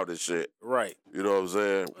town and shit. Right. You know what I'm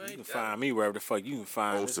saying? You can find me wherever the fuck you can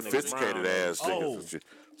find Most this nigga sophisticated Brown. ass niggas and shit.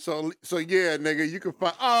 So yeah, nigga, you can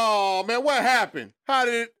find. Oh man, what happened? How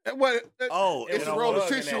did it? What? Oh, It's and a I roll wanna- of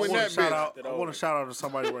tissue I in wanna that shout bitch. out- I want to shout out to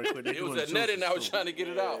somebody right quick. They It was doing a net and I was juices, trying to get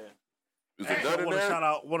it out. Is Hey, it too. done I in want to there? shout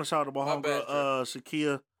out. Want to shout out to my My bad, homegirl,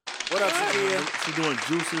 Shakia. What up, Shakia? She doing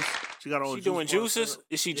juices. She got on. She doing juice bar. juices?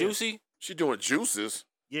 Is she Yeah. juicy? She doing juices.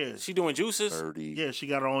 Yeah, She doing juices? 30. yeah. She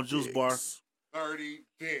got her own juice bar. 30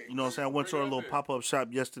 dicks. You know what I'm saying? I went to her little pop up shop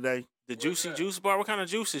yesterday. The juicy juice bar? What kind of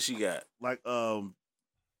juices she got? Like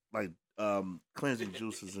cleansing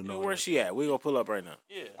juices and all. Where's she at? We gonna pull up right now.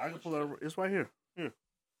 Yeah. I can pull her. It's right here. Here.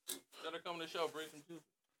 Let her come to the show, bring some juice.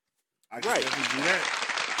 I can Right. definitely do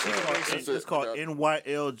that. It's called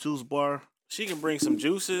NYL Juice Bar. She can bring some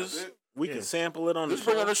juices. We Yeah. can sample it on the Just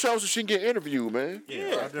bring her on show. the show so she can get interviewed, man. I'll Yeah,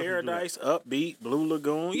 definitely do Paradise, Upbeat, Blue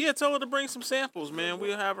Lagoon. Yeah, tell her to bring some samples, man.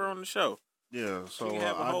 We'll have her on the show. that. Yeah, so can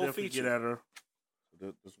have a I'll whole definitely feature. get at her.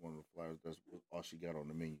 This one of the flyers. That's all she got on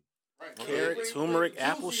the menu. Carrot, turmeric,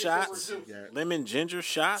 apple shots, lemon ginger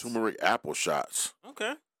shots. Turmeric apple shots.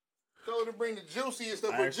 Okay. So to bring the juicy and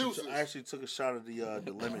stuff I with juices. actually took a shot of the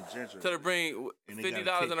lemon ginger. Tell her to bring And they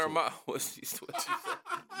got a $50 in cake her too. mouth. What she said.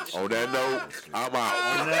 On that note, I'm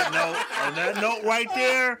out. On that note right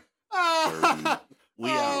there, we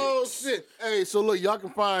Oh out. shit! Hey, so look, y'all can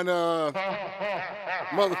find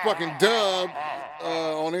motherfucking Dub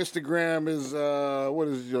on Instagram. Is what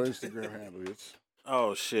is your Instagram handle? It's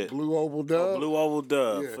Oh shit. Blue Oval Dub. Blue Oval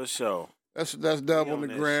Dub Yeah. for sure. That's Dub Be on on the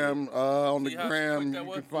that gram. On the See how gram, quick that you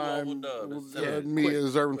was? can Blue Oval find Dub. That's it. me Quick,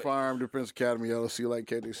 as Urban quick. Firearm Defense Academy LLC, like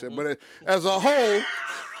Katie said. But as a whole,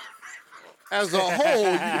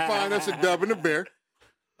 you can find us at Dub and the Bear.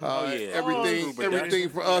 Oh, yeah. Everything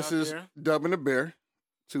for us is Out Dub and the Bear.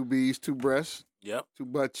 2 B's, 2 breasts, Yep. 2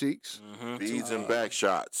 butt cheeks. Mm-hmm. Beads and back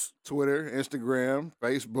shots. Twitter, Instagram,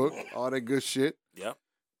 Facebook, all that good shit. Yep.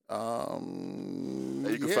 And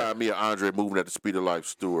you can yeah. find me at Andre Moving at the Speed of Life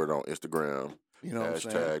Stewart on Instagram. You know what I'm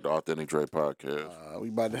saying? Hashtag the Authentic Dre Podcast. We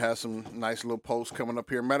about to have some nice little posts coming up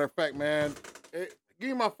here. Matter of fact, man, give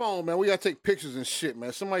me my phone, man. We gotta take pictures and shit,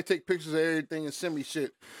 man. Somebody take pictures of everything and send me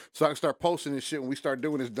shit so I can start posting this shit when we start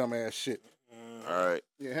doing this dumbass shit. All right.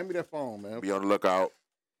 Yeah, hand me that phone, man. Be on the lookout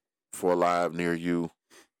for a live near you.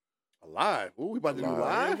 A Live. Ooh, we about to do We're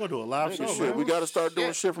live? gonna do a live show. Shit, Man. we got to start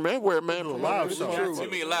doing shit from everywhere, man. Do a live show. You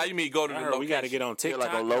mean live? You mean go to the location? We got to get on Yeah, TikTok.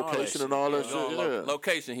 like on location and all that shit. Yeah.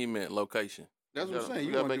 Location, he meant location. That's what I'm saying. You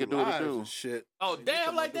You gotta want make to it do what it live do. and shit. Oh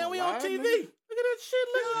damn! Like that, we on live, TV. nigga? Look at that shit.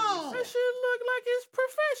 That shit look like it's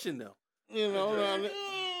professional. You know,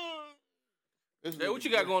 Hey, what you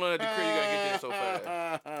got going on at the crib? You gotta get there so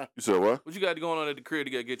fast. You said what? What you got going on at the crib to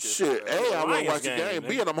get there? Shit. So fast? A, I want to Lions watch the game, game. nigga.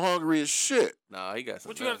 B, and I'm hungry as shit. Nah, he got some.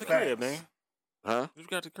 What you got at the facts. crib, man? Huh? What you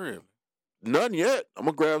got at the crib? None yet. I'm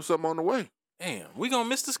gonna grab something on the way. Damn, we gonna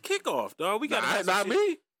miss this kickoff, dog. We got Not me.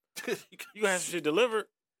 You gonna have some shit delivered.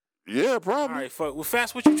 Yeah, All probably. right, fuck. Well,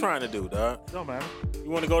 Fast, what you trying to do, dog? No, man. You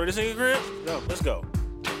want to go to this nigga crib? Go. Let's go.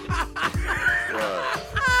 Right.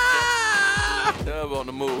 Dub on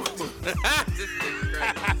the move.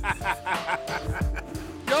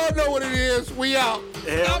 Y'all know what it is. We out.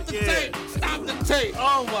 Hell Stop the yeah. tape. Stop the tape.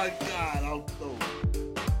 Oh my God, I'm so.